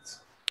gods.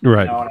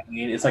 Right. You know what I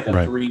mean? It's like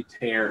a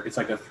three-tiered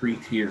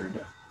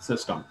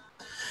system.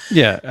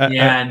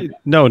 Yeah.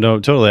 No,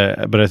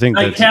 totally. But I think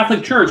like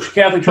Catholic Church,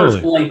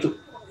 totally. Like,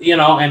 you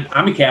know, and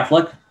I'm a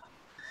Catholic.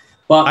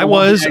 But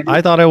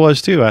I thought I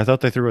was too. I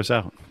thought they threw us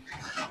out.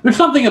 There's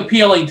something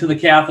appealing to the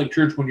Catholic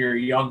Church when you're a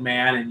young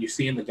man and you're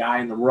seeing the guy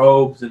in the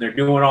robes and they're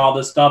doing all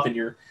this stuff and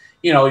you're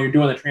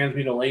doing the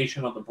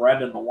transmutation of the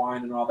bread and the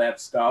wine and all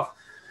that stuff.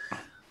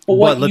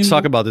 But let's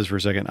talk about this for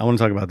a second. I want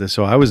to talk about this.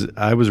 So I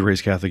was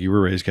raised Catholic. You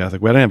were raised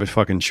Catholic. We didn't have a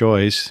fucking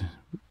choice.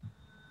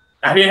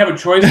 I didn't have a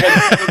choice. I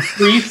had 6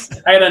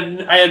 priests. I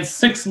had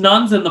 6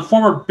 nuns, and the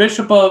former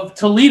Bishop of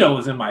Toledo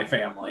was in my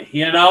family.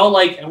 You know,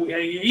 like,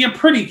 you're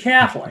pretty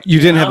Catholic. You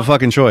didn't have a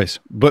fucking choice.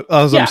 But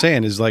all I'm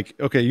saying is, like,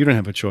 okay, you didn't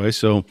have a choice.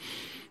 So,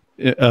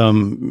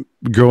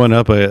 growing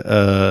up,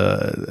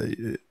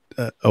 a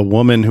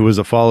woman who was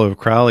a follower of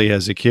Crowley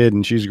as a kid,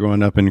 and she's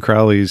growing up in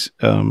Crowley's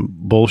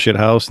bullshit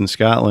house in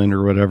Scotland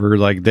or whatever.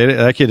 Like,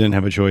 that kid didn't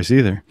have a choice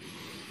either.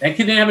 That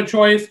kid didn't have a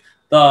choice.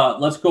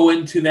 Let's go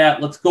into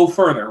that. Let's go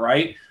further,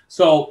 right?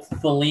 So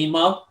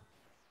Thelema,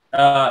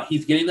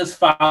 he's getting this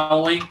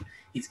following.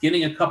 He's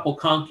getting a couple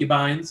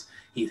concubines.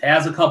 He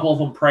has a couple of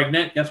them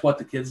pregnant. Guess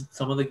what?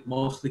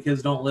 Most of the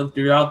kids don't live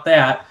throughout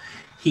that.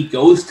 He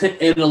goes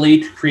to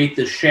Italy to create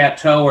this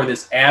chateau or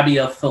this abbey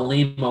of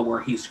Thelema,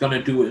 where he's going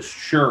to do his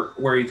church,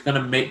 where he's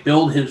going to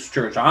build his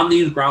church. On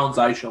these grounds,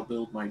 I shall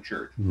build my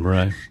church.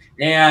 Right.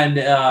 And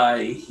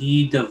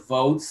he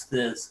devotes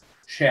this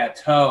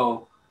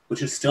chateau,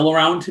 which is still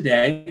around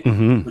today,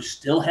 which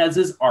still has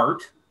his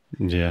art.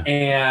 Yeah.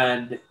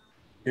 And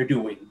they're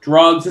doing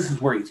drugs. This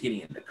is where he's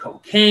getting into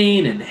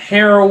cocaine and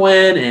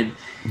heroin and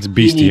it's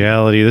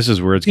bestiality. This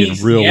is where it's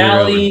getting real.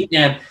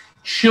 And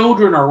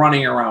children are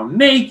running around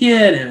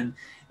naked, and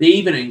they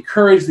even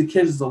encourage the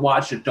kids to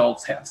watch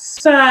adults have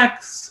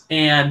sex.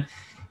 And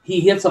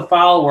he hits a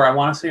follower. I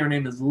want to say her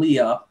name is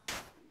Leah.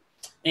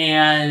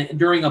 And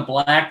during a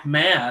black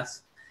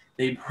mass,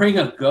 they bring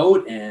a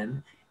goat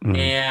in,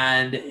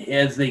 and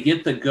as they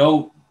get the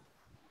goat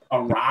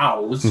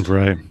aroused,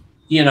 right?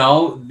 You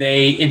know,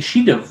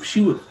 she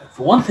was,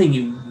 for one thing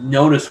you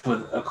notice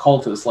with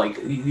occultists, like,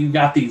 you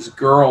got these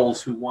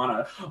girls who want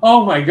to,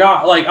 oh my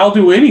God, like, I'll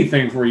do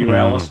anything for you,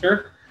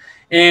 Aleister.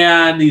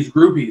 And these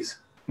groupies.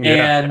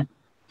 Yeah. And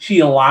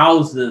she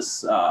allows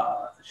this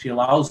goat to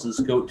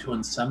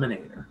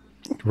inseminate her.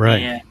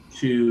 Right. And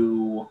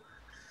to,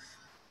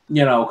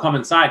 come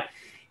inside.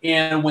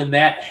 And when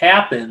that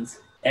happens,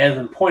 as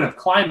a point of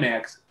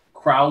climax,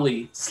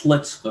 Crowley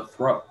slits the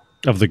throat.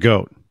 Of the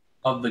goat.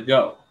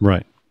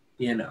 Right.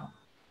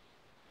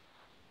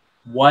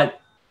 What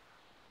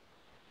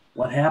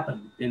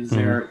happened? Is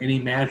there any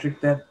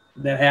magic that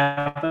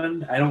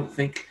happened? I don't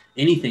think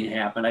anything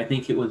happened. I don't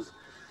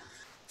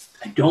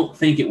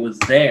think it was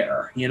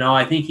there.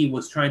 I think he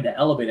was trying to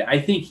elevate it. I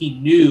think he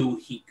knew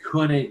he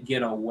couldn't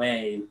get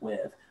away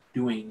with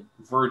doing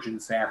virgin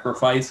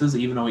sacrifices,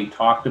 even though he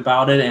talked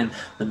about it, and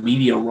the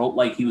media wrote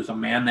like he was a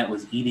man that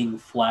was eating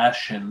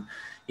flesh and,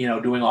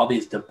 doing all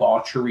these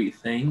debauchery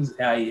things.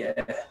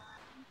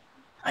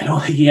 I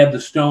don't think he had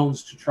the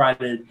stones to try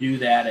to do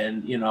that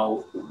and,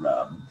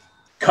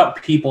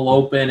 cut people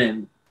open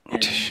and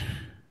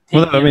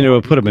well, I mean, it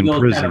would put him in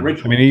prison. I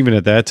mean, even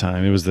at that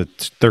time, it was the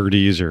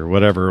 30s or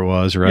whatever it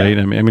was, right?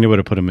 Yeah. I mean, it would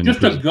have put him in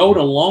prison. Just a goat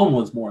alone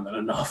was more than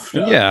enough.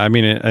 Yeah, I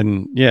mean,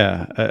 and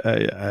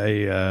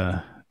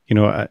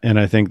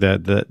I think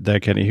that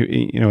kind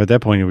of, at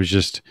that point, it was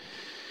just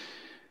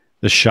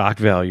the shock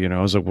value.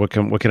 I was like,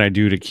 what can I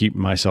do to keep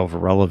myself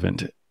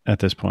relevant at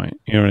this point?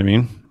 You know what I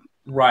mean?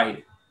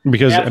 Right.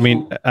 Because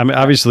absolutely. I mean,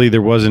 obviously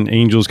there wasn't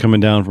angels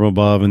coming down from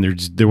above, and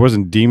there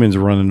wasn't demons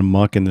running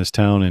amok in this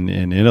town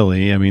in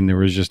Italy. I mean, there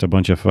was just a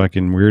bunch of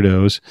fucking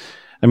weirdos.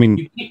 I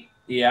mean,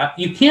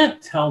 you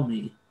can't tell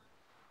me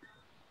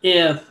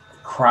if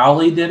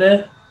Crowley did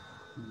it.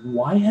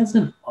 Why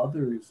hasn't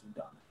others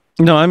done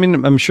it? No, I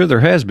mean, I'm sure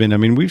there has been. I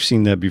mean, we've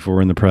seen that before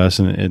in the press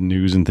and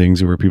news and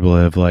things where people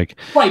have like.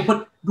 Right,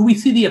 but do we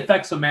see the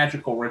effects of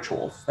magical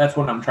rituals? That's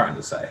what I'm trying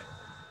to say.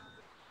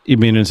 You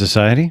mean in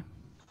society?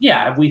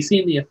 Yeah, have we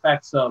seen the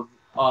effects of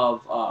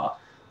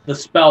the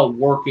spell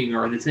working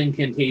or this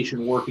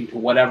incantation working to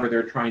whatever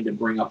they're trying to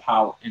bring up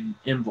and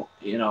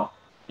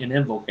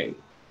invocate?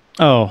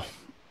 Oh,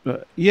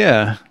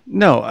 yeah.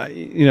 No,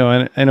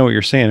 I know what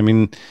you're saying. I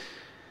mean,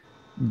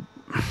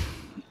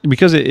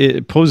 because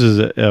it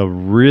poses a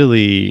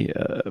really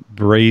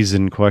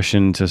brazen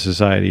question to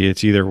society.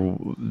 It's either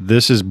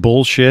this is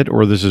bullshit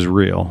or this is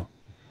real.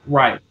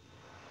 Right.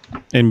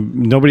 And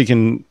nobody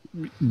can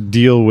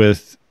deal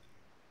with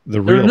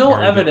the real There's no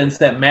part of it. evidence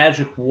that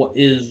magic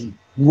is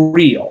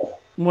real.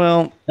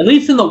 Well, at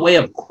least in the way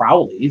of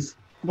Crowley's.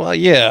 well,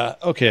 yeah,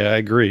 okay, I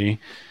agree.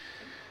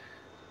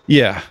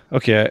 Yeah,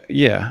 okay,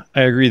 yeah,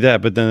 I agree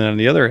that. But then on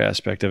the other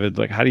aspect of it,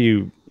 like, how do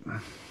you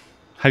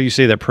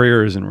say that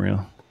prayer isn't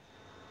real?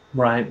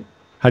 Right.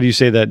 How do you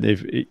say that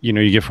if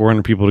you get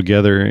 400 people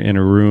together in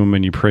a room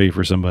and you pray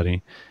for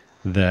somebody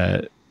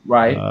that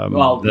right?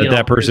 Well,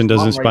 that person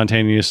doesn't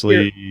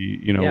spontaneously,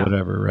 yeah.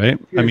 whatever, right?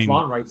 I mean,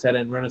 Wright said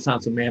in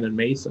Renaissance of Man and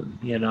Mason,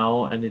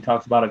 and he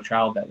talks about a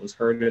child that was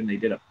hurt, and they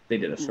did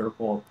a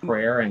circle of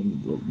prayer,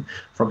 and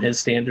from his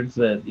standards,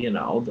 that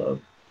the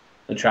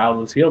child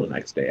was healed the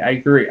next day.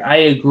 I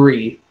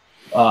agree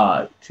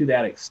to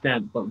that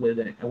extent, but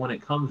when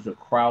it comes to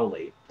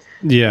Crowley,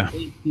 yeah, I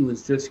think he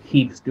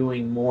keeps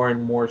doing more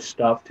and more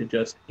stuff to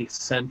just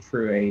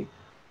accentuate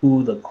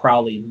who the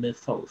Crowley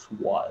mythos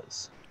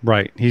was.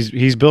 Right.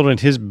 He's building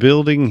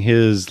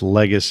his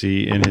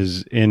legacy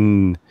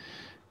in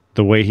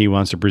the way he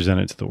wants to present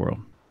it to the world.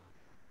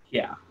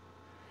 Yeah.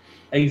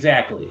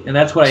 Exactly. And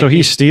that's what So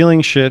he's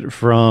stealing shit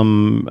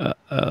from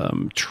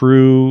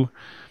true.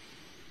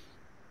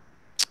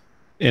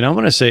 And I'm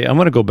going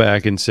to go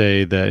back and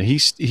say that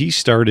he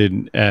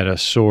started at a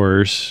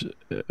source,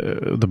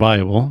 the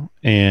Bible,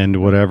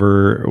 and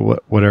whatever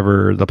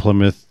the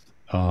Plymouth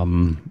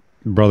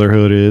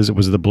Brotherhood is.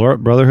 Was it the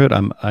Brotherhood?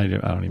 I don't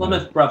even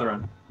Plymouth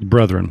know.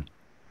 Brethren.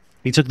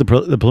 He took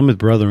the Plymouth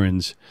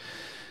Brethren's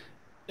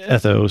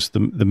ethos, the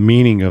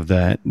meaning of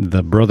that,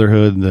 the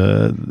brotherhood,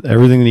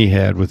 everything that he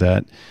had with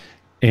that,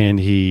 and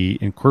he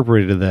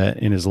incorporated that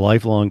in his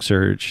lifelong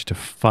search to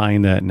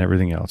find that and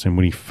everything else. And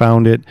when he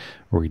found it,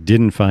 or he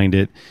didn't find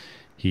it,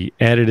 he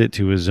added it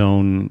to his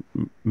own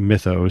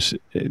mythos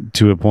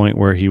to a point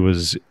where he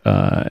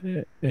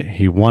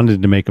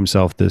wanted to make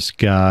himself this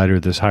god or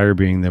this higher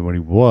being than what he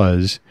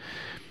was,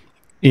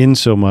 in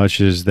so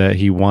much as that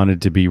he wanted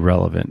to be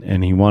relevant,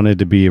 and he wanted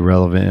to be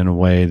relevant in a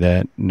way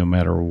that no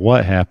matter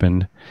what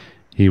happened,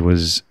 he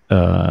was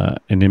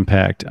an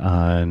impact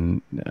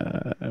on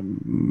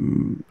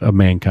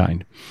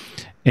mankind.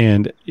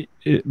 And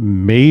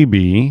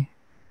maybe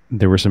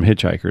there were some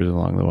hitchhikers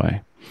along the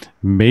way.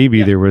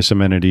 Maybe there were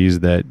some entities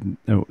that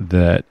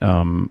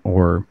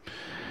or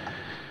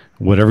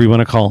whatever you want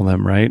to call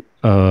them, right?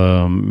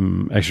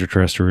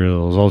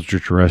 Extraterrestrials,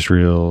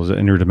 ultra-terrestrials,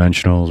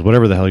 interdimensionals,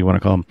 whatever the hell you want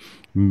to call them.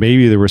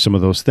 Maybe there were some of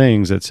those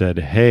things that said,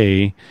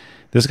 hey,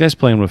 this guy's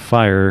playing with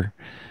fire.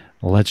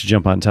 Let's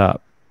jump on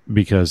top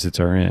because it's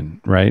our in,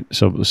 right?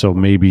 So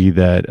maybe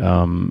that,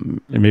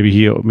 maybe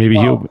he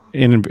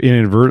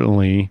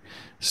inadvertently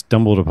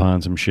stumbled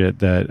upon some shit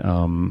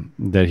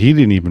that he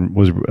didn't even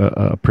was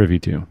privy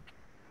to.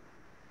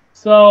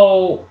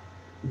 So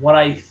what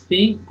I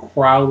think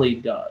Crowley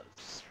does,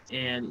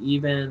 and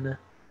even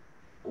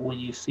when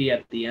you see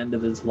at the end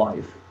of his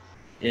life,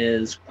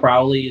 is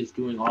Crowley is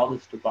doing all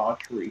this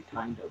debauchery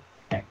kind of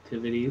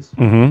activities,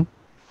 and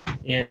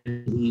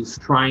he's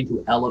trying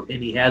to elevate,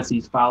 and he has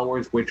these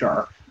followers which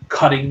are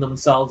cutting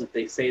themselves if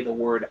they say the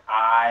word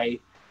 "I,"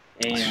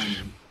 and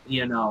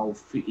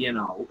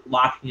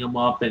locking them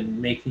up and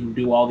making them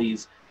do all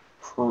these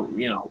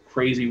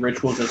crazy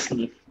rituals that's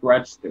going to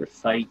stretch their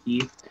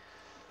psyche.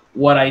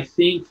 What I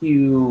think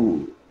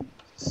you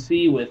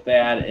see with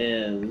that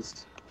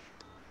is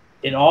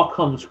it all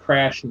comes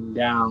crashing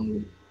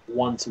down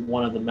once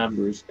one of the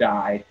members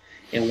die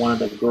and one of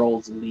the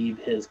girls leave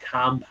his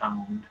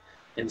compound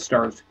and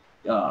starts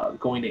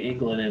going to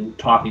England and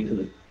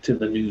talking to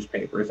the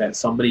newspapers that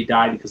somebody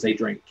died because they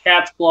drank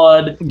cat's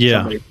blood. Yeah.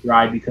 Somebody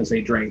died because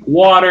they drank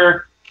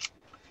water.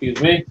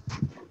 Excuse me.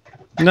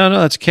 No,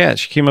 that's cat.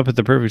 She came up at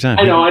the perfect time.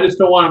 I know. I just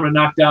don't want him to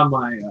knock down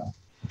my.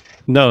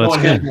 No,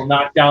 that's good. Will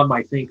knock down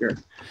my thinker.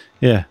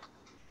 Yeah.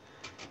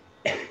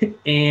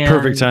 And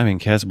perfect timing.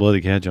 Cat's blood.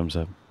 The cat jumps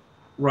up.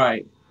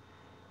 Right.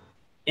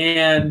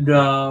 And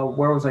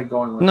where was I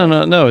going with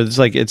No.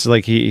 It's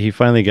like he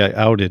finally got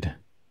outed.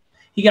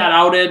 He got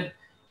outed,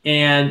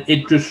 and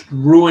it just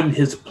ruined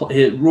his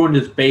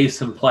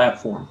base and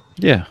platform.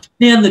 Yeah.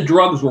 And the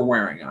drugs were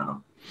wearing on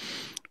him.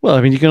 Well,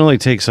 I mean, you can only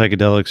take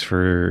psychedelics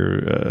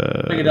for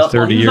 30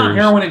 years. He's not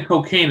heroin and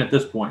cocaine at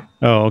this point.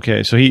 Oh,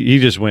 okay. So he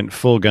just went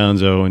full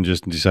gonzo and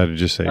just decided to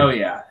just say. Oh,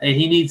 yeah. And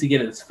he needs to get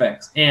his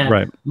fix.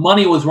 And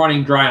money was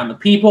running dry on the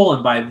people,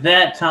 and by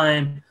that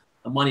time,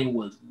 the money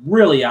was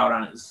really out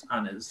on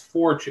his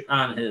fortune,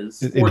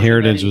 his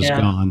inheritance was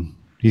gone.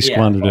 He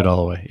squandered it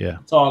all away. Yeah.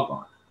 It's all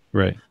gone.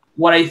 Right.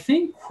 What I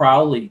think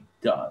Crowley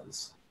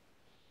does,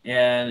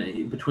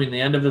 and between the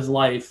end of his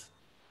life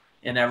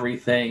and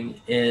everything,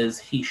 is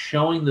he's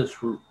showing this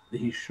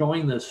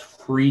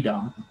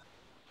freedom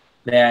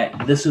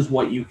that this is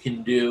what you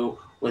can do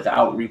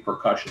without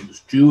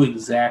repercussions. Do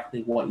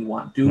exactly what you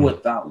want. Do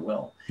without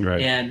will.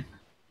 Right. And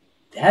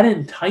that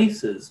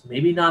entices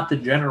maybe not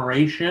his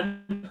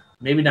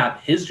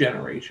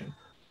generation,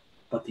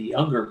 but the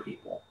younger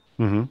people.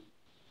 Mm-hmm.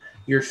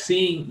 You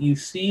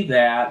see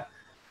that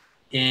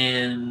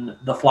in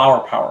the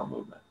flower power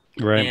movement.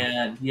 Right.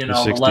 And, The the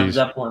 60s. Led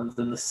Zeppelins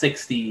in the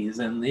 60s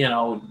and,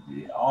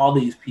 all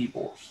these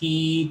people.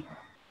 He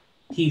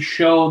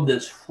showed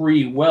this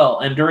free will.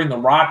 And during the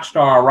rock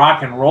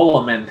and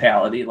roll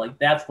mentality, like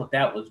that's what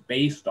that was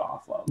based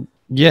off of.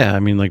 Yeah, I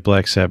mean, like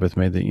Black Sabbath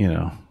made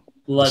the,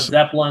 Led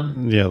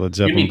Zeppelin. Yeah, Led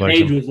Zeppelin. Jimmy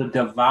Page was a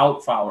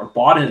devout follower.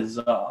 Bought his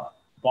Loch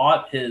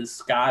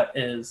Ness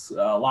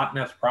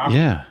property.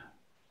 Yeah.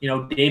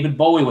 David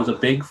Bowie was a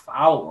big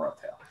follower of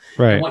him.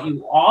 Right. And what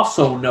you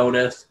also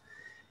notice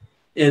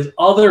is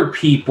other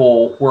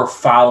people were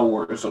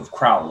followers of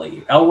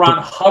Crowley. L. Ron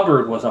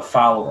Hubbard was a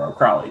follower of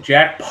Crowley.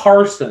 Jack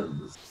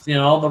Parsons, the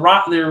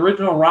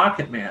original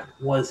Rocket Man,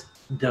 was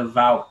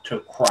devout to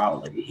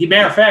Crowley.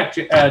 Matter of fact,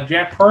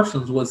 Jack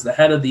Parsons was the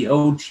head of the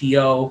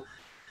OTO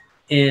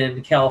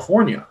in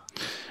California.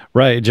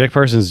 Right, Jack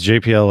Parsons,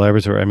 JPL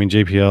Laboratory. I mean,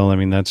 JPL. I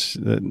mean, that's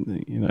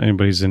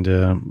anybody's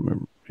into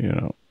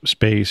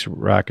space,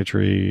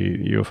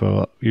 rocketry,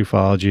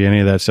 ufology, any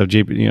of that stuff.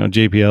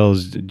 JPL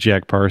is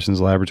Jack Parsons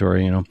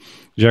Laboratory.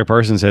 Jack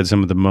Parsons had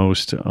some of the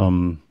most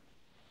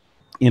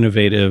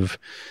innovative,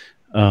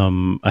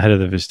 ahead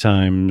of his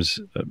times,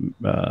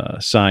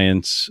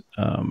 science,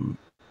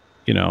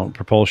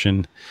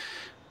 propulsion.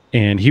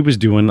 And he was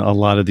doing a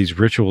lot of these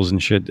rituals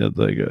and shit,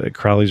 like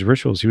Crowley's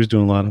rituals. He was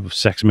doing a lot of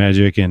sex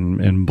magic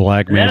and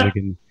black magic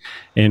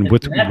and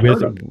with I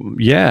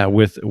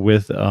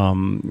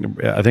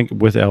think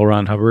with L.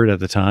 Ron Hubbard at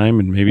the time,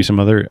 and maybe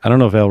some other. I don't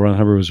know if L. Ron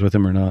Hubbard was with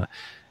him or not.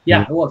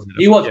 Yeah,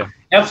 he was. Yeah.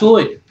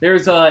 Absolutely.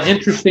 There's an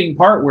interesting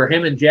part where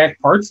him and Jack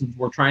Parsons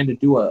were trying to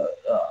do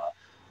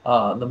the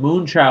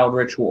Moonchild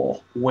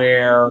ritual,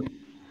 where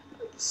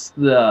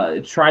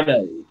try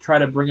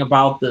to bring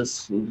about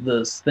this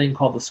thing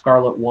called the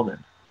Scarlet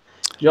Woman.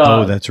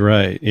 That's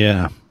right.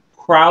 Yeah.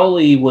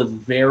 Crowley was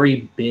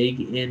very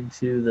big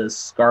into the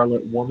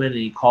Scarlet Woman, and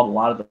he called a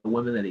lot of the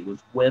women that he was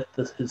with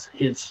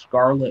his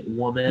Scarlet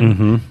Woman.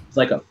 Mm-hmm. It's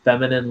like a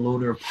feminine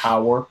lunar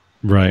power,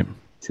 right,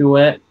 to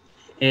it.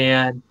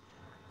 And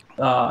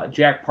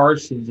Jack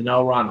Parsons and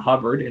L. Ron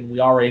Hubbard, and we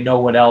already know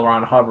what L.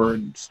 Ron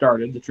Hubbard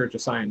started, the Church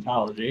of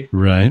Scientology.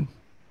 Right.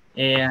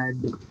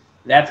 And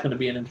that's going to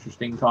be an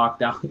interesting talk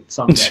down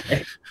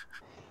someday.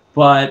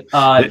 But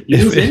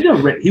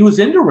he was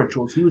into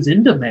rituals. He was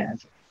into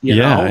magic. You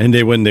know? And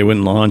they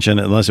wouldn't launch on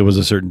it unless it was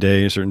a certain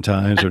day, a certain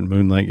time, certain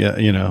moonlight.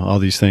 Yeah, all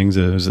these things.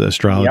 There was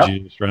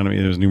astrology, astronomy,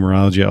 there was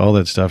numerology, all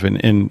that stuff.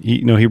 And he,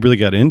 he really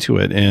got into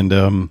it. And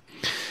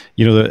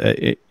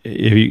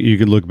if you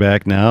could look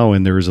back now,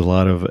 and there was a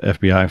lot of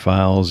FBI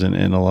files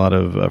and a lot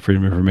of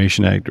Freedom of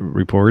Information Act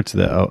reports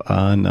that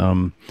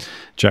on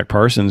Jack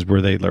Parsons,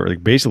 where they were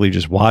basically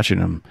just watching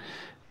him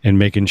and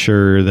making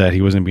sure that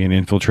he wasn't being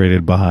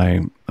infiltrated by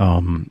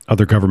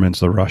other governments,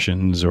 the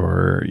Russians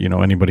or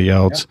anybody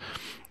else. Yeah.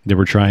 They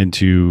were trying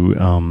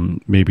to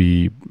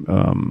maybe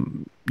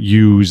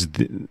use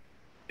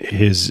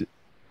his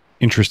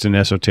interest in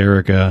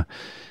esoterica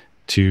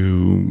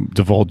to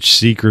divulge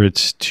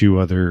secrets to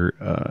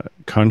other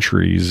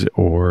countries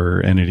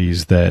or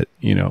entities that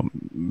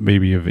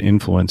maybe of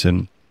influence.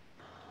 And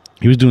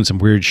he was doing some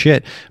weird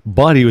shit,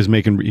 but he was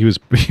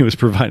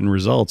providing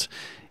results.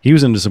 He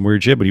was into some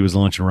weird shit, but he was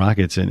launching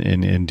rockets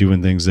and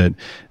doing things that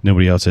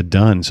nobody else had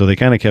done. So they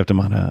kind of kept him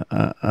on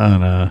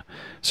a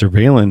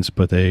surveillance,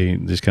 but they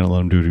just kind of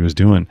let him do what he was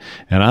doing.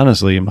 And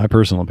honestly, my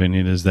personal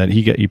opinion is that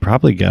he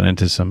probably got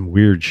into some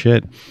weird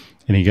shit,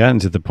 and he got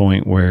into the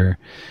point where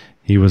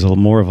he was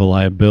more of a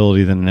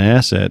liability than an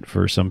asset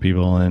for some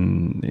people,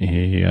 and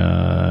he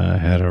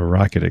had a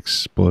rocket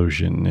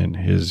explosion in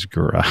his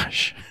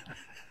garage.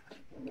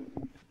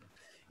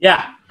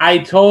 Yeah, I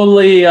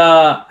totally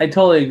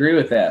agree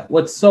with that.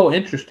 What's so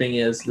interesting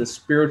is the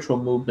spiritual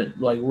movement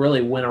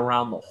really went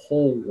around the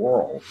whole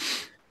world,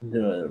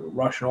 the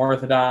Russian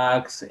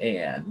Orthodox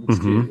and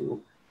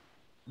to,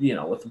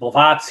 with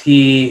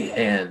Blavatsky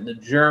and the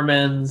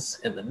Germans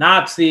and the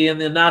Nazi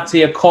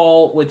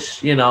occult,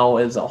 which,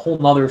 is a whole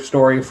nother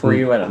story for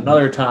you at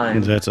another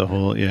time. That's a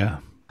whole, yeah.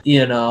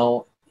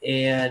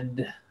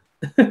 And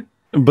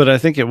but I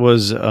think it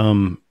was,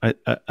 I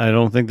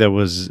don't think that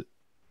was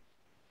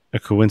a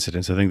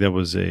coincidence. I think that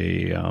was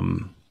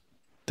that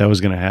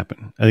was going to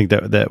happen. I think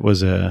that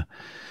was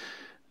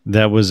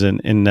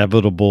an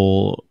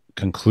inevitable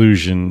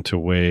conclusion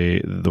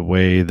to the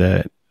way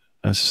that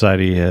a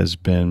society has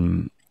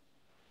been.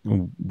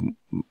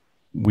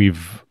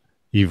 We've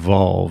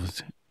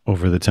evolved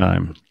over the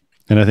time,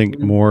 and I think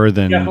more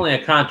than definitely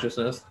a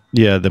consciousness.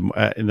 Yeah,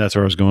 and that's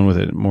where I was going with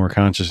it. More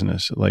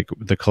consciousness, like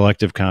the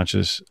collective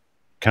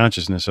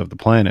consciousness of the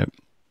planet,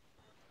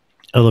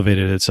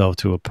 elevated itself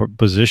to a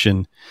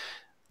position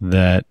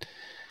that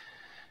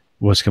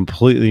was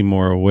completely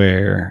more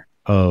aware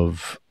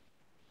of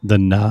the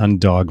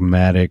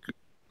non-dogmatic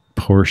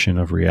portion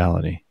of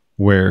reality,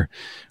 where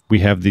we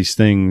have these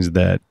things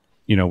that,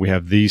 we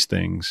have these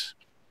things.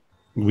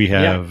 We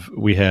have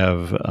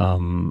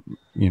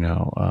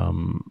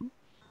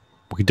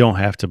we don't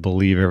have to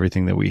believe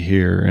everything that we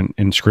hear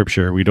in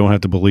scripture. We don't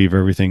have to believe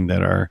everything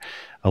that our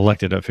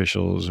elected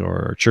officials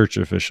or church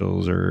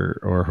officials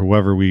or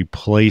whoever we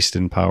placed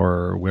in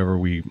power or whoever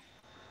we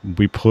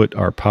put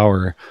our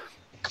power.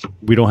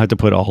 We don't have to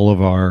put all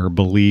of our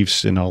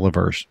beliefs and all of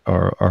our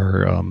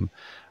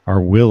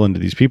will into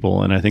these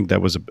people. And I think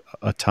that was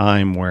a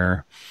time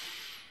where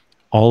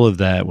all of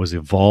that was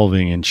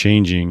evolving and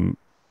changing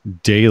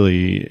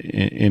daily,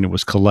 and it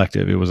was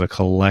collective. It was a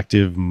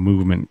collective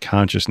movement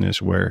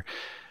consciousness where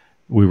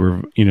we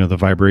were, the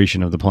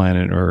vibration of the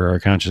planet or our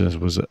consciousness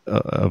was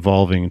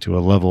evolving to a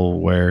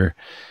level where,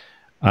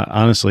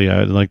 honestly,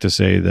 I'd like to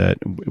say that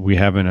we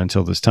haven't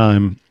until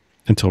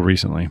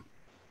recently.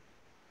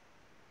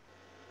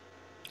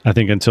 I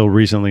think until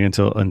recently,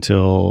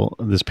 until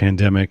this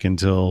pandemic,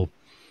 until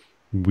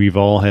we've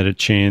all had a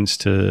chance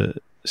to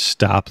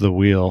stop the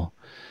wheel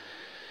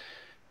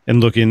and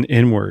look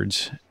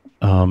inwards,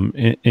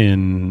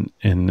 and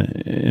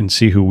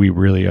see who we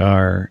really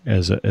are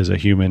as a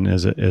human,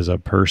 as a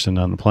person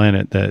on the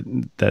planet.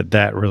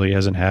 That really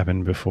hasn't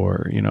happened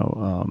before,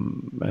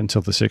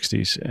 until the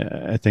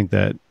 60s. I think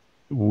that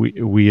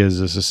we as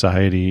a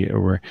society,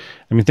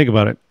 think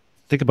about it.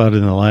 Think about it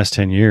in the last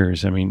 10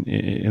 years.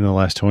 In the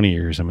last 20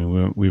 years,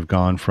 we've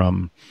gone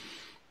from,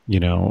 you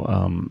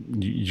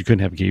couldn't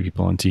have gay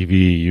people on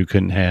TV. You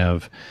couldn't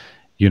have,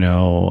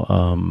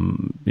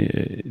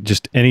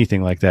 just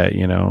anything like that.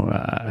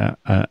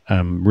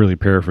 I'm really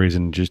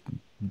paraphrasing, just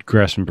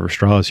grasping for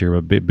straws here,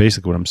 but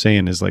basically what I'm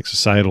saying is, like,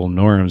 societal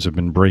norms have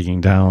been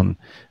breaking down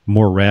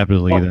more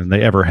rapidly than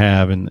they ever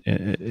have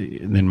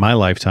in my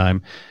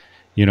lifetime,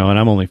 and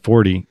I'm only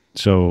 40.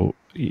 So,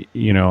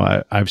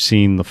 I've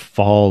seen the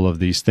fall of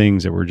these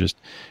things that were just,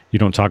 you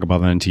don't talk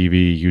about that on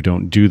TV. You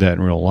don't do that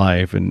in real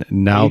life. And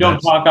now you don't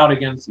talk out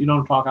against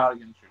your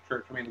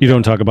church. You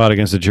don't talk about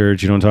against the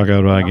church. You don't talk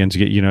about against,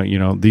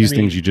 these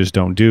things you just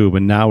don't do.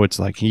 But now it's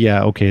like,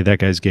 yeah, okay, that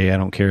guy's gay. I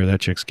don't care.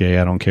 That chick's gay.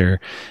 I don't care.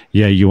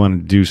 Yeah, you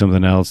want to do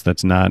something else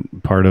that's not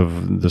part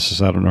of the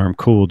societal norm.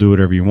 Cool. Do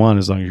whatever you want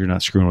as long as you're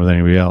not screwing with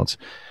anybody else.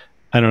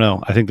 I don't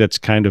know. I think that's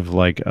kind of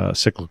like a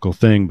cyclical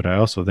thing, but I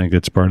also think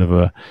it's part of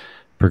a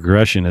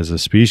progression as a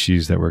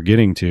species that we're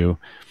getting to.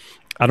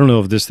 I don't know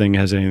if this thing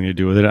has anything to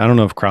do with it. I don't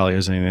know if Crowley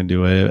has anything to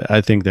do with it.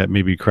 I think that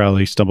maybe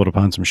Crowley stumbled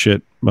upon some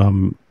shit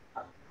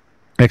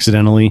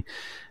accidentally,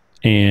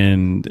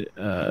 and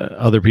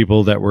other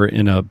people that were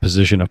in a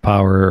position of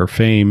power or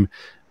fame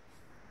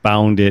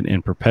found it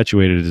and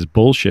perpetuated it as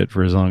bullshit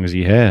for as long as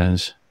he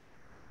has.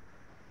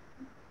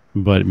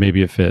 But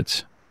maybe it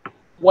fits.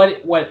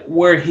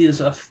 Where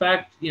his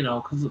effect,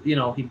 because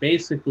he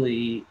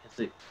basically,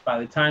 by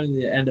the time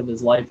the end of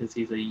his life,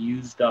 he's a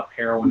used up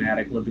heroin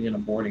addict living in a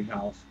boarding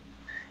house,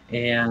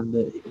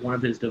 and one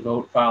of his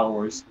devout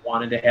followers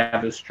wanted to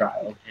have his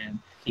child, and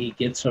he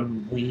gets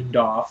him weaned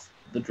off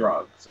the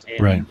drugs,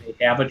 and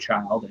they have a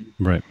child, and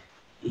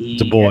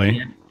it's a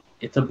boy.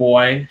 It's a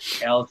boy,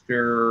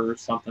 Aleister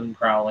something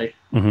Crowley.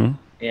 Mm-hmm.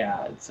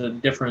 Yeah, it's a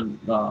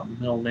different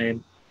middle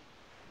name.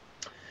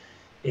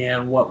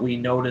 And what we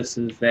notice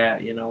is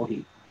that,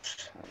 he,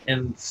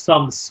 in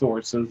some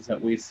sources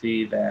that we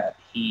see, that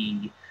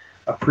he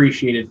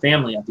appreciated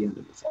family at the end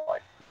of his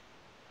life.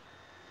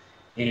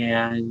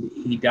 And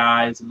he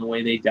dies, and the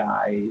way they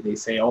die, they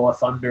say, a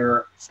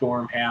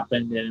thunderstorm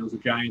happened, and it was a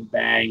giant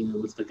bang, and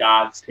it was the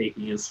gods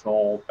taking his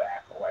soul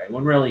back away.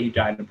 When really he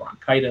died of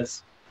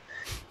bronchitis.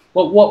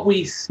 But what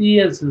we see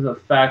as his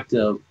effect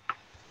of,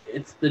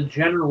 it's the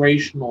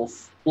generational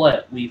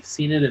split. We've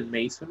seen it in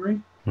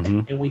Masonry.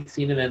 Mm-hmm. And we've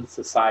seen it in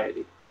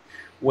society,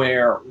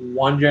 where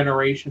one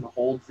generation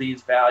holds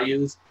these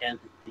values and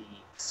the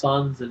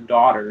sons and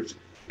daughters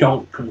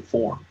don't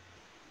conform.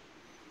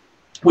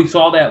 We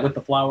saw that with the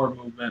flower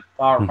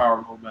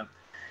power movement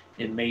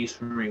in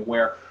Masonry,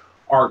 where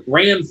our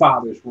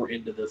grandfathers were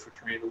into the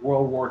fraternity, the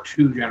World War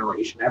II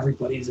generation.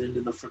 Everybody's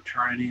into the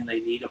fraternity, and they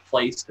need a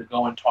place to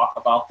go and talk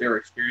about their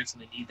experience,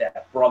 and they need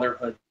that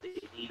brotherhood. They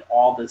need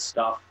all this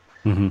stuff.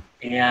 Mm-hmm.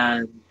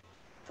 And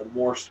the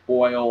more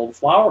spoiled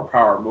flower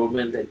power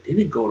movement that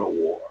didn't go to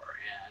war,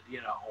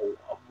 and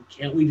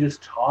can't we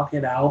just talk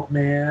it out,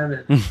 man?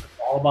 And it's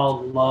all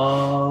about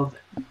love,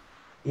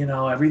 and,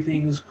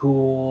 everything's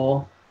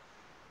cool.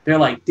 They're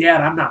like,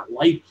 Dad, I'm not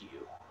like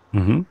you.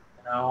 Mm-hmm.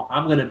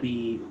 I'm gonna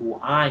be who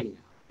I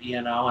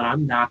am, and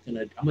I'm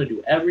gonna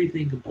do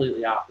everything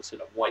completely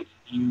opposite of what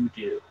you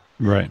do.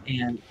 Right.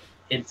 And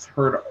it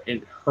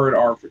hurt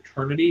our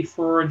fraternity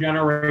for a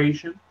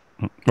generation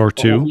or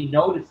two. What we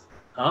noticed,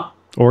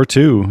 Or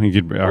two, you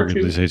could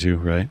arguably say two,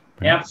 right?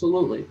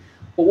 Absolutely.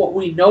 But what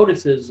we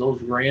notice is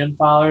those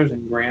grandfathers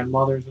and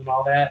grandmothers and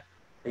all that,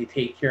 they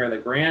take care of the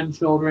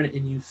grandchildren,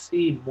 and you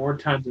see more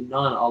times than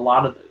none, a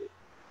lot of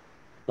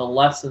the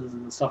lessons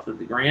and the stuff that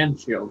the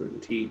grandchildren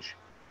teach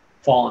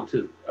fall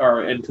into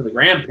the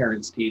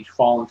grandparents teach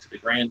fall into the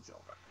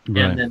grandchildren.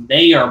 Right. And then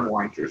they are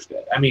more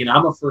interested. I'm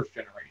a first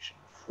generation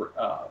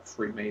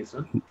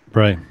Freemason.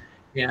 Right.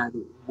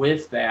 And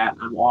with that,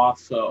 I'm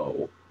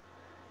also...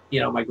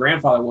 my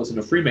grandfather wasn't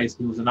a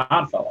Freemason; he was an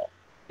odd fellow.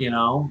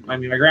 My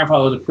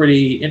grandfather was a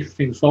pretty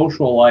interesting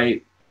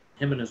socialite,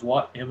 him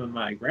and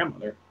my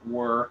grandmother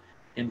were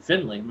in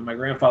Finley. And my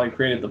grandfather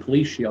created the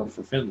police shield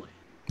for Finley.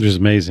 Which is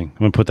amazing. I'm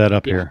gonna put that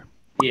up here.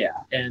 Yeah,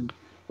 and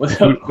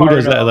who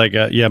does that? Like,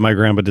 yeah, my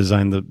grandpa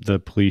designed the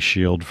police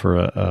shield for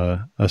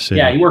a city.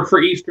 Yeah, he worked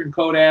for Eastern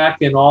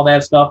Kodak and all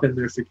that stuff, and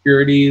their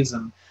securities,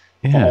 and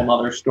a whole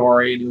other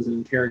story. And he was an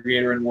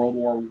interrogator in World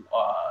War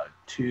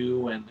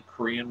II and the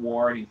Korean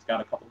War, and he's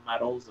got a couple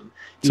medals. And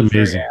it's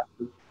amazing.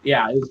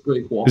 Yeah, it was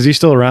really cool. Is he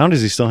still around?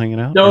 Is he still hanging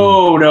out?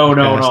 No.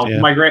 Yeah.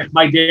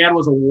 My dad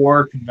was a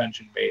war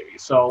convention baby,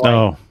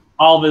 so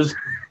all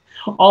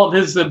of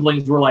his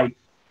siblings were like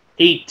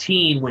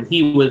 18 when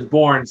he was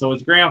born. So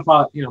his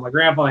grandfather, my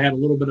grandfather had a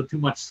little bit of too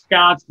much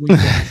scotch with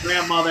his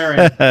grandmother,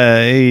 and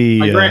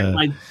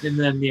and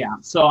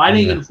then So I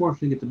didn't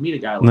unfortunately get to meet a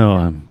guy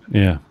like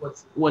that.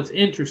 What's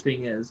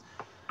interesting is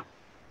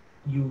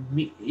you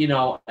meet, and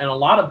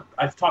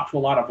I've talked to a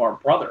lot of our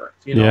brothers.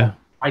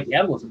 My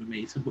dad wasn't a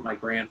Mason, but my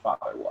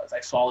grandfather was.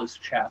 I saw his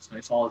chest and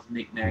I saw his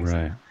knickknacks.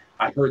 Right. And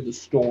I heard the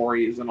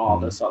stories and all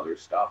this other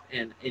stuff,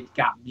 and it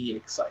got me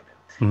excited.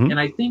 And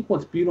I think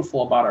what's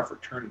beautiful about our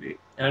fraternity,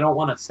 and I don't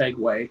want to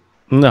segue.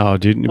 No,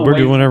 dude, we're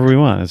doing whatever we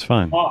want. It's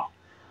fine.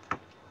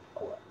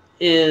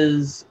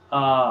 Is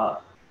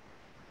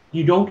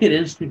you don't get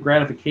instant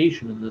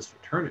gratification in this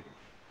fraternity.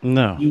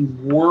 No. You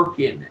work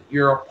in it.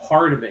 You're a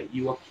part of it.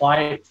 You apply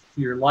it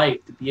to your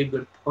life to be a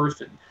good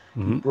person.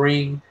 You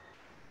bring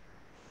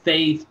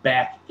faith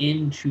back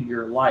into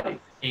your life,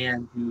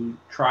 and you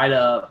try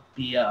to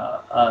be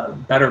a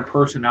better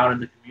person out in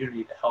the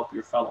community to help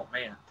your fellow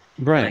man.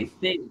 Right. And I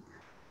think,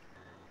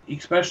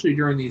 especially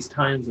during these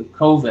times of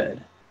COVID,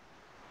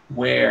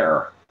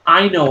 where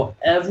I know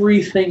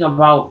everything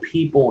about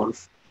people on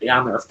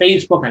their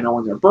Facebook, I know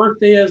when their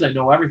birthday is, I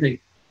know everything.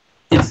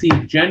 It's these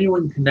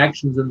genuine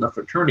connections in the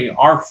fraternity,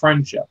 our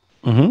friendship,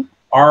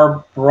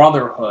 our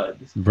brotherhood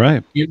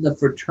in the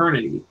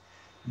fraternity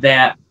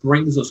that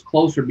brings us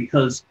closer,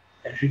 because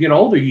as you get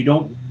older, you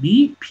don't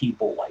meet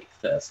people like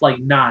this, like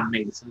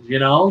non-Masons,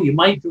 You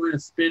might join a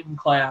spin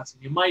class,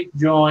 and you might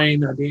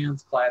join a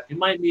dance class, you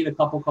might meet a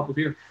couple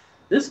here.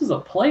 This is a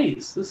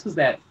place, this is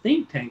that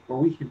think tank where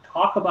we can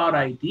talk about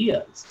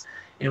ideas,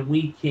 and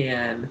we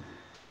can,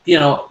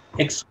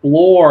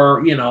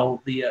 explore,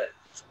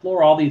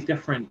 explore all these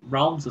different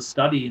realms of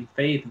study and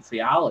faith and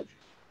theology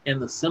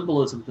and the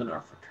symbolisms in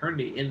our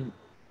fraternity. And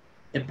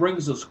it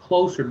brings us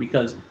closer,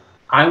 because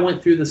I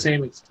went through the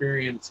same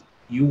experience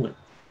you went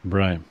through.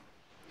 Right.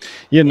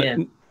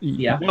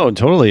 Yeah. No,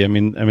 totally. I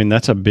mean,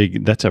 that's a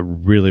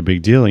really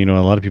big deal. A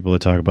lot of people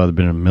that talk about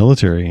being in the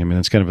military, I mean,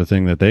 it's kind of a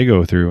thing that they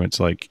go through. It's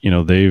like,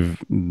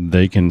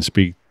 they can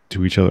speak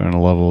to each other on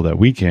a level that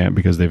we can't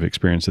because they've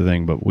experienced the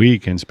thing, but we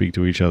can speak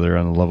to each other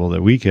on a level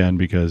that we can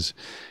because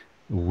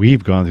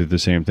we've gone through the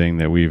same thing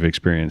that we've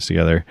experienced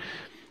together.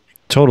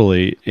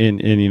 Totally. And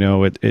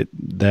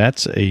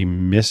that's a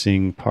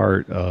missing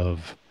part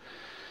of,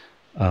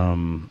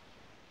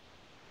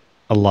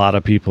 a lot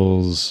of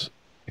people's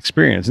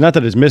experience. Not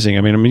that it's missing.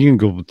 I mean, you can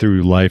go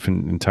through life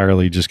and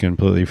entirely just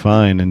completely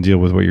fine and deal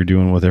with what you're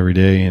dealing with every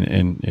day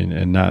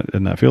and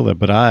not feel that.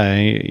 But I,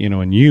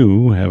 and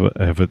you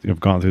have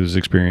gone through this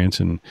experience,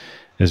 and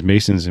as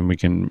Masons, and we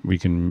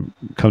can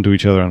come to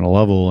each other on a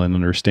level and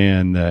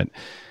understand that,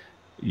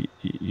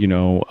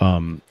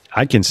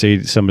 I can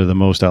say some of the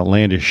most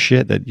outlandish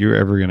shit that you're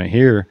ever going to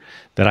hear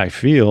that I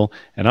feel,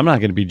 and I'm not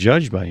going to be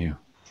judged by you.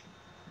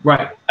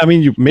 Right. I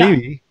mean, you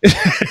maybe,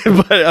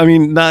 but I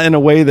mean, not in a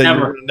way that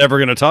you're never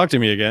going to talk to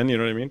me again. You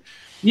know what I mean?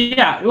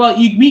 Yeah. Well,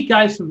 you meet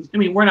guys from,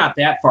 we're not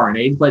that far in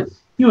age, but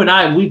you and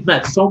I, we've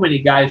met so many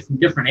guys from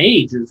different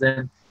ages,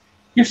 and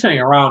you're sitting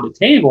around a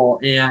table,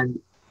 and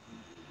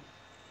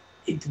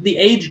the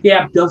age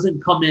gap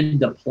doesn't come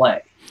into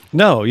play.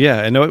 No.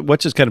 Yeah. And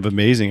what's just kind of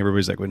amazing,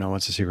 everybody's like, well, no,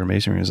 what's the secret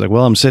Masonry? It's like,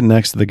 well, I'm sitting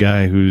next to the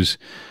guy who's,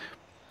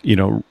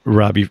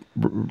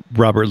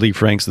 Robert Lee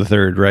Franks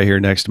III right here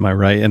next to my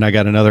right. And I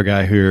got another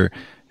guy here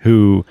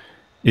who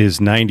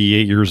is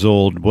 98 years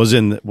old, was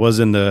in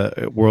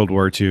the World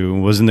War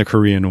II, was in the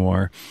Korean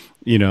War,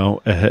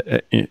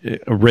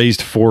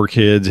 raised 4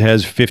 kids,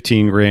 has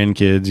 15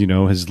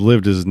 grandkids, has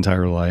lived his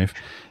entire life.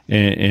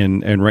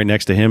 And right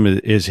next to him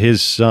is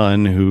his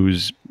son,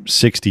 who's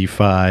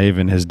 65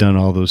 and has done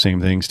all those same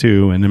things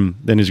too. And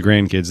then his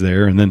grandkids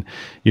there. And then,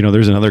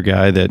 there's another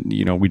guy that,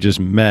 we just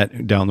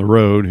met down the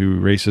road who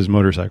races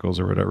motorcycles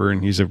or whatever.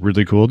 And he's a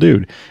really cool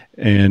dude.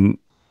 And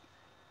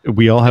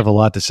we all have a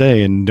lot to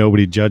say, and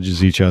nobody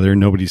judges each other.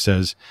 Nobody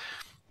says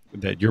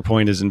that your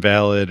point is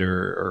invalid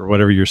or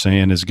whatever you're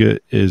saying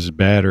is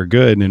bad or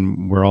good.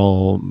 And we're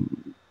all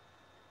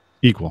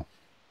equal.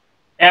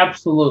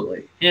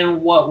 Absolutely.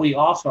 And what we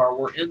also are,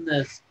 we're in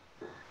this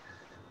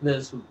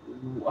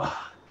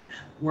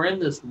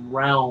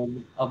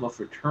realm of a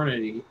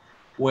fraternity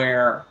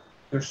where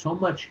there's so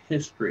much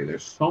history,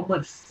 there's so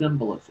much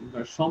symbolism,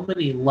 there's so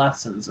many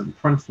lessons and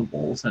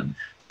principles and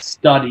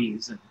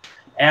studies and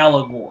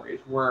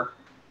allegories, where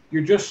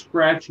you're just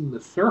scratching the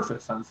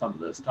surface on some of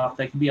this stuff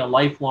that can be a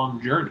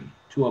lifelong journey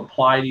to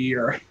apply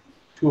to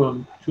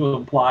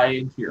apply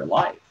into your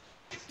life.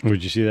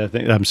 Would you see that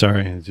thing? I'm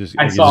sorry. It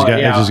I saw it.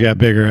 It just got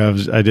bigger.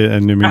 I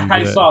didn't mean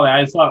I saw that.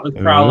 I saw it.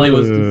 Crowley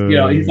was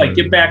just, he's like,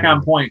 get back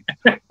on point.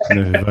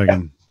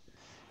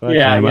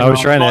 Yeah, I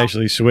was trying to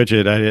actually switch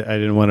it. I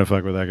didn't want to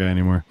fuck with that guy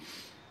anymore.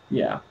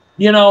 Yeah.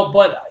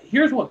 But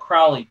here's what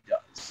Crowley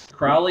does.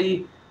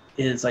 Crowley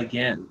is,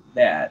 again,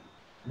 that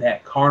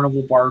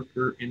carnival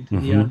barker into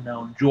the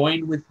unknown.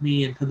 Join with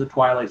me into the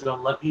twilight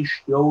zone. Let me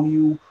show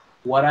you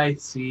what I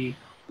see,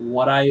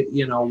 what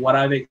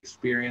I've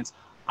experienced.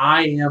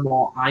 I am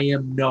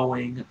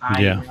knowing.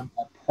 I am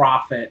a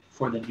prophet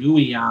for the new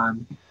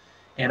eon,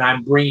 and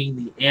I'm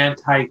bringing the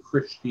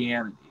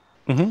anti-Christianity.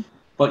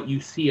 But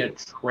you see a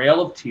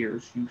trail of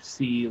tears. You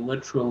see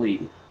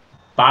literally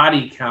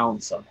body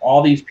counts of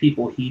all these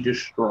people he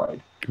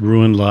destroyed.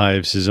 Ruined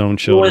lives, his own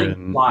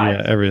children,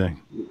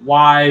 everything.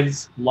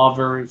 Wives,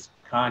 lovers,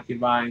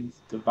 concubines,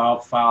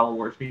 devout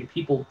followers. I mean,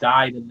 people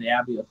died in the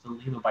Abbey of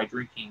Thelema by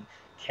drinking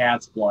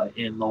cat's blood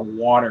in the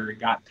water and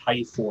got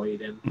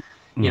typhoid. And,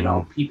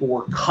 people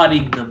were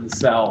cutting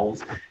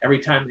themselves every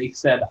time they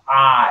said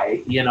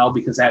I,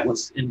 because that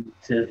was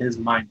into his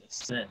mind a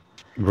sin.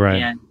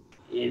 Right. And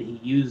he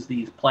used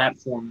these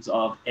platforms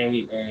of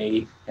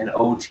AA and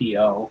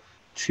OTO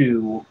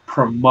to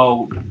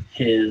promote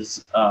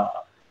his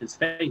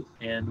faith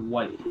and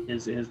what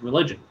his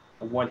religion,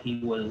 and what he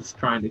was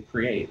trying to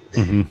create.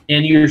 And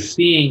you're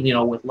seeing,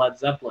 with Led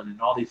Zeppelin and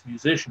all these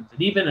musicians,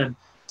 and even in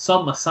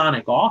some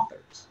Masonic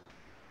authors,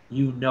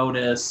 you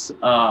notice,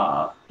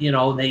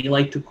 they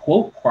like to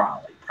quote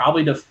Crowley,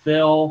 probably to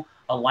fill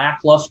a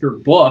lackluster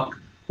book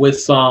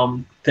with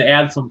to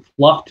add some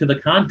fluff to the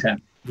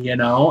content,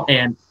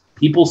 and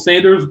people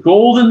say there's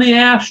gold in the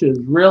ashes.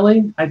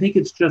 Really? I think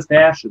it's just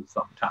ashes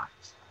sometimes.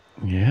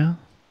 Yeah.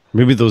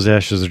 Maybe those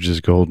ashes are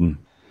just golden.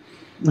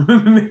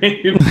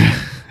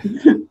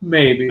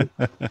 Maybe.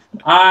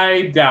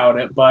 I doubt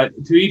it,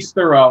 but to each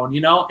their own,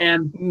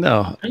 and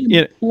no.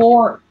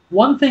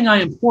 One thing I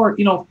implore,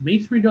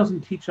 Masonry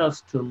doesn't teach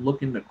us to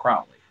look into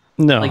Crowley.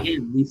 No.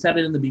 Again, we said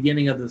it in the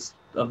beginning of this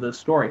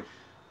story.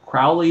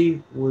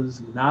 Crowley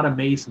was not a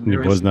Mason.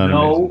 There is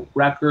no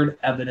record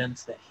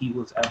evidence that he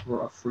was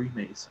ever a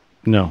Freemason.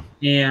 No.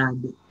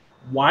 And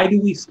why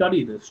do we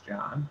study this,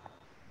 John?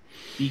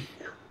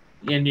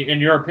 In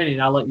your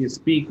opinion, I'll let you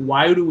speak.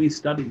 Why do we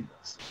study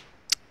this?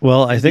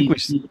 Well, I think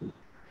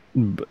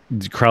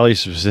Crowley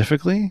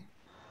specifically.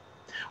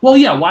 Well,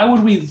 yeah. Why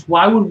would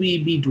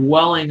we be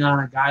dwelling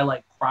on a guy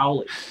like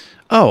Crowley?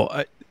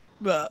 Oh,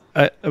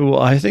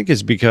 I think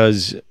it's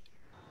because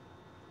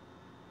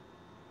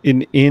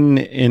in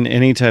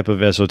any type of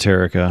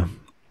esoterica,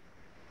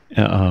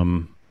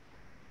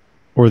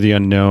 or the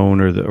unknown,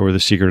 or the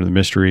secret, or the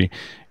mystery,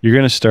 you're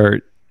going to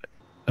start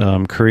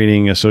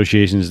creating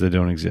associations that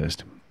don't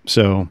exist.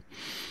 So,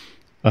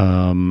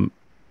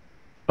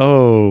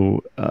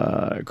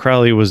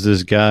 Crowley was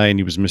this guy, and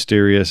he was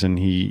mysterious, and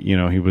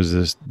he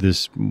was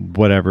this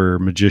whatever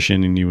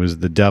magician, and he was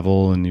the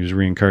devil, and he was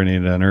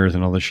reincarnated on Earth,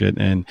 and all this shit,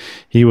 and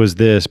he was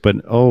this. But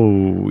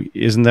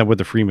isn't that what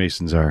the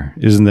Freemasons are?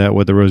 Isn't that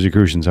what the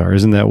Rosicrucians are?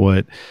 Isn't that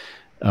what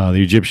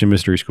the Egyptian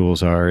mystery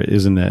schools are?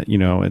 Isn't that,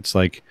 it's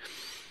like,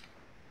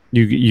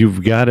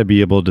 you've got to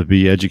be able to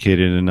be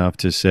educated enough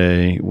to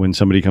say, when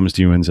somebody comes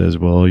to you and says,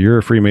 well, you're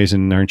a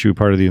Freemason, aren't you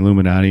part of the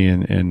Illuminati,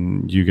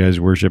 and you guys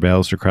worship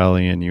Aleister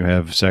Crowley, and you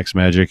have sex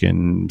magic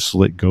and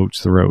slit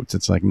goats' throats?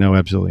 It's like, no,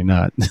 absolutely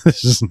not.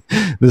 This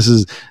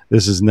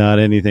is not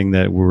anything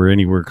that we're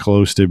anywhere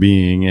close to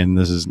being. And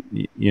this is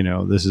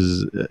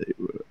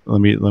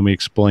let me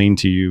explain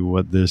to you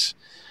what this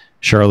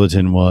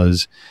charlatan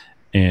was,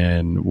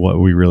 and what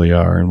we really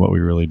are, and what we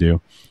really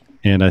do.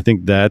 And I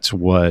think that's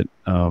what,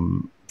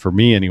 for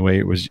me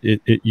anyway,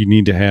 you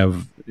need to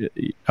have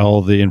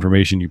all the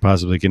information you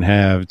possibly can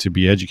have to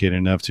be educated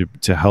enough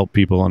to help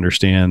people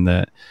understand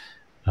that,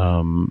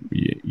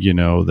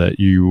 that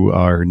you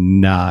are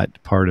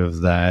not part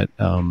of that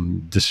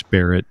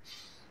disparate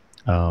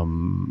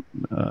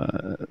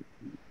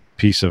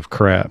piece of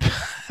crap.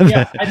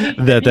 Yeah,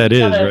 that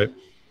is, right?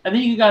 I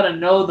think you got to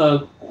know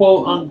the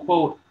quote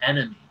unquote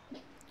enemy.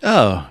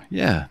 Oh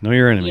yeah, know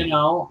your enemy.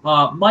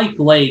 Mike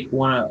Lake,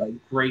 a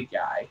great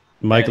guy.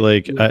 Mike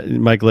Lake,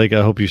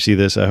 I hope you see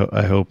this.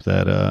 I hope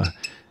that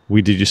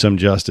we did you some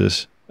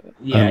justice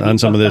on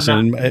some of this.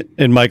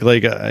 And Mike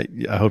Lake, I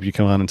hope you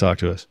come on and talk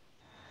to us.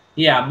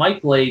 Yeah,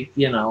 Mike Lake,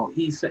 he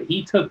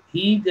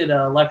did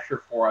a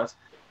lecture for us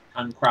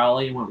on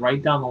Crowley and went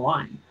right down the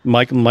line.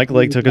 Mike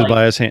Lake took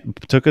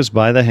us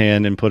by the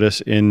hand and put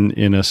us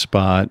in a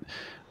spot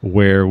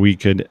where we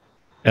could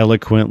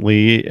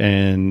eloquently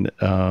and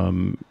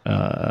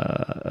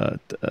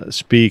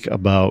speak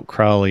about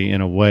Crowley in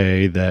a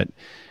way that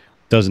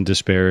doesn't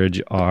disparage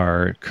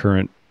our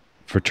current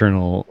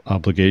fraternal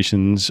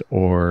obligations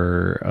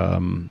or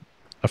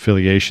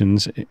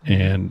affiliations,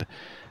 and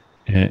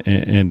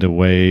a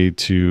way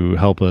to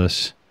help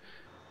us.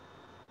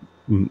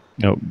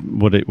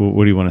 What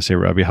do you want to say,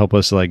 Robbie? Help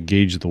us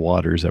gauge the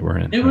waters that we're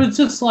in. It was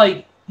just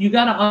you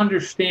got to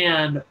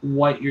understand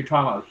what you're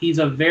talking about. He's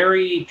a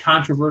very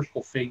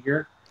controversial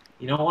figure.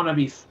 You don't want to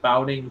be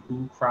spouting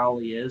who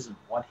Crowley is and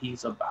what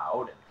he's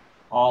about and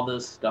all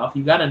this stuff.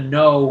 You got to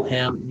know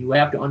him, and you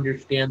have to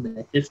understand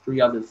the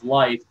history of his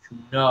life to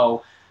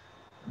know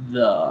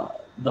the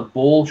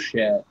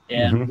bullshit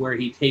and where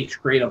he takes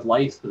creative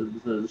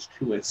licenses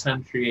to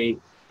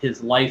accentuate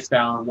his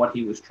lifestyle and what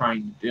he was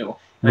trying to do.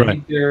 And I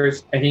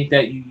think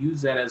that you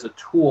use that as a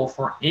tool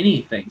for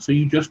anything. So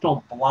you just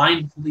don't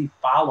blindly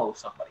follow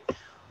somebody.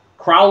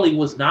 Crowley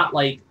was not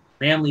like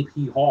Manly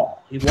P.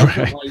 Hall. He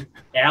wasn't like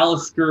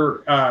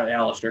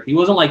Aleister. He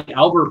wasn't like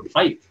Albert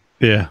Pike.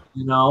 Yeah.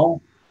 You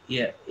know?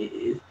 Yeah.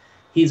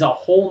 He's a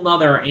whole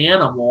nother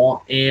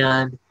animal,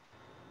 and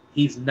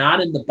he's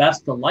not in the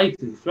best of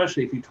lights,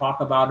 especially if you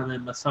talk about him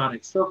in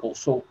Masonic circles.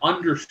 So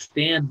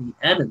understand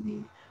the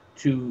enemy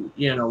to,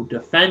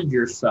 defend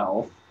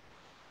yourself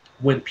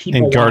when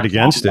people and guard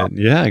against it.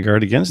 Yeah,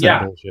 guard against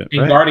that bullshit.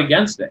 And guard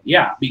against it.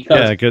 Yeah,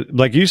 because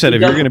like you said,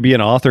 if you're going to be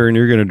an author and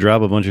you're going to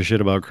drop a bunch of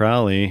shit about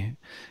Crowley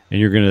and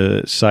you're going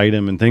to cite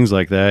him and things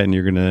like that, and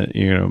you're going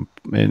to,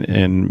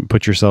 and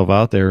put yourself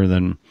out there,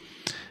 then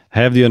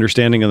have the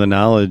understanding of the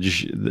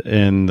knowledge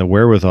and the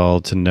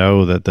wherewithal to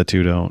know that the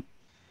two don't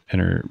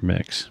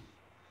intermix.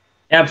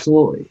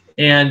 Absolutely.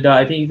 And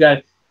I think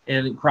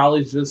and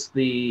Crowley's just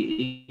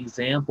the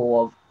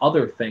example of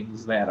other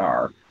things that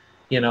are,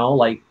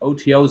 like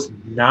OTO's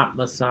not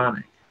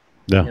Masonic.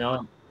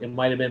 No. It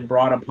might have been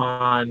brought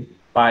upon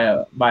by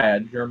a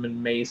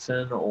German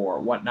Mason or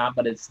whatnot,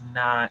 but it's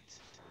not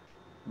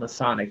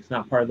Masonic. It's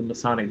not part of the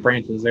Masonic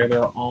branches. They're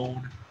their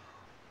own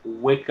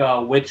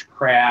Wicca,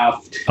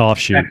 witchcraft,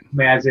 offshoot,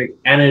 magic,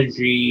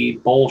 energy,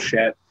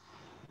 bullshit.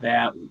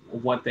 That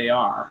what they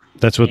are.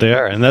 That's what they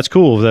are, and that's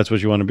cool if that's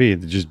what you want to be.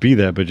 Just be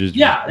that, but just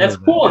that's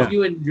cool. If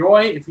you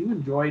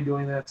enjoy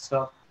doing that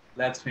stuff,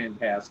 that's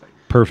fantastic.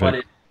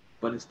 Perfect.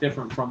 But it's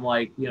different from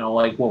like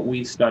what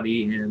we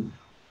study in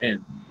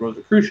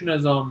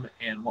Rosicrucianism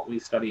and what we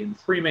study in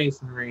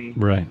Freemasonry,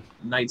 right?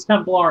 Knights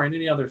Templar and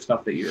any other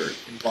stuff that you're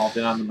involved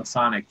in on the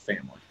Masonic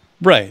family.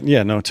 Right.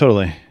 Yeah. No.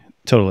 Totally.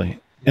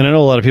 And I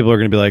know a lot of people are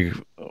going to be like,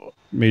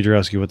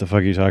 Majorowski, what the fuck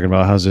are you talking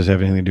about? How does this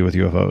have anything to do with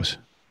UFOs?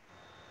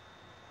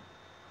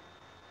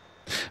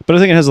 But I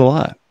think it has a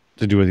lot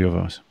to do with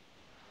UFOs,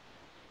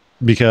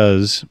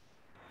 because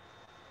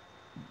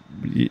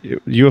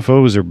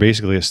UFOs are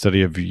basically a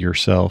study of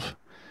yourself,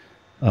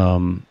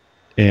 and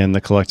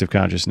the collective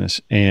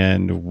consciousness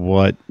and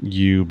what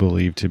you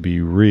believe to be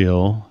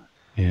real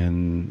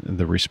in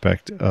the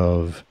respect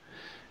of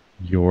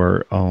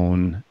your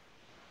own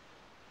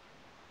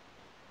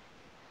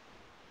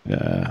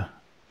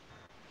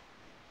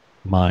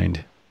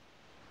mind.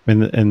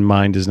 And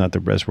mind is not the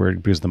best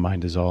word, because the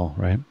mind is all,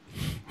 right?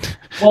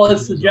 Well,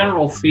 it's the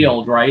general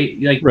field, right?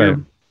 Like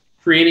you're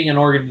creating an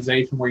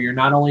organization where you're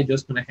not only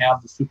just going to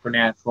have the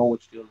supernatural,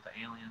 which deals with the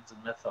aliens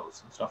and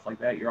mythos and stuff like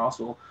that. You're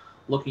also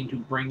looking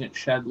to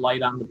shed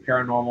light on the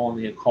paranormal and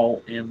the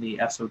occult and the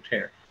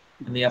esoteric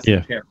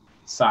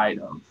side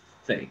of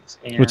things.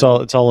 And it's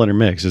all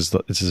intermixed. It's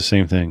the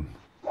same thing.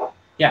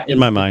 Yeah, in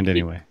my mind,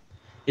 anyway.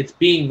 It's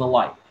being the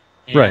light.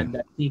 And right.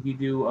 I think you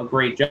do a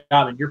great job,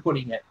 and you're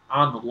putting it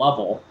on the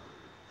level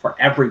for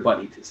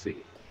everybody to see.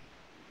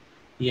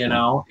 And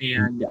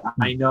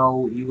I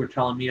know you were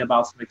telling me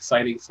about some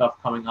exciting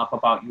stuff coming up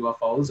about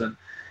UFOs, and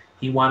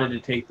he wanted to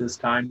take this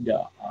time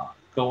to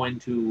go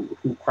into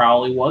who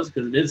Crowley was,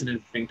 because it is an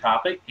interesting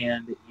topic,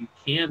 and you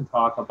can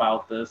talk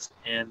about this.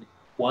 And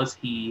was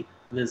he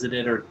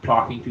visited or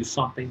talking to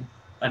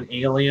an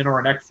alien or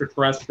an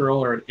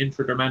extraterrestrial or an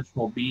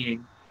interdimensional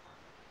being,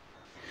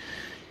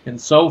 and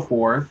so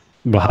forth?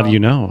 Well, how do you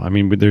know? I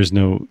mean, but there's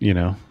no,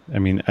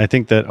 I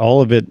think that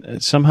all of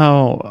it,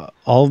 somehow,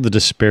 all of the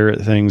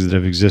disparate things that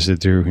have existed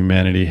through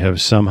humanity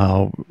have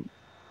somehow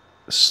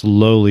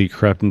slowly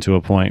crept into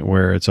a point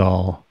where it's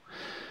all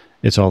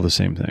the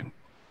same thing.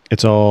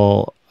 It's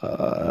all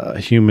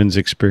humans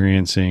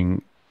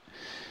experiencing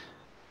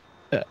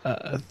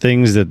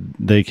things that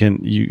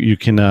you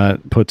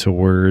cannot put to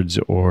words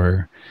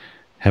or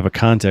have a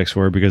context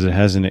for, because it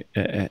hasn't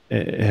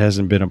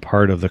been a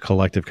part of the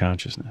collective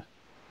consciousness.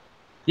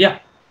 Yeah.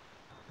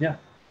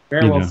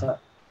 Very well said.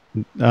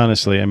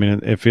 Honestly, I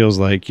mean, it feels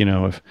like,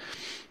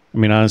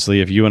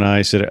 honestly, if you and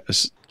I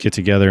get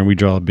together and we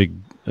draw a big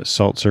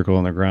salt circle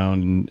on the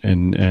ground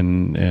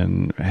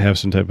and have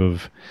some type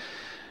of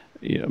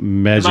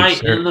magic. Am I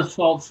in the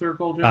salt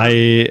circle,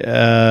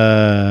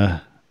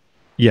 John?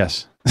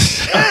 Yes.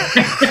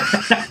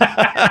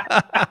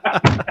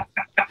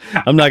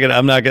 I'm not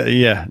gonna.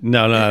 Yeah,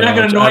 no. You're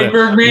not gonna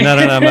Neuberg me. No,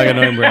 I'm not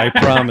gonna Neuberg. I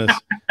promise.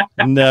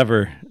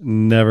 Never,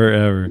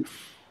 ever.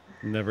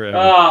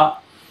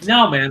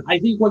 No, man. I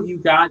think what you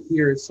got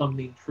here is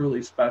something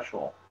truly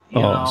special.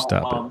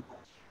 Stop it.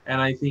 And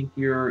I think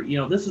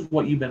this is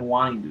what you've been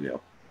wanting to do,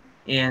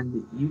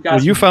 and you guys.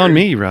 Well, you found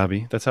me,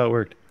 Robbie. That's how it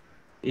worked.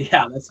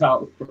 Yeah, that's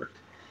how it worked.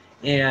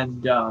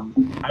 And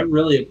I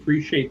really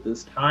appreciate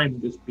this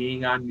time just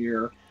being on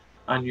your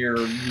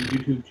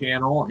YouTube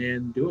channel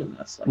and doing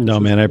this. No,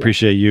 man, I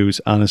appreciate you.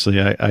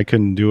 Honestly, I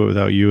couldn't do it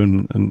without you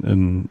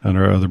and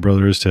our other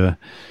brothers to,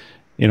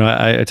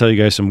 I tell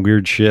you guys some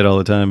weird shit all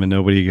the time, and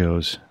nobody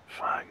goes,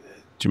 "Fuck,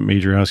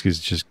 Major Husky's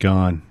just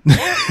gone."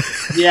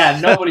 Yeah,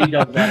 nobody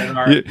does that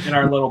in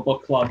our little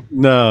book club.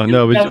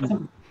 No,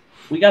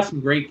 we got some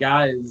great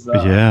guys.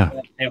 Yeah.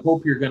 I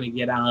hope you're going to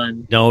get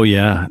on. No,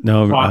 yeah,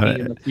 no. Talking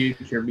in the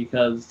future,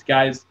 because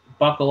guys,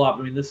 buckle up.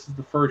 I mean, this is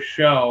the first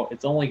show.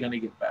 It's only going to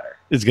get better.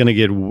 It's going to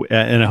get,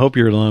 and I hope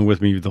you're along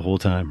with me the whole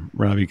time,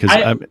 Robbie, because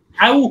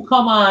I will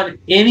come on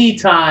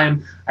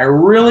anytime. I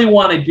really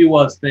want to do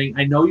us thing.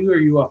 I know you're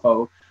a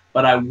UFO,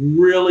 but I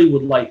really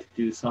would like to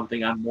do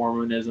something on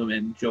Mormonism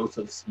and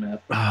Joseph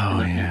Smith.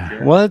 Oh,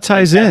 yeah. Well, it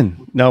ties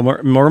in. No,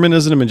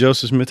 Mormonism and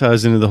Joseph Smith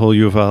ties into the whole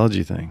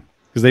ufology thing,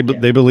 because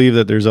they believe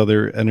that there's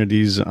other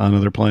entities on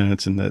other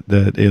planets and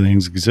that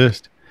aliens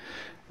exist,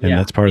 and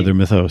that's part of their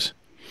mythos.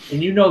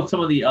 And some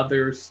of the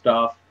other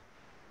stuff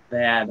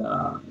that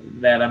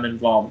I'm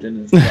involved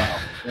in as well,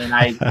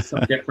 and some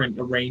different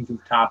range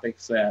of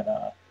topics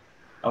that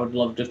I would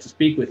love just to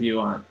speak with you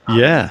on.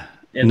 Yeah.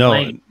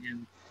 Length.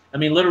 And, I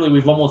mean, literally,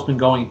 we've almost been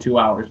going 2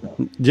 hours now.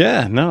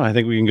 Yeah. No, I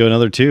think we can go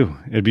another 2.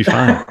 It'd be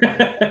fine.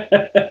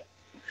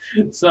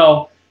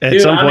 So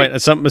at some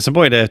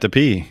point, I have to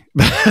pee.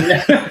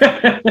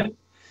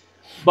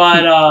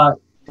 But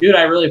dude,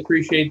 I really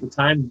appreciate the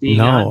time being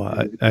on. No,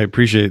 I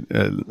appreciate.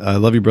 I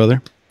love you,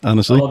 brother.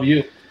 Honestly, I love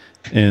you.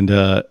 And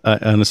I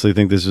honestly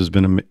think this has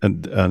been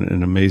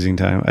an amazing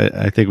time.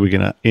 I think we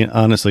can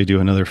honestly do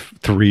another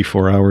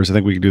 3-4 hours. I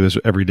think we can do this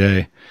every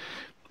day.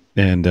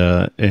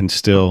 And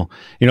still,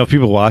 if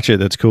people watch it,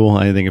 that's cool.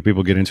 I think if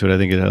people get into it, I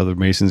think if other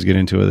Masons get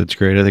into it, that's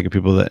great. I think if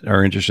people that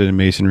are interested in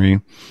Masonry,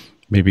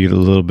 maybe get a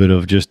little bit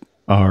of just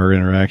our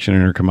interaction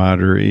and our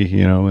camaraderie,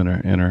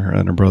 and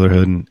our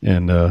brotherhood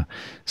and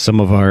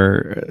some of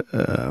our,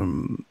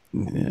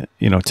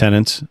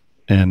 tenets.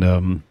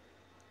 And,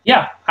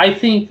 yeah, I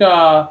think,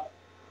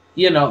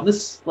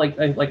 this,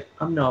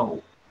 I'm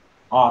no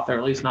author,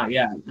 at least not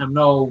yet. I'm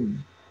no,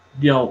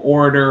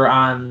 orator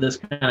on this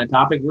kind of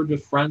topic. We're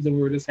just friends, and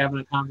we were just having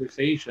a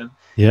conversation.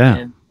 Yeah.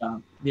 And,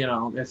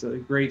 it's a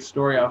great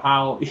story of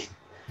how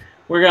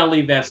we're going to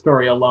leave that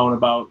story alone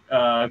about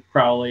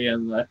Crowley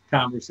and the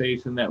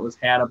conversation that was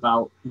had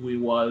about who he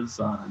was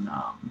on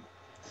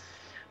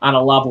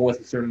a level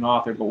with a certain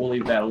author, but we'll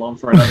leave that alone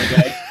for another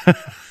day.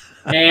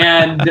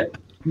 And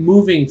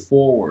moving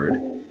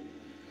forward,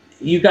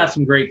 you got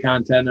some great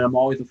content, and I'm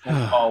always a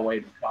phone call away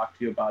to talk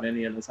to you about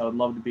any of this. I would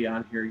love to be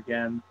on here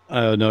again.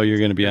 Oh no, you're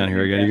going to be on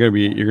here again. You're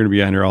going to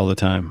be on here all the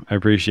time. I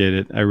appreciate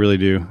it. I really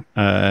do.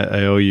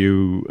 I owe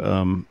you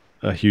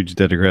a huge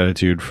debt of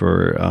gratitude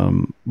for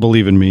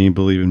believe in me,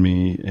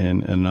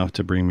 and enough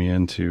to bring me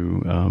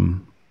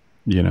into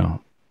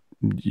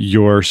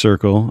your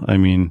circle. I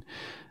mean,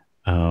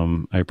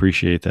 I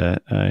appreciate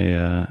that.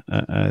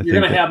 You're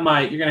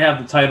gonna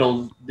have the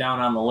titles down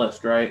on the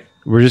list, right?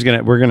 We're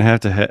gonna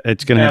have to.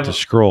 It's gonna have to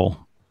scroll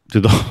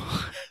to the.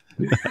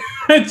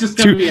 It's just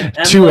gonna be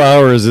 2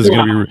 hours. Is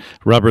gonna be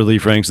Robert Lee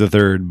Franks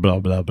III. Blah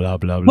blah blah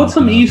blah. Put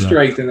some Easter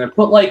eggs in there.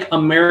 Put like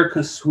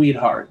America's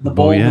Sweetheart, the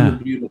bold and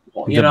the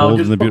beautiful.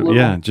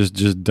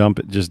 Just dump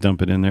it. Just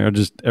dump it in there.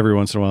 Just every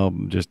once in a while,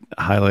 just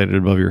highlight it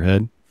above your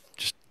head.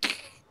 Just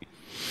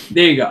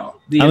there you go.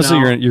 Honestly,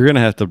 you're gonna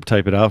have to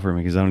type it out for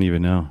me because I don't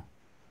even know.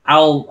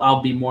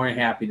 I'll be more than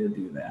happy to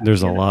do that.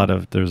 There's a lot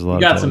of. You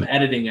got some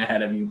editing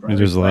ahead of you, bro.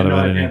 There's a lot of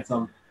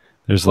editing.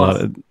 There's a lot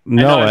of.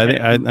 No,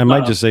 I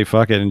might just say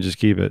fuck it and just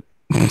keep it.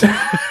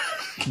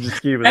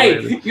 Just keep it.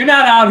 Hey, you're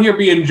not out here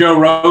being Joe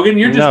Rogan.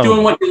 You're just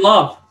doing what you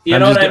love. You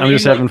know what I mean? I'm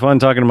just having fun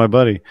talking to my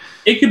buddy.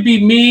 It could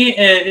be me,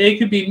 and it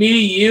could be me,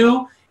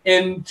 you,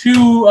 and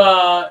two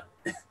high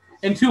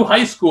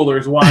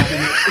schoolers watching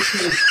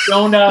it,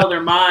 stoned out of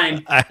their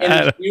mind,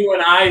 and it's you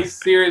and I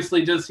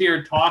seriously just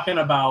here talking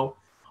about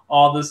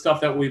all the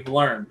stuff that we've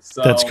learned.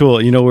 So that's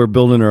cool. We're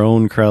building our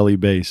own Crowley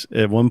base.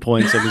 At one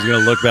point, somebody's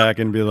going to look back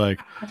and be like,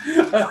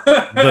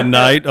 the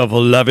night of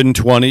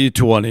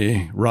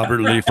 11/20/20, Robert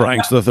Lee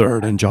Franks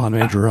III and John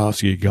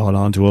Majorowski got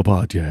onto a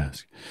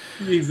podcast.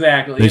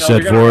 Exactly. They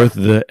set forth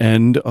the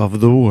end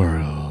of the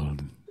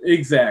world.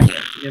 Exactly.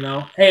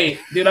 Hey,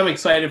 dude, I'm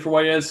excited for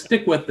what it is.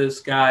 Stick with this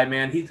guy,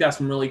 man. He's got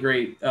some really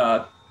great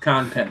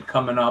content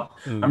coming up.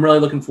 I'm really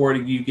looking forward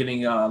to you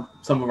getting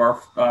some of our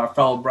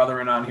fellow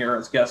brethren on here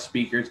as guest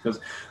speakers, because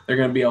they're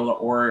going to be able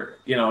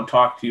to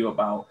talk to you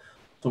about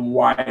some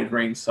wide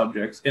range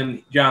subjects.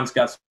 And John's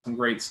got some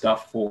great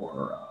stuff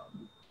for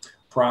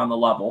on the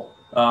level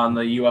on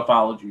the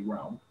ufology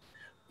realm.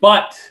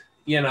 But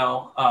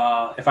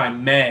if I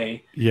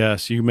may.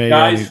 Yes, you may,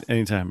 guys,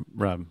 anytime,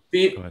 Rob.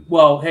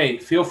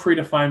 Feel free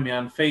to find me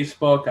on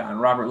Facebook on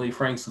Robert Lee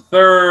Franks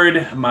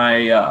III.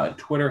 My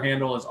Twitter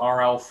handle is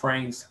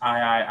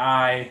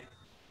RLFranksIII.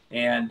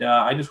 And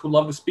I just would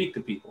love to speak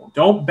to people.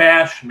 Don't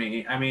bash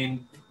me. I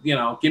mean,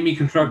 give me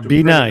constructive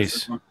criticism.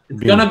 Nice.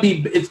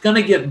 It's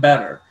gonna get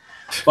better.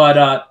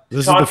 But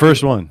this is the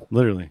first one,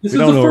 literally. We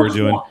don't know what we're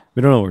doing.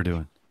 We don't know what we're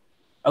doing.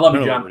 I love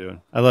you,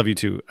 John. I love you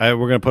too. We're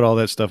going to put all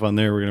that stuff on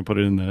there. We're going to put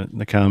it in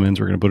the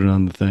comments. We're going to put it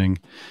on the thing.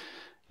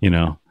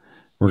 We're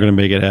going to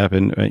make it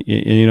happen.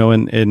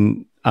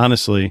 And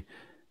honestly,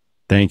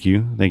 Thank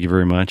you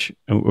very much.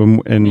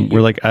 And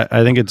we're like,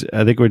 I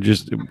think we're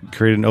just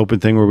create an open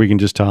thing where we can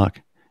just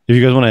talk. If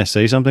you guys want to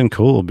say something,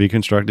 cool. Be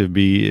constructive.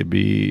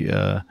 Be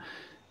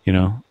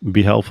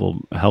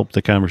helpful. Help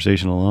the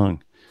conversation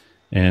along.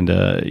 And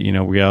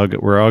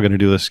we're all going to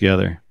do this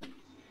together.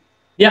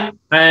 Yeah,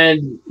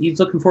 and he's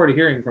looking forward to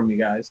hearing from you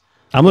guys.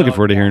 I'm looking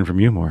forward to hearing from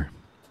you more.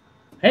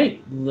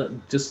 Hey,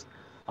 just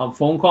a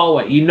phone call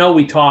away.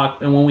 We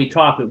talk, and when we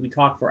talk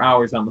for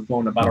hours on the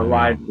phone about a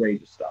wide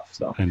range of stuff.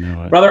 So, I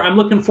know it. Brother, I'm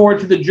looking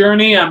forward to the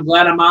journey. I'm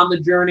glad I'm on the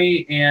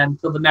journey, and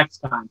until the next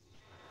time.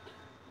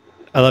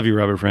 I love you,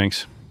 Robert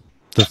Franks,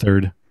 the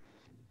third.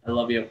 I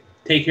love you.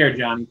 Take care,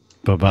 Johnny.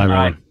 Bye-bye,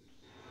 Robert.